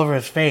 and all over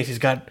his face he's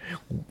got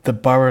the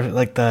barber,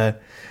 the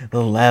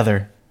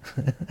lather.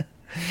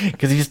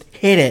 Because he just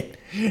hit it,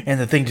 and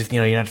the thing just,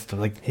 you're not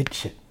supposed to hit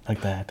shit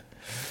like that.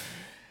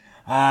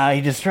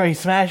 He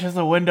smashes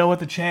the window with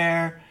the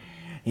chair.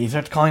 He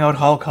starts calling out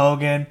Hulk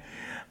Hogan.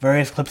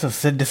 Various clips of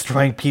Sid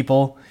destroying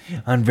people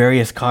on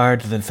various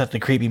cards, and then set the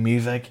creepy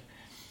music.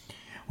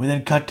 We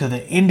then cut to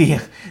the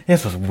Indian.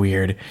 This was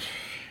weird.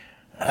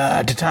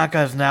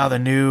 Tatanka is now the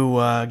new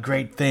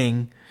great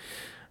thing.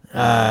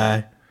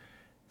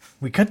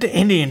 We cut to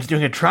Indians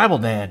doing a tribal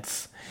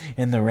dance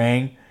in the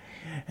ring.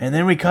 And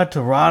then we cut to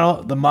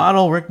the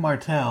model Rick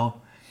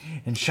Martel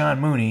and Sean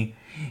Mooney.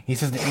 He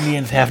says the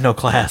Indians have no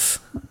class.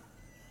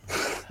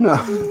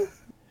 No.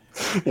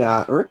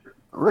 Yeah,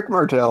 Rick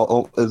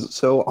Martel is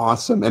so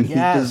awesome, and he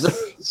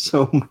deserves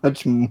so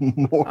much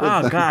more.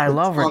 Oh, God, I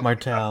love Rick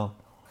Martel.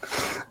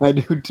 I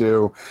do,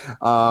 too.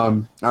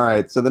 All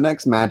right, so the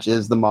next match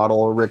is the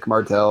model Rick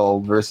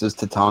Martel versus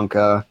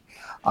Tatanka.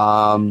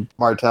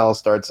 Martel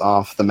starts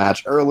off the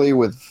match early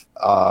with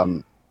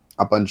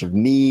a bunch of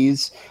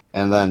knees,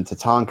 and then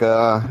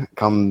Tatanka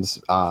comes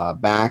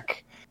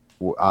back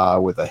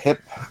with a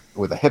hip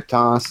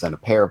toss and a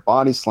pair of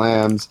body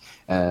slams,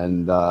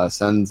 and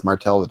sends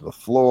Martel to the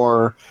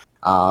floor.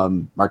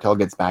 Martel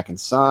gets back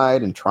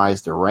inside and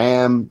tries to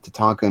ram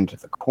Tatanka into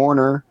the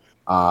corner,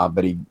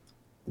 but he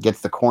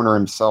gets the corner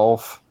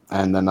himself,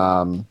 and then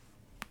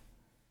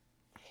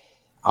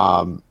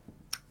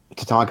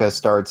Tatanka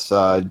starts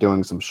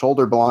doing some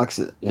shoulder blocks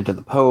into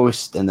the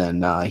post, and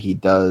then he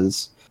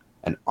does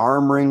an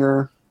arm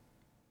wringer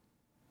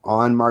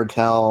on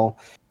Martel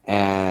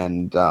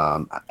and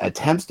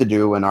attempts to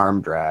do an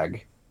arm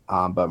drag,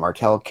 but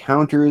Martel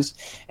counters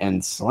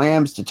and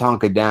slams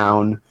Tatanka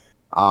down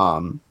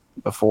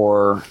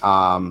before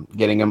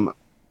getting him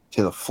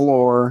to the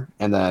floor,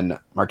 and then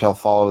Martel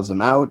follows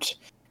him out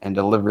and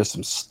delivers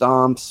some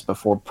stomps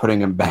before putting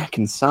him back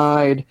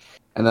inside,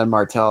 and then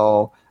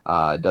Martel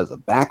does a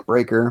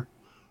backbreaker,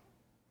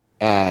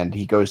 and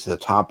he goes to the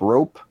top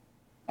rope,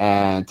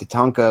 and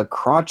Tatanka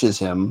crotches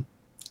him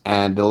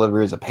and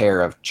delivers a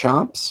pair of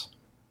chops,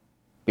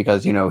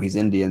 because, he's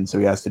Indian, so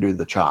he has to do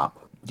the chop.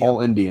 Yep.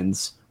 All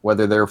Indians,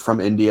 whether they're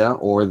from India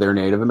or they're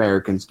Native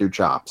Americans, do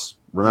chops.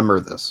 Remember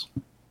this.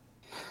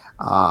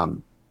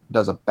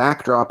 Does a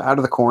backdrop out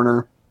of the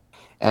corner,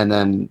 and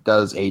then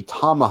does a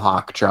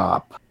tomahawk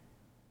chop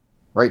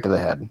right to the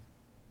head.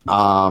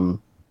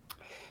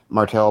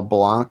 Martel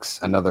blocks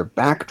another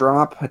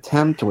backdrop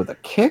attempt with a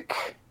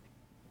kick.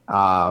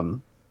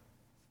 And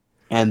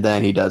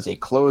then he does a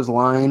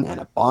clothesline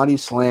and a body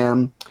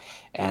slam.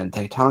 And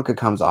Tatanka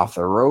comes off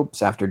the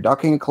ropes after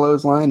ducking a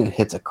clothesline and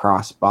hits a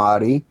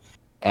crossbody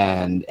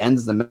and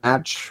ends the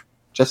match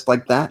just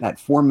like that at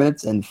 4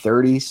 minutes and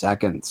 30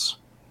 seconds.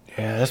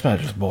 Yeah, this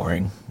match is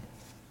boring.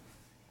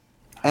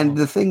 And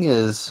the thing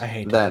is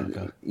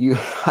that you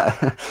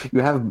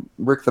have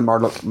Rick the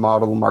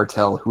Model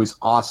Martel, who's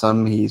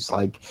awesome. He's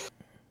like,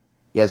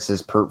 he has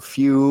his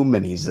perfume,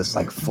 and he's just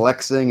like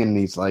flexing, and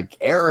he's like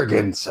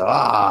arrogance,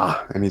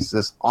 and he's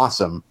just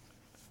awesome.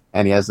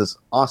 And he has this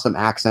awesome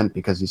accent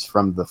because he's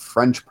from the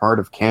French part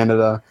of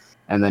Canada.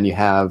 And then you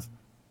have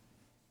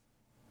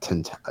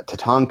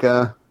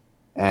Tatanka,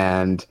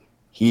 and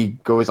he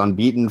goes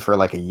unbeaten for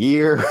like a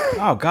year.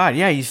 Oh God,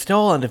 yeah, he's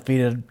still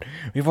undefeated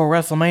before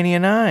WrestleMania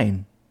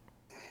 9.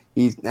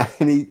 He's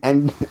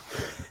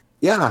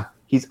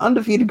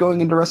undefeated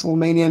going into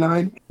WrestleMania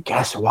 9.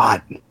 Guess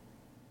what?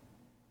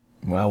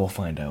 Well, we'll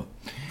find out.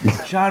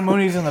 Sean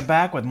Mooney's in the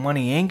back with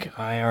Money Inc.,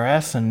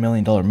 IRS, and $1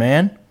 Million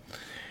Man.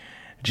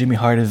 Jimmy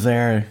Hart is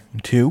there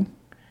too.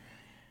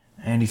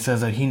 And he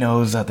says that he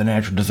knows that the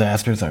natural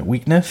disasters are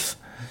weakness,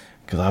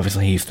 because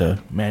obviously he used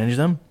to manage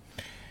them.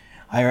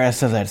 IRS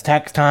says that it's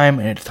tax time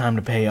and it's time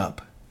to pay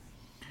up.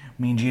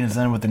 Mean Gene is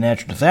then with the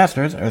natural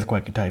disasters,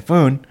 Earthquake and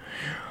Typhoon.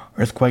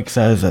 Earthquake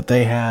says that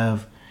they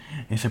have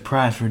a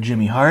surprise for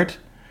Jimmy Hart.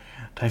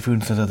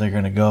 Typhoon says that they're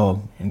going to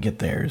go and get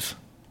theirs.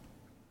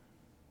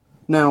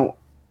 Now,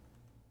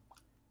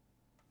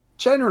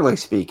 generally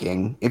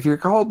speaking, if you're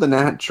called the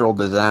natural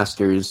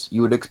disasters,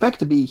 you would expect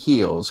to be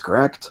heels,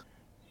 correct?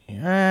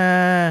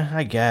 Yeah,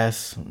 I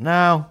guess.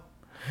 No,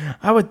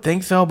 I would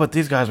think so, but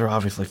these guys are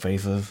obviously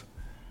faces.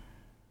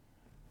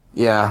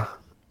 Yeah,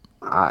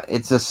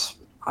 it's just,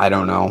 I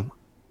don't know.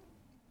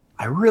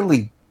 I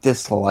really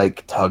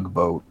dislike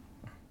Tugboat.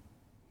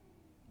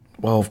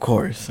 Well, of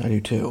course, I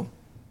do too.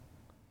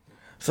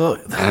 So,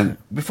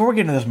 before we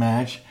get into this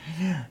match,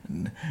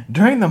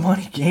 during the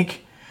Money Inc.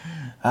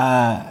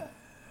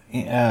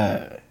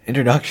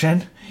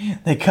 Introduction,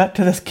 they cut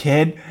to this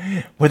kid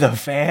with a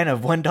fan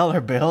of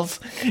 $1 bills,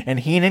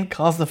 and Heenan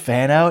calls the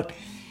fan out,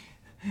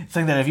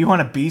 saying that if you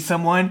want to be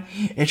someone,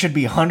 it should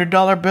be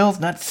 $100 bills,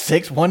 not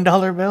 6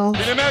 $1 bills.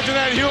 Can you imagine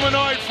that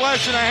humanoid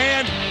flashing a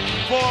hand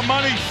full of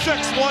money,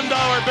 6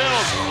 $1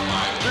 bills?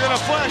 You're going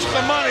to flash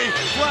the money,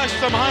 flash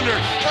some 100.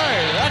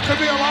 Hey, that could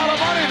be a lot of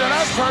money to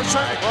that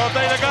person. Well, if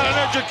they'd have got an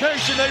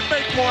education, they'd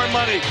make more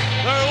money.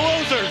 They're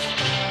losers.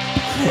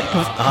 It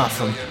was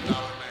awesome.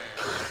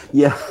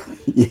 Yeah.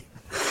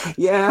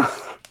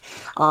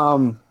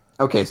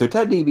 Okay, so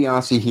Ted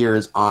DiBiase here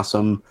is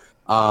awesome.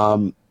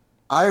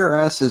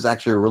 IRS is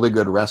actually a really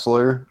good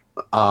wrestler,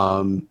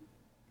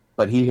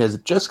 but he has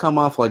just come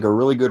off like a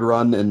really good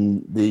run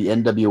in the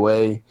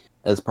NWA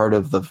as part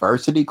of the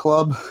Varsity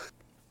Club.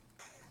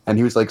 And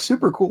he was like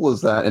super cool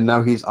as that, and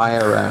now he's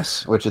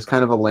IRS, which is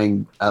kind of a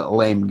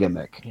lame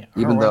gimmick. Yeah,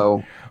 even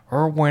though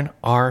Erwin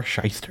R.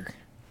 Shyster.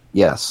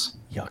 Yes.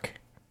 Yuck.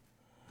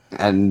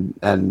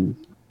 And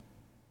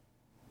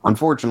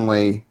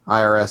unfortunately,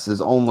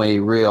 IRS's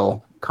only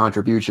real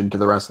contribution to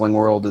the wrestling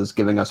world is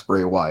giving us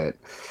Bray Wyatt.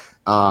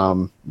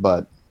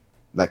 But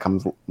that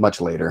comes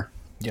much later.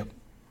 Yep.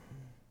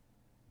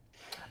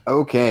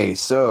 Okay,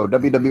 so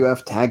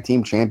WWF Tag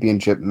Team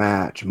Championship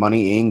match,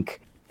 Money Inc.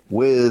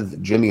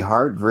 with Jimmy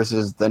Hart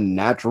versus the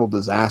Natural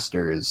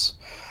Disasters.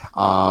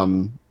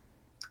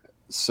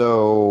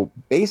 So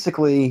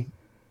basically,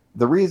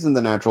 the reason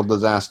the Natural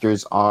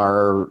Disasters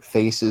are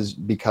faces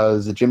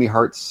because Jimmy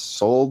Hart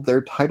sold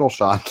their title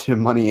shot to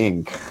Money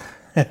Inc.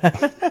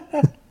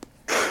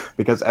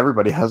 Because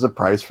everybody has a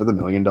price for the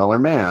 $1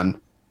 Million Man.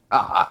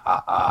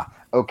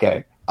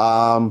 Okay.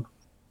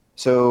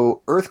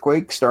 So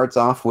Earthquake starts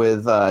off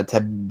with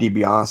Ted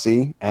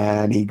DiBiase,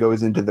 and he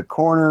goes into the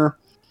corner.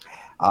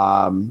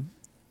 Ted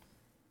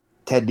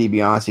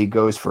DiBiase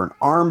goes for an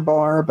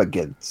armbar, but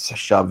gets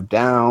shoved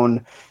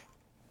down.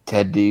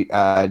 Ted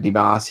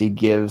DiBiase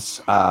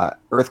gives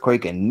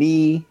Earthquake a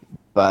knee,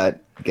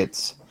 but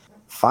gets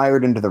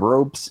fired into the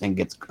ropes and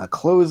gets a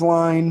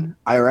clothesline.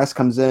 IRS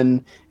comes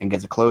in and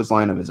gets a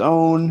clothesline of his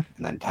own.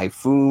 And then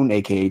Typhoon,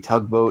 a.k.a.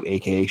 Tugboat,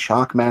 a.k.a.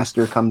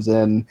 Shockmaster, comes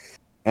in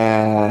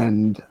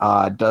and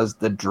does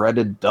the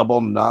dreaded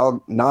double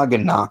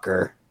noggin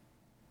knocker.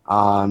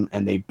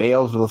 And they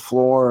bail to the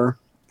floor.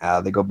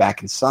 They go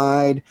back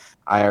inside.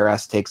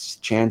 IRS takes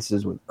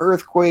chances with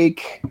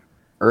Earthquake.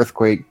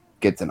 Earthquake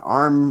gets an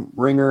arm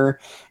wringer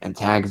and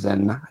tags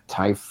in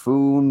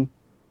Typhoon.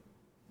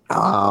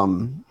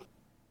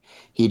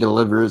 He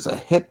delivers a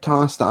hip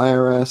toss to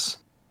IRS,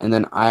 and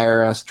then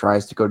IRS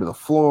tries to go to the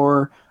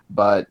floor,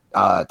 but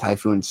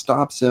Typhoon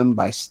stops him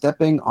by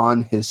stepping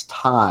on his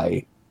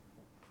tie.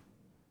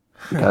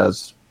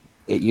 Because,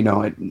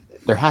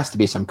 there has to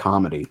be some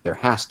comedy. There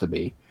has to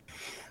be.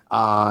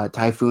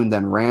 Typhoon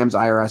then rams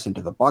IRS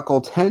into the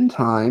buckle 10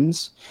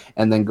 times,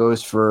 and then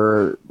goes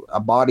for a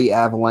body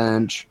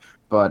avalanche,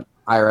 but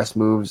IRS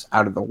moves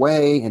out of the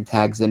way and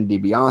tags in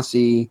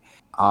DiBiase.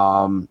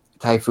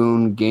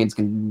 Typhoon gains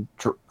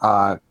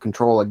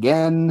control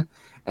again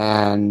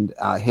and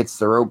hits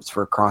the ropes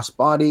for a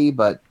crossbody,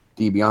 but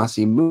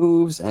DiBiase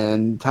moves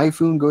and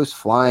Typhoon goes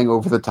flying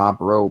over the top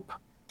rope.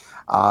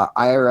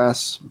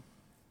 IRS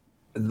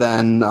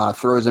then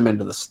throws him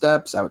into the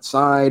steps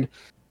outside,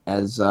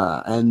 then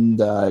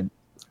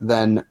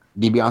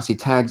DiBiase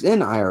tags in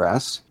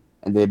IRS,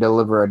 and they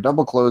deliver a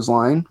double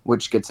clothesline,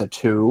 which gets a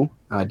 2.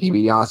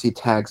 DiBiase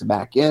tags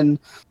back in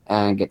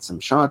and gets some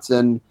shots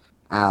in.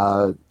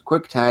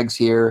 Quick tags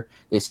here.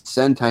 They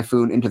send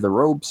Typhoon into the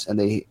ropes, and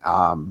they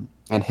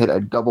and hit a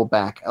double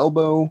back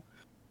elbow.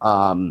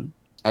 And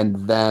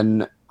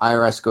then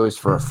IRS goes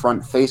for a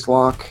front face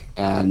lock,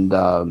 and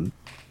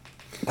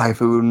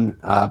Typhoon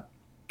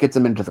gets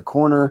him into the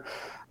corner,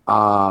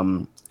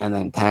 and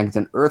then tags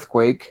an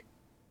Earthquake.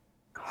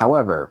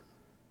 However,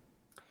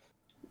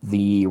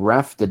 the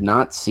ref did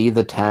not see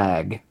the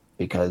tag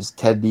because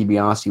Ted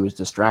DiBiase was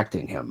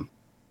distracting him.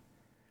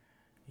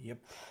 Yep.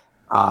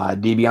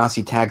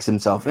 DiBiase tags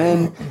himself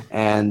in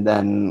and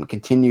then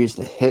continues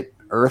to hit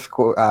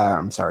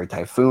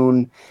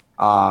Typhoon.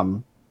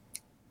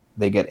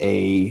 They get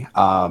a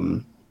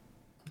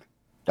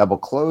double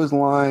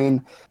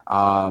clothesline.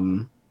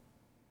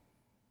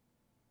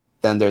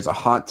 Then there's a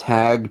hot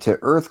tag to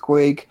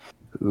Earthquake,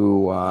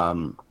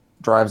 who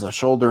drives a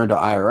shoulder into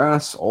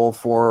IRS. All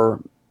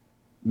 4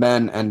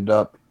 men end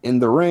up in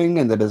the ring,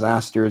 and the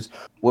Disasters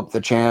whoop the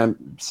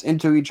champs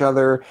into each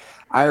other.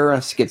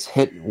 IRS gets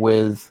hit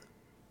with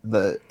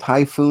the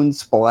Typhoon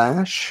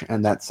Splash,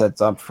 and that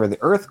sets up for the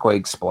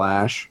Earthquake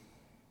Splash.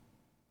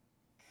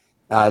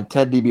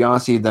 Ted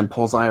DiBiase then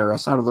pulls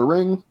IRS out of the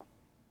ring,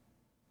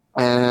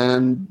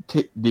 and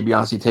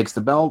DiBiase takes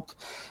the belt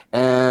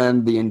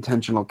and the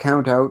intentional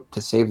countout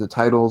to save the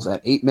titles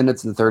at 8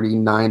 minutes and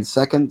 39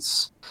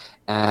 seconds.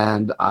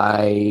 And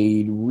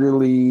I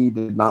really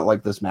did not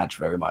like this match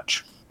very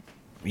much.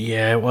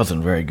 Yeah, it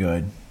wasn't very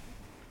good.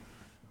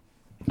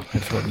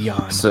 That's what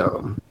yawned.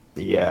 So,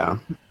 yeah.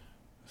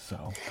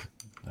 So,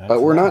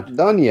 but we're not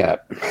done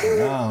yet.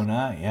 No,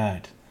 not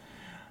yet.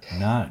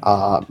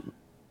 Not.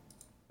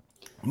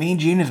 Mean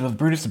Gene is with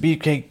Brutus the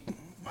Beefcake,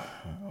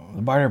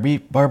 the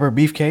Barber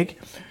Beefcake.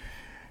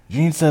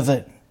 Gene says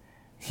that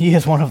he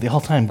is one of the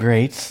all-time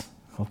greats.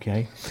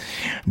 Okay.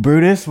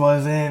 Brutus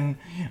was in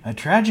a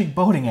tragic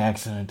boating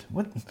accident.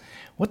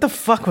 What the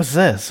fuck was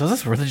this? Was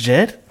this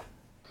legit?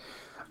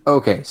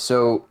 Okay,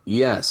 so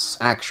yes,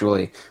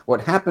 actually,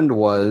 what happened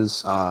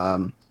was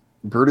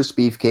Brutus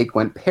Beefcake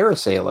went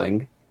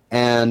parasailing,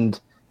 and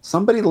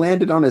somebody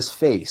landed on his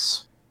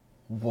face.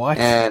 What?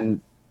 And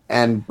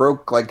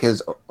broke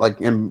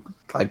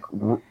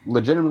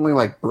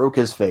legitimately broke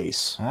his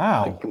face.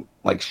 Ow.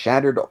 Like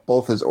shattered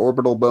both his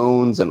orbital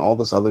bones and all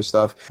this other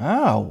stuff.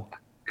 Ow.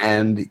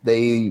 And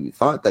they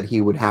thought that he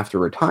would have to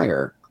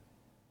retire.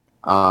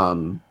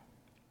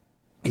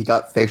 He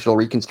got facial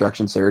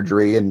reconstruction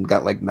surgery and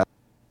got metal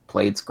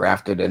plates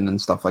grafted in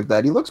and stuff like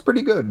that. He looks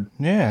pretty good.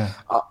 Yeah.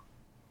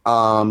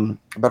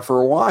 But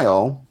for a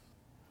while,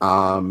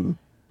 and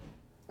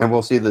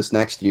we'll see this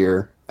next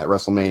year at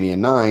WrestleMania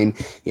 9,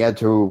 he had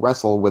to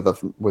wrestle with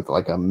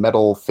a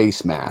metal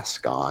face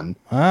mask on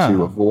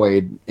to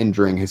avoid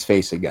injuring his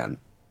face again.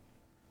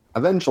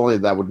 Eventually,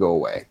 that would go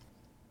away.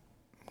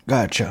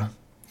 Gotcha.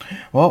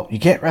 Well, you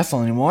can't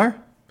wrestle anymore,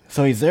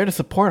 so he's there to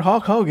support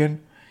Hulk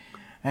Hogan,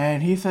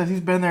 and he says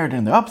he's been there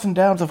during the ups and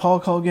downs of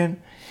Hulk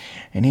Hogan,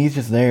 and he's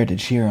just there to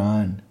cheer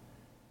on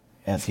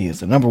as he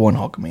is the number 1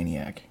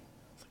 Hulkamaniac.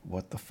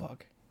 What the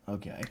fuck?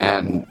 Okay.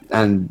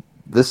 And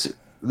this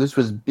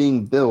was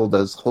being billed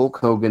as Hulk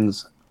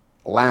Hogan's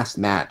last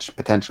match,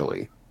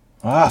 potentially.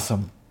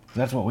 Awesome.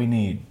 That's what we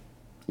need.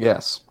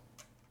 Yes.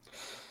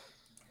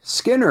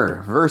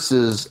 Skinner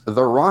versus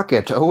The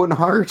Rocket, Owen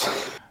Hart.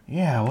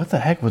 Yeah, what the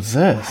heck was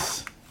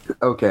this?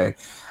 Okay.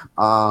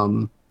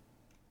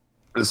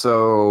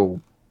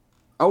 So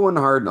Owen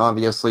Hart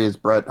obviously is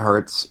Bret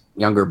Hart's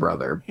younger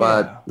brother,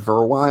 but for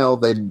a while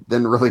they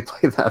didn't really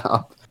play that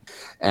up.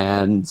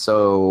 And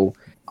so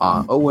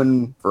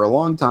Owen, for a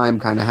long time,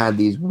 kind of had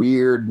these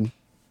weird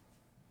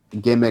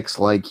gimmicks,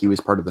 like he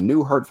was part of the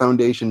New Hart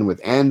Foundation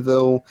with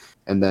Anvil,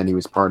 and then he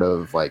was part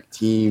of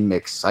Team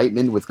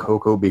Excitement with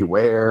Coco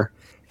Beware.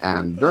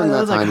 And during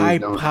that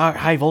time,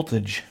 high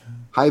voltage.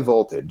 High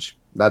voltage,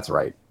 that's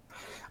right.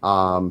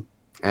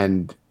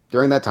 And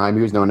during that time,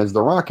 he was known as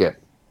The Rocket,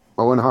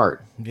 Owen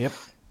Hart. Yep.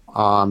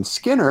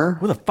 Skinner.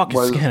 Who the fuck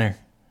is Skinner?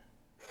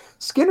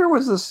 Skinner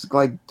was this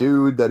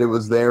dude that it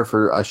was there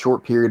for a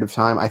short period of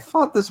time. I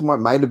thought this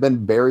one might have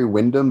been Barry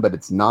Windham, but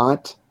it's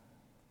not.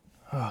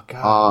 Oh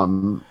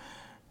god.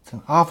 It's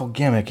an awful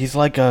gimmick. He's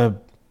like a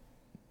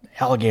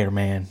alligator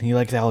man. He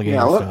likes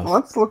alligator stuff.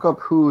 Let's look up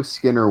who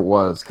Skinner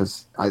was,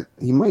 because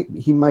he might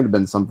have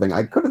been something.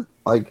 I could have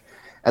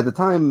at the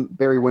time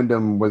Barry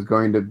Windham was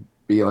going to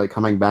be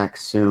coming back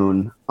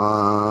soon.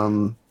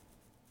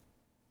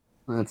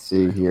 Let's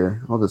see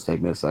here. I'll just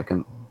take me a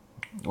second.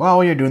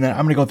 While you're doing that,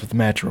 I'm going to go through the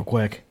match real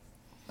quick.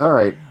 All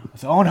right.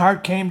 So Owen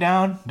Hart came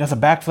down, does a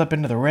backflip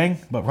into the ring,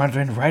 but runs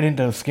right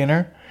into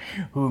Skinner,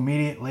 who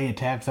immediately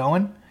attacks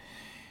Owen.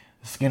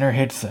 Skinner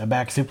hits a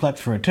back suplex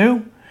for a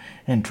 2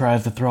 and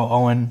tries to throw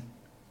Owen,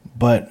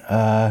 but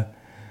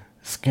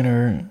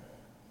Skinner's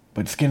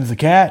the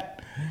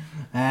cat,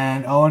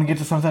 and Owen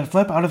gets a sunset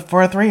flip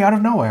for a 3 out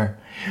of nowhere.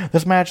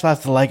 This match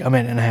lasted a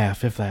minute and a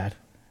half, if that.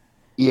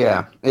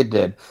 Yeah, it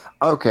did.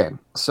 Okay,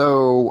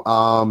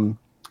 so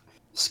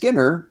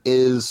Skinner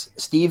is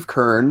Steve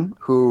Kern,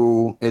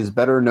 who is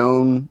better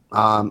known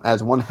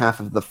as one half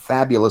of the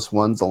Fabulous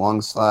Ones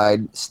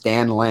alongside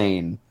Stan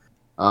Lane.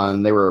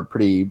 And they were a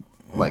pretty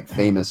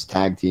famous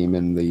tag team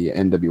in the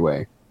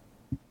NWA.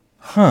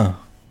 Huh.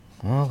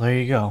 Well, there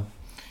you go.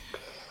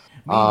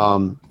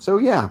 So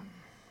yeah.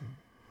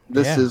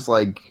 This is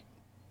like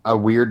a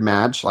weird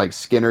match. Like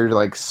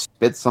Skinner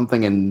spits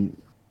something in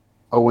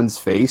Owen's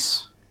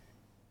face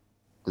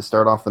to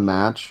start off the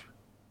match.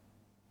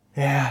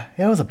 Yeah,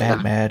 it was a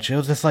bad match. It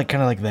was just kind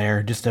of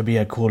there, just to be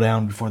a cool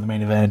down before the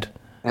main event.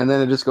 And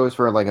then it just goes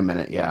for a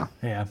minute, yeah.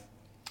 Yeah.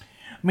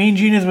 Mean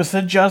Gene is with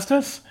Sid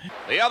Justice.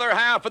 The other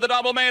half of the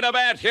double main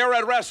event here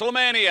at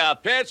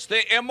WrestleMania pits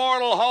the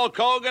immortal Hulk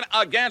Hogan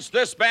against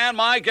this man,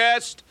 my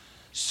guest,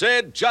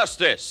 Sid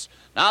Justice.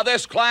 Now,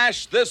 this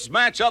clash, this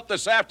matchup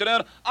this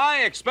afternoon,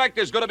 I expect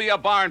is going to be a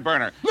barn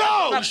burner.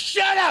 No!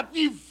 Shut up,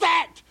 you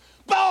fat,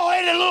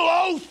 bald-headed little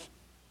oaf!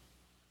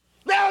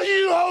 Now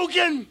you,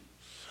 Hogan,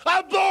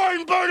 a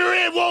barn burner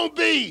it won't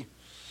be.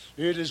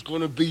 It is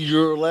going to be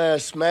your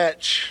last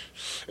match,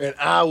 and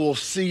I will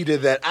see to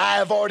that. I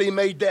have already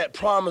made that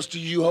promise to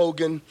you,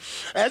 Hogan.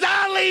 As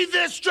I leave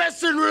this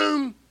dressing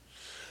room,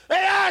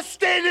 and I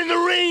stand in the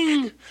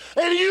ring,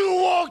 and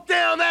you walk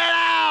down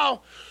that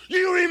aisle,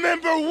 you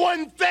remember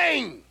one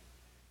thing,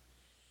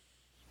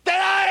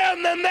 that I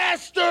am the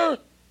master,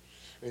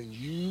 and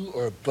you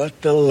are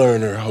but the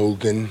learner,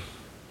 Hogan.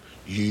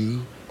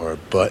 You are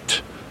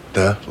but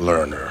the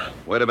learner.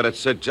 Wait a minute,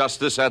 Sid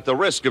Justice. At the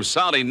risk of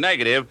sounding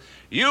negative,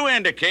 you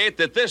indicate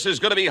that this is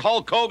going to be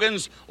Hulk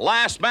Hogan's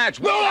last match.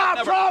 No,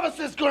 I promise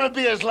it's going to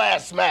be his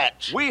last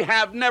match. We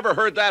have never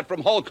heard that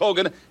from Hulk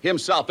Hogan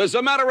himself. As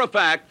a matter of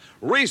fact,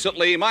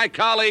 recently my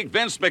colleague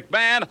Vince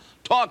McMahon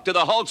talked to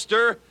the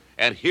Hulkster,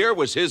 and here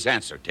was his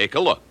answer. Take a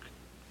look.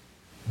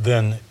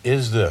 Then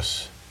is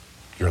this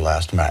your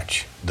last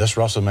match? This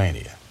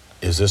WrestleMania?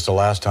 Is this the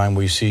last time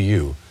we see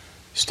you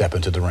step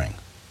into the ring?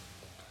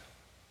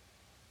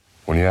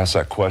 When you ask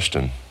that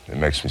question, it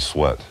makes me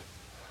sweat.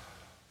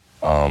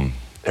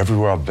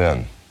 Everywhere I've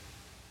been,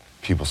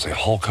 people say,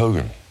 Hulk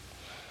Hogan,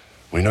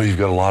 we know you've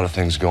got a lot of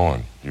things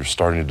going. You're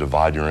starting to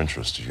divide your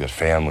interests. You've got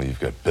family, you've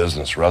got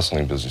business,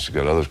 wrestling business, you've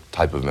got other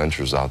type of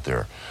ventures out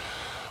there.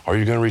 Are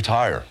you going to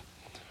retire?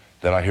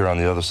 Then I hear on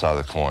the other side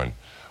of the coin,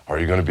 are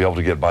you going to be able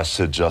to get by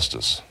Sid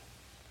Justice?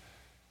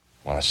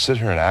 When I sit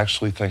here and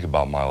actually think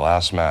about my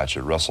last match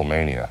at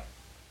WrestleMania,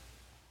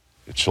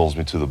 it chills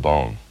me to the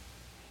bone.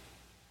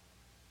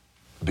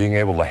 Being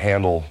able to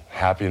handle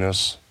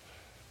happiness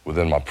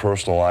within my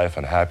personal life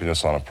and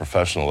happiness on a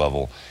professional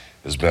level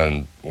has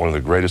been one of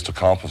the greatest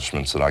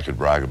accomplishments that I could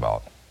brag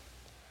about.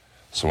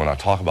 So when I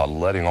talk about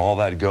letting all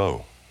that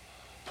go,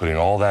 putting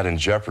all that in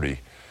jeopardy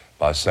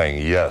by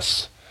saying,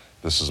 yes,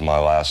 this is my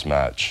last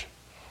match,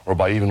 or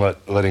by even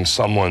letting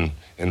someone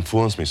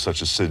influence me,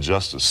 such as Sid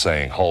Justice,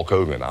 saying, Hulk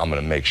Hogan, I'm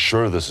going to make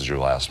sure this is your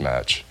last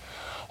match.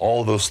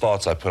 All of those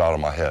thoughts I put out of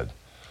my head.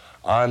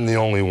 I'm the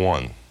only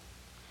one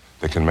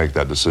that can make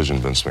that decision,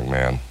 Vince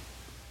McMahon.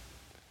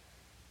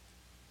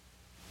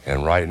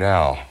 And right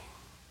now,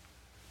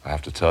 I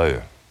have to tell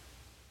you,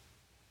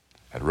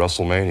 at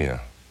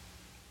WrestleMania,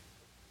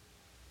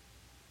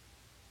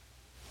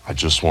 I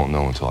just won't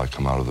know until I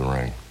come out of the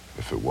ring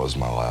if it was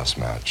my last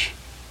match.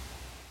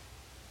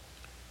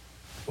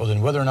 Well,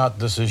 then, whether or not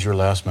this is your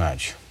last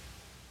match,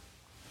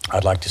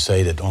 I'd like to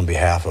say that on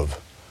behalf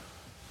of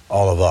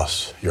all of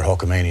us, your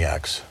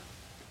Hulkamaniacs,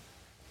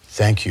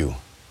 thank you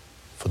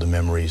for the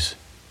memories,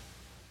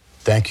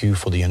 thank you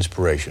for the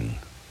inspiration,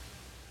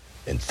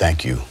 and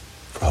thank you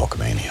for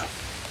Hulkamania.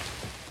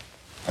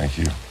 Thank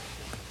you.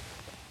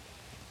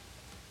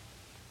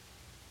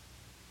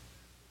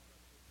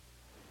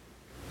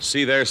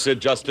 See there, Sid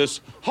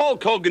Justice?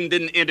 Hulk Hogan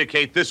didn't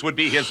indicate this would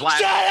be his last...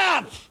 Shut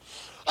up!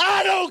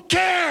 I don't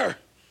care!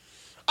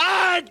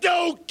 I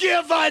don't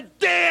give a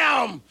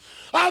damn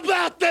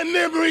about the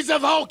memories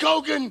of Hulk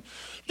Hogan.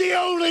 The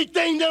only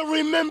thing to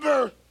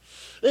remember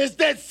is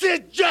that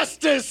Sid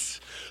Justice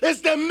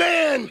is the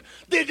man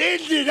that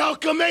ended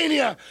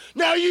Hulkamania.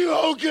 Now you,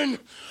 Hogan,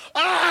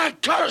 I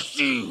curse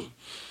you.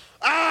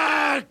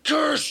 I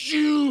curse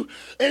you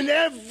and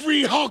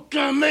every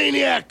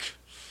Hulkamaniac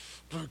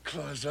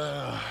because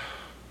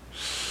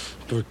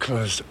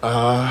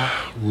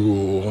I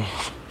rule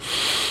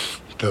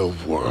the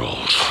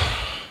world.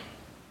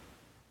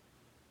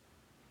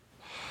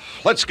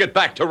 Let's get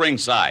back to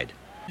ringside.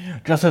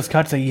 Justice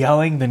cuts a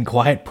yelling then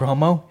quiet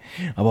promo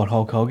about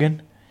Hulk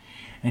Hogan,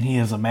 and he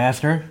is a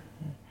master,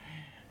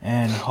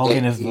 and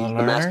Hogan is the learner.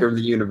 The master of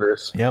the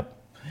universe. Yep,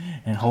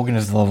 and Hogan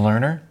is the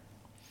learner.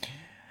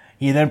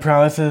 He then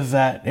promises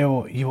that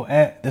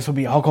this will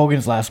be Hulk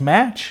Hogan's last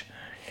match.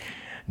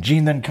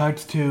 Gene then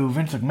cuts to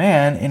Vince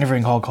McMahon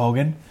interviewing Hulk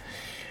Hogan.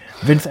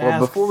 Vince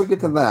asks... before we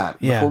get to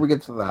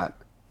that,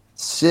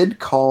 Sid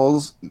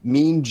calls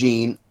Mean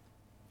Gene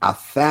a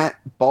fat,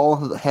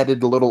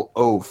 bald-headed little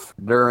oaf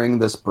during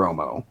this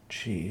promo.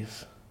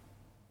 Jeez.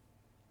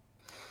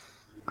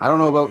 I don't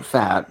know about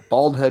fat.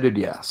 Bald-headed,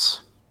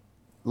 yes.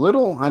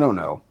 Little, I don't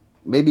know.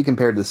 Maybe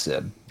compared to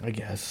Sid. I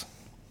guess.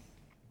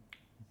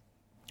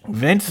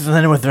 Vince is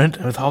in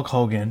with Hulk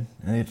Hogan,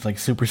 and it's like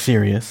super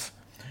serious.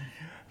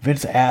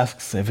 Vince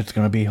asks if it's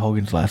going to be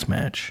Hogan's last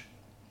match.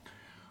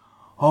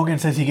 Hogan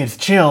says he gets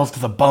chills to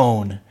the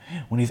bone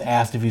when he's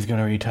asked if he's going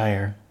to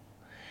retire.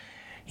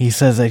 He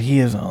says that he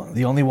is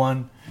the only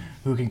one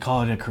who can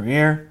call it a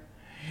career.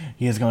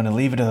 He is going to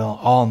leave it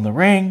all in the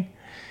ring.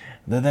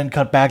 They then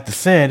cut back to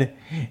Sid,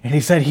 and he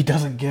said he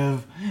doesn't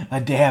give a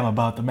damn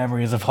about the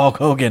memories of Hulk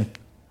Hogan.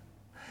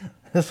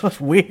 This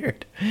was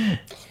weird.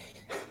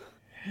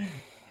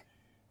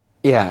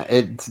 Yeah,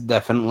 it's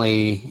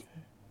definitely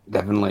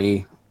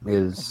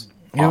is.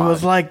 It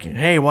was like,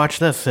 hey, watch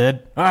this,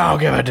 Sid. I don't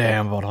give a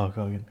damn about Hulk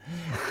Hogan.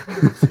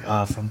 It's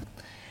awesome.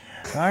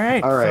 All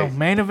right, so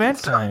main event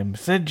time.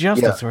 Sid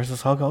Justice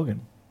versus Hulk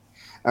Hogan.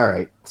 All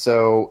right,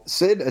 so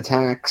Sid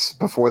attacks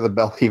before the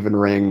bell even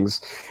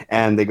rings,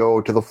 and they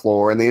go to the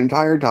floor, and the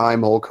entire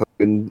time Hulk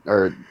Hogan,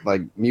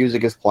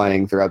 music is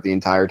playing throughout the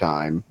entire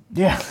time.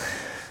 Yeah.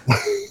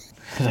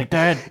 It's like,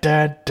 da,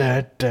 da,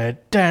 da, da,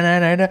 da,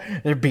 da, da.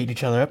 They're beating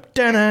each other up.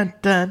 Da, da,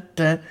 da,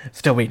 da.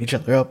 Still beating each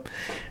other up.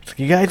 It's like,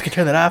 you guys can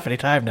turn that off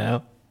anytime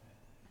now.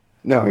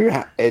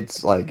 No,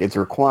 it's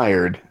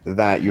required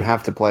that you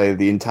have to play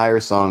the entire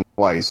song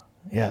twice.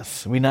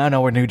 Yes, we now know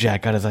where New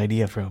Jack got his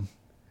idea from.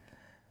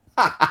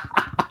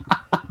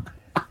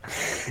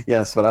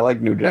 Yes, but I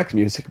like New Jack's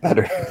music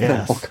better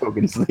than Hulk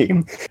Hogan's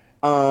theme.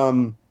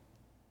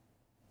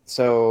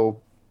 So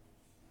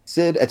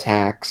Sid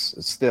attacks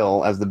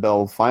still as the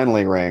bell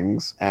finally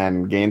rings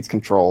and gains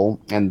control,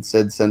 and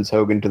Sid sends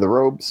Hogan to the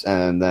ropes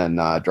and then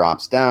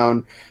drops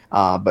down.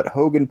 But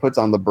Hogan puts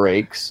on the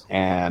brakes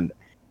and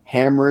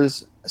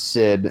hammers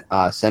Sid,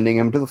 sending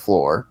him to the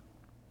floor.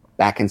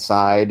 Back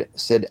inside,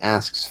 Sid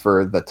asks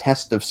for the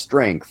test of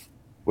strength,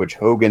 which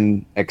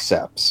Hogan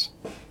accepts.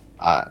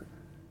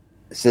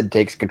 Sid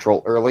takes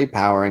control early,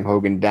 powering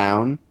Hogan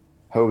down.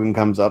 Hogan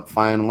comes up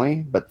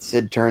finally, but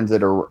Sid turns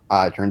it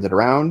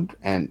around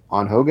and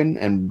on Hogan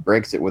and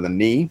breaks it with a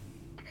knee.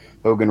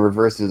 Hogan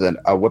reverses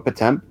a whip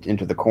attempt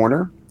into the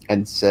corner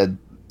and Sid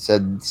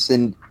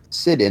in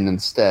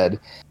instead.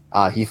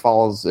 He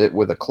follows it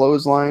with a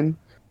clothesline,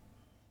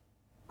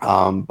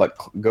 but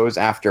goes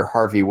after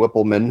Harvey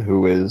Whippleman,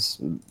 who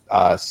is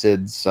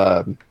Sid's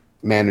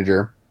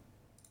manager.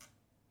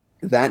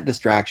 That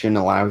distraction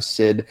allows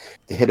Sid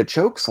to hit a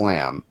choke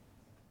slam,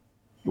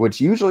 which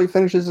usually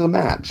finishes the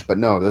match. But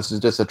no, this is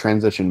just a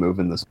transition move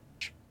in this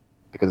match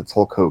because it's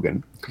Hulk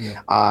Hogan.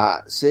 Yeah.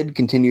 Sid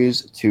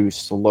continues to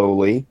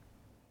slowly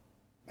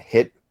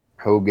hit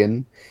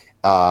Hogan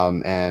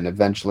and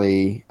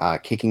eventually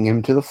kicking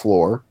him to the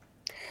floor.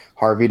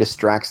 Harvey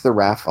distracts the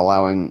ref,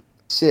 allowing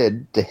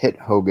Sid to hit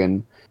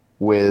Hogan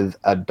with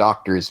a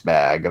doctor's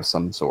bag of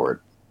some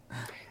sort.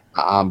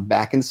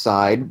 Back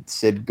inside,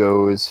 Sid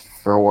goes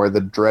for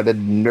the dreaded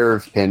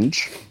nerve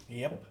pinch.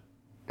 Yep.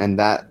 And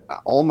that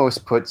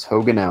almost puts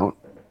Hogan out.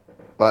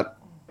 But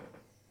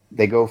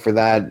they go for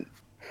that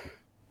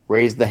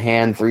raise the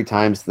hand 3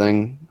 times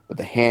thing, but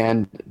the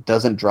hand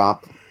doesn't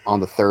drop on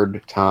the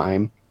 3rd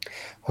time.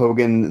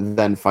 Hogan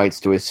then fights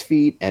to his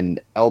feet and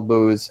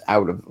elbows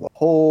out of the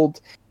hold.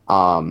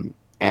 But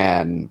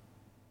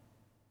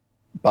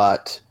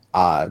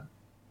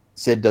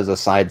Sid does a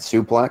side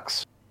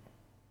suplex.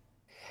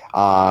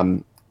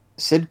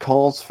 Sid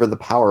calls for the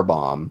power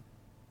bomb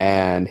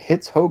and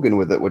hits Hogan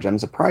with it, which I'm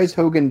surprised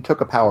Hogan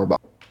took a power bomb,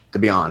 to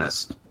be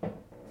honest.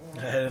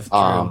 That is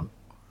true.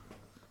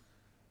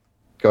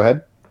 Go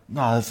ahead.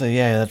 No,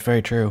 that's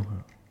very true.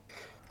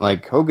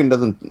 Like, Hogan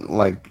doesn't,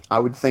 I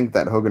would think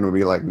that Hogan would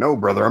be like, no,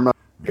 brother, I'm not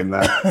doing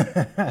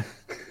that.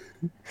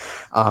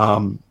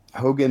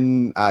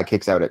 Hogan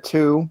kicks out at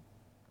 2,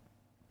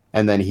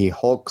 and then he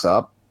hulks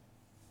up,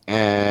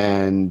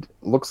 and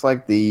looks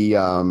like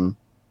the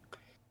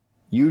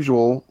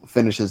usual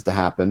finishes to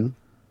happen,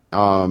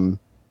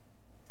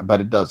 but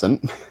it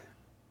doesn't.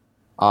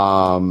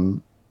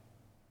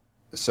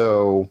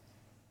 So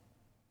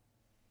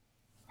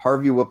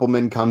Harvey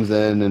Whippleman comes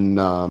in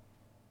and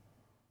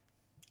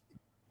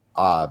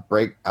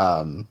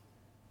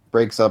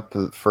breaks up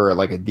for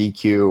like a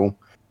DQ,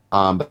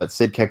 but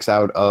Sid kicks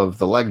out of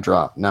the leg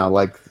drop.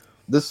 Now,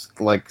 this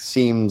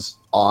seems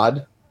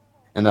odd,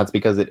 and that's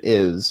because it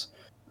is.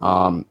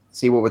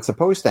 See, what was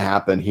supposed to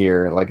happen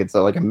here, it's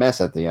like a mess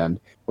at the end.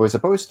 What was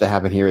supposed to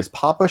happen here is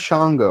Papa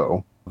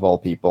Shango, of all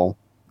people,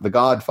 the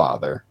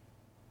Godfather,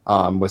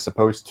 was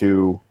supposed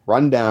to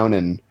run down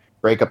and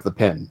break up the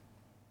pin.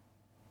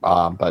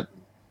 But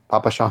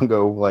Papa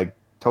Shango,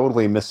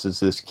 totally misses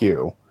his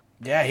cue.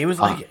 Yeah, he was,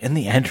 in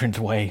the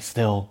entranceway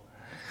still.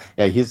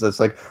 Yeah, he's just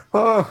like,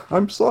 oh,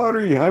 I'm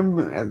sorry,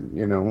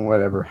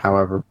 whatever,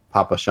 however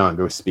Papa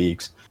Shango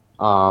speaks.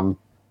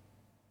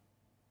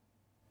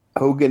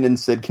 Hogan and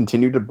Sid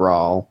continue to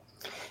brawl,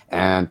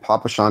 and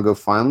Papa Shango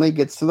finally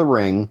gets to the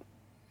ring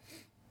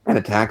and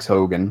attacks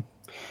Hogan,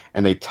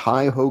 and they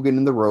tie Hogan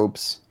in the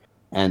ropes,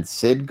 and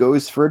Sid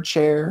goes for a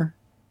chair,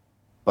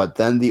 but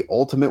then the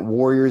Ultimate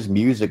Warrior's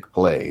music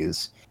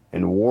plays,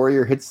 and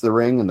Warrior hits the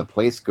ring, and the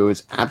place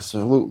goes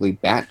absolutely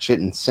batshit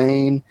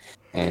insane,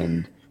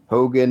 and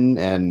Hogan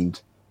and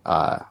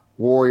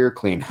Warrior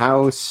clean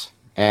house,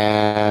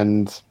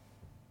 and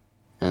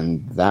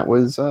that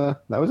was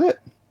it.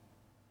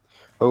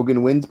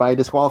 Hogan wins by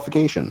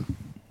disqualification.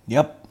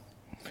 Yep.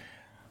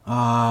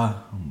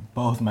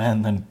 Both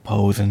men then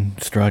pose and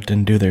strut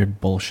and do their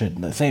bullshit.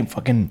 The same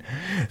fucking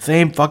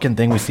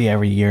thing we see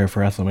every year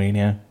for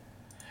WrestleMania.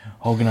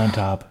 Hogan on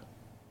top.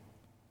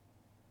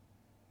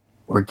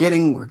 We're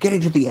getting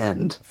to the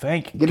end.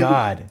 Thank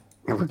God.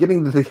 And we're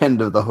getting to the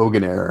end of the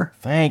Hogan era.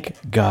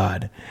 Thank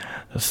God.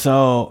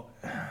 So,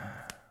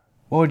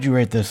 what would you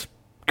rate this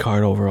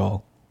card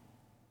overall?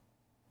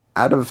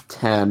 Out of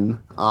 10,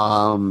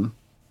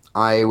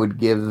 I would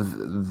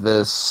give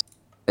this.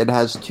 It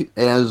has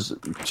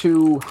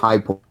two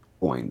high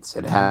points.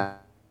 It has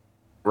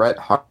Bret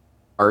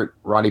Hart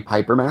Roddy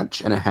Piper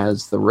match, and it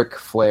has the Ric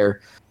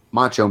Flair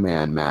Macho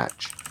Man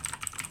match.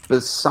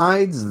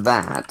 Besides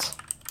that,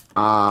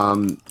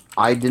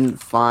 I didn't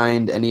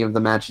find any of the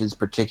matches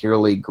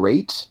particularly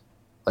great.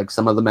 Like,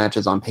 some of the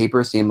matches on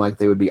paper seem like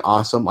they would be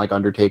awesome, like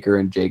Undertaker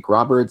and Jake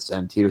Roberts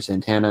and Tito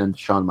Santana and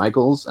Shawn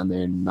Michaels, and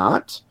they're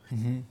not.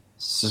 Mm-hmm.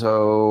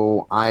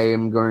 So I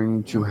am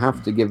going to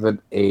have to give it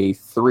a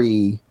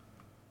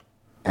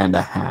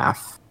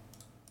 3.5.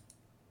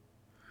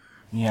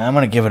 Yeah, I'm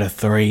going to give it a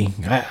 3.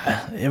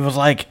 It was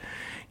like,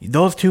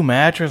 those two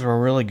matches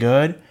were really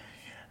good.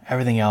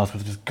 Everything else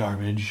was just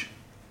garbage.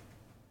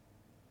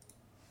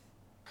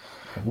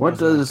 What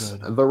does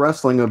the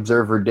Wrestling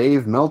Observer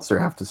Dave Meltzer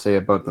have to say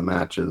about the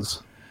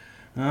matches?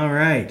 All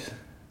right.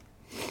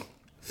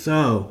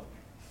 So,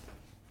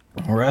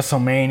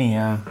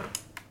 WrestleMania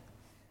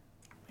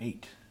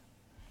 8.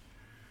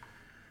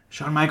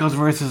 Shawn Michaels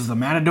versus the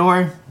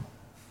Matador.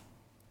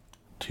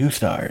 2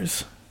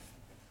 stars.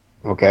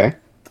 Okay.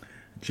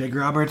 Jake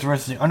Roberts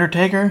versus The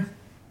Undertaker.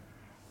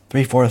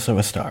 3/4 of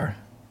a star.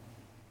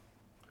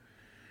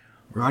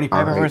 Roddy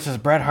Piper versus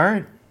Bret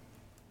Hart.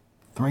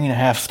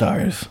 3.5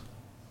 stars.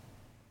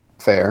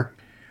 Fair.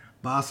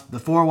 Boss, the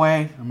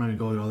 4-way. I'm going to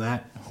go with all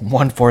that.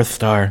 1/4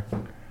 star.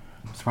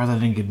 As far as I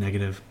didn't get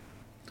negative.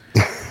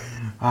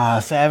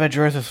 Savage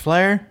versus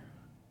Flair.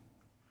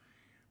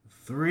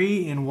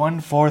 3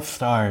 1/4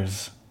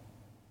 stars.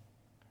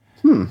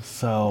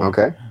 So,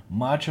 okay.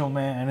 Macho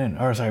Man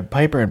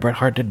Piper and Bret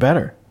Hart did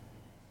better.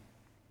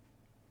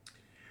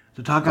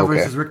 Tatanka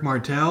versus Rick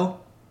Martel.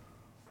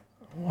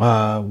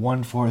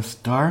 1/4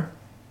 star.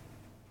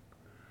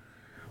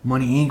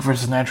 Money Inc.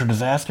 versus Natural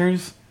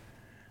Disasters.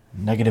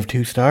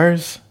 -2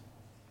 stars.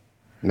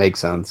 Makes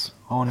sense.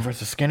 Owen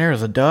versus Skinner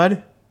is a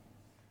dud.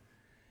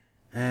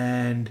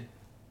 And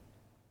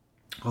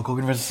Hulk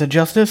Hogan versus Sid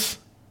Justice.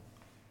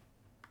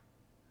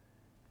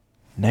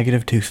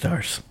 -2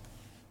 stars.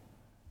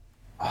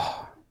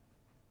 Oh,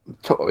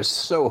 I was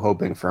so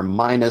hoping for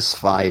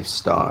 -5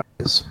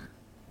 stars.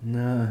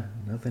 No,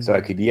 nothing. So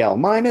I could yell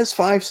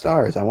 -5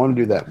 stars. I want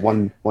to do that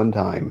one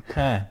time.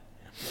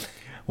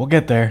 We'll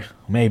get there.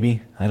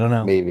 Maybe. I don't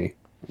know. Maybe.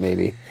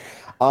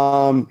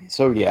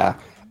 So yeah.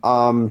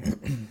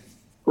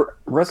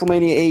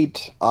 WrestleMania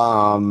 8.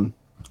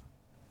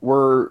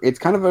 It's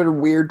kind of a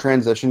weird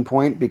transition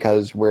point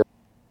because we're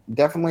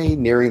definitely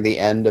nearing the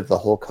end of the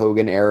Hulk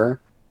Hogan era,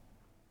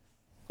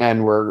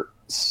 and we're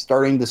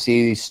starting to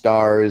see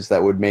stars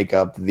that would make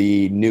up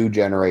the new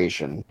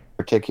generation,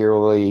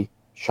 particularly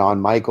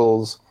Shawn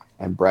Michaels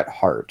and Bret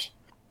Hart.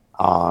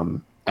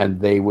 And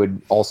they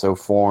would also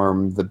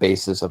form the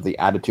basis of the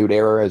Attitude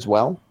Era as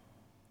well.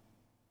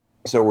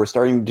 So we're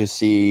starting to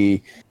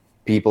see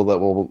people that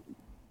we'll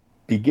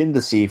begin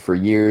to see for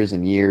years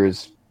and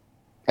years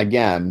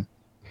again.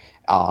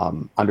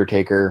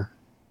 Undertaker,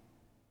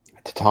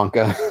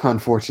 Tatanka,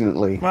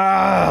 unfortunately.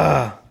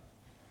 We're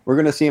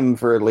going to see him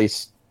for at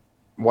least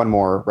one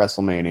more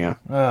WrestleMania.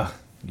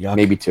 Yuck.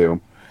 Maybe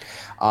 2.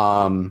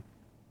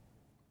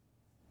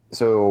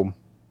 So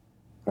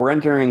we're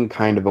entering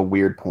kind of a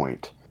weird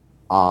point.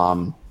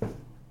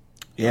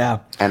 Yeah.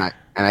 And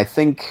I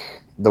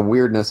think the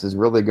weirdness is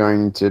really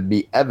going to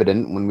be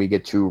evident when we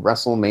get to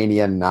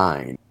WrestleMania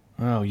 9.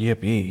 Oh,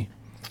 yippee.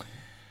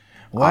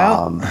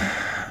 Well,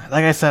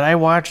 like I said, I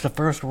watched the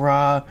first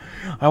Raw.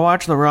 I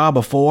watched the Raw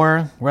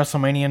before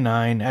WrestleMania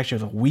 9.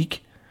 Actually, it was a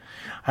week.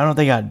 I don't know if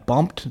they got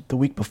bumped the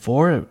week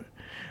before.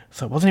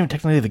 So it wasn't even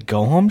technically the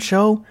go-home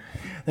show.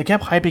 They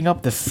kept hyping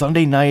up this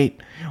Sunday night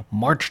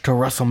March to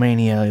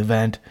WrestleMania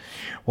event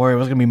where it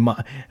was going to be...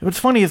 What's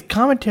funny is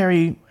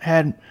commentary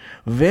had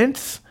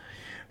Vince,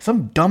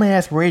 some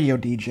dumbass radio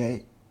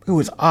DJ who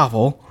was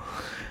awful,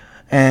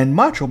 and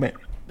Macho Man.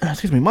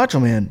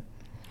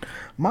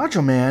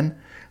 Macho Man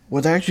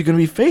was actually going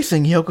to be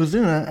facing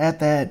Yokozuna at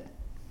that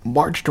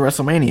March to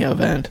WrestleMania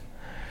event.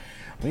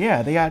 But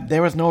yeah,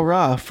 there was no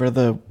Raw for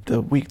the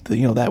week,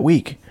 that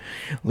week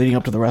leading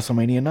up to the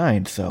WrestleMania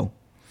 9. So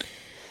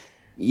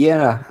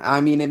yeah,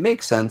 I mean it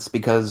makes sense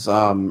because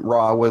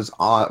Raw was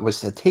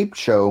a taped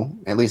show,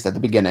 at least at the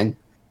beginning,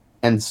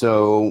 and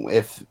so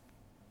if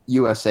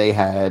USA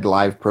had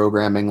live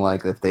programming,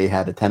 like if they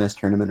had a tennis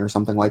tournament or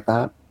something like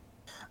that,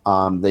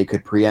 they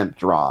could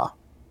preempt Raw.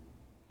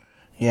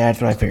 Yeah, that's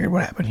what I figured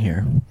would happen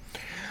here.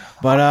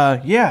 But,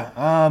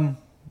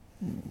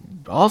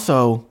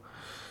 also,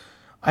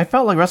 I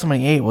felt like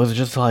WrestleMania 8 was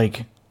just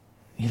like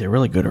either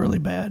really good or really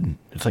bad.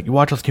 It's like you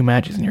watch those 2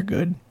 matches and you're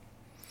good.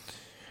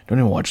 Don't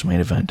even watch the main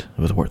event.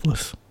 It was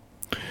worthless.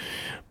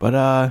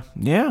 But,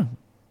 yeah.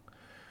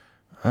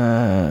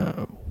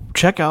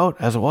 Check out,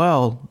 as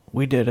well,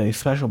 we did a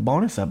special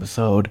bonus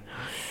episode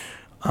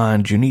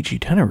on Junichi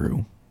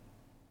Tenaru.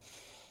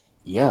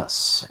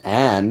 Yes,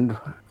 and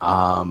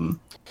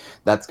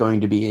that's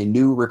going to be a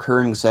new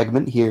recurring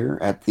segment here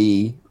at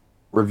the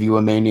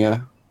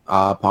Review-A-Mania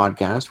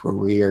podcast, where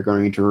we are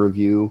going to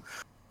review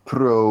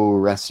Pro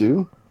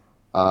Resu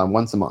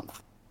once a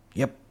month.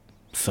 Yep.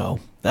 So,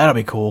 that'll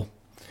be cool.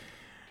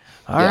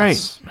 All right.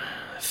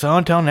 So,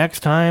 until next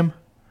time,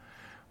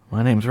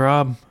 my name's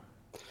Rob.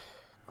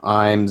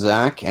 I'm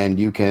Zach, and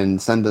you can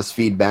send us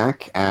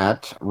feedback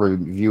at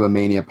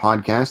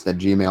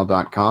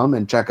reviewamaniapodcast@gmail.com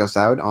and check us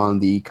out on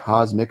the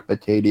Cosmic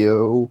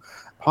Potato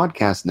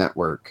Podcast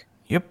Network.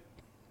 Yep.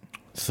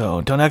 So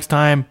until next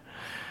time,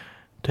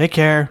 take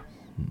care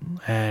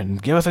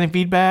and give us any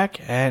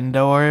feedback, and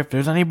or if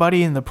there's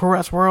anybody in the pro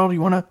wrestling world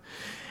you want to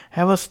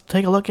have us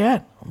take a look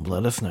at,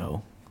 let us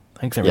know.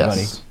 Thanks,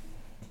 everybody. Yes.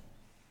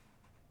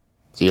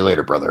 See you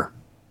later, brother.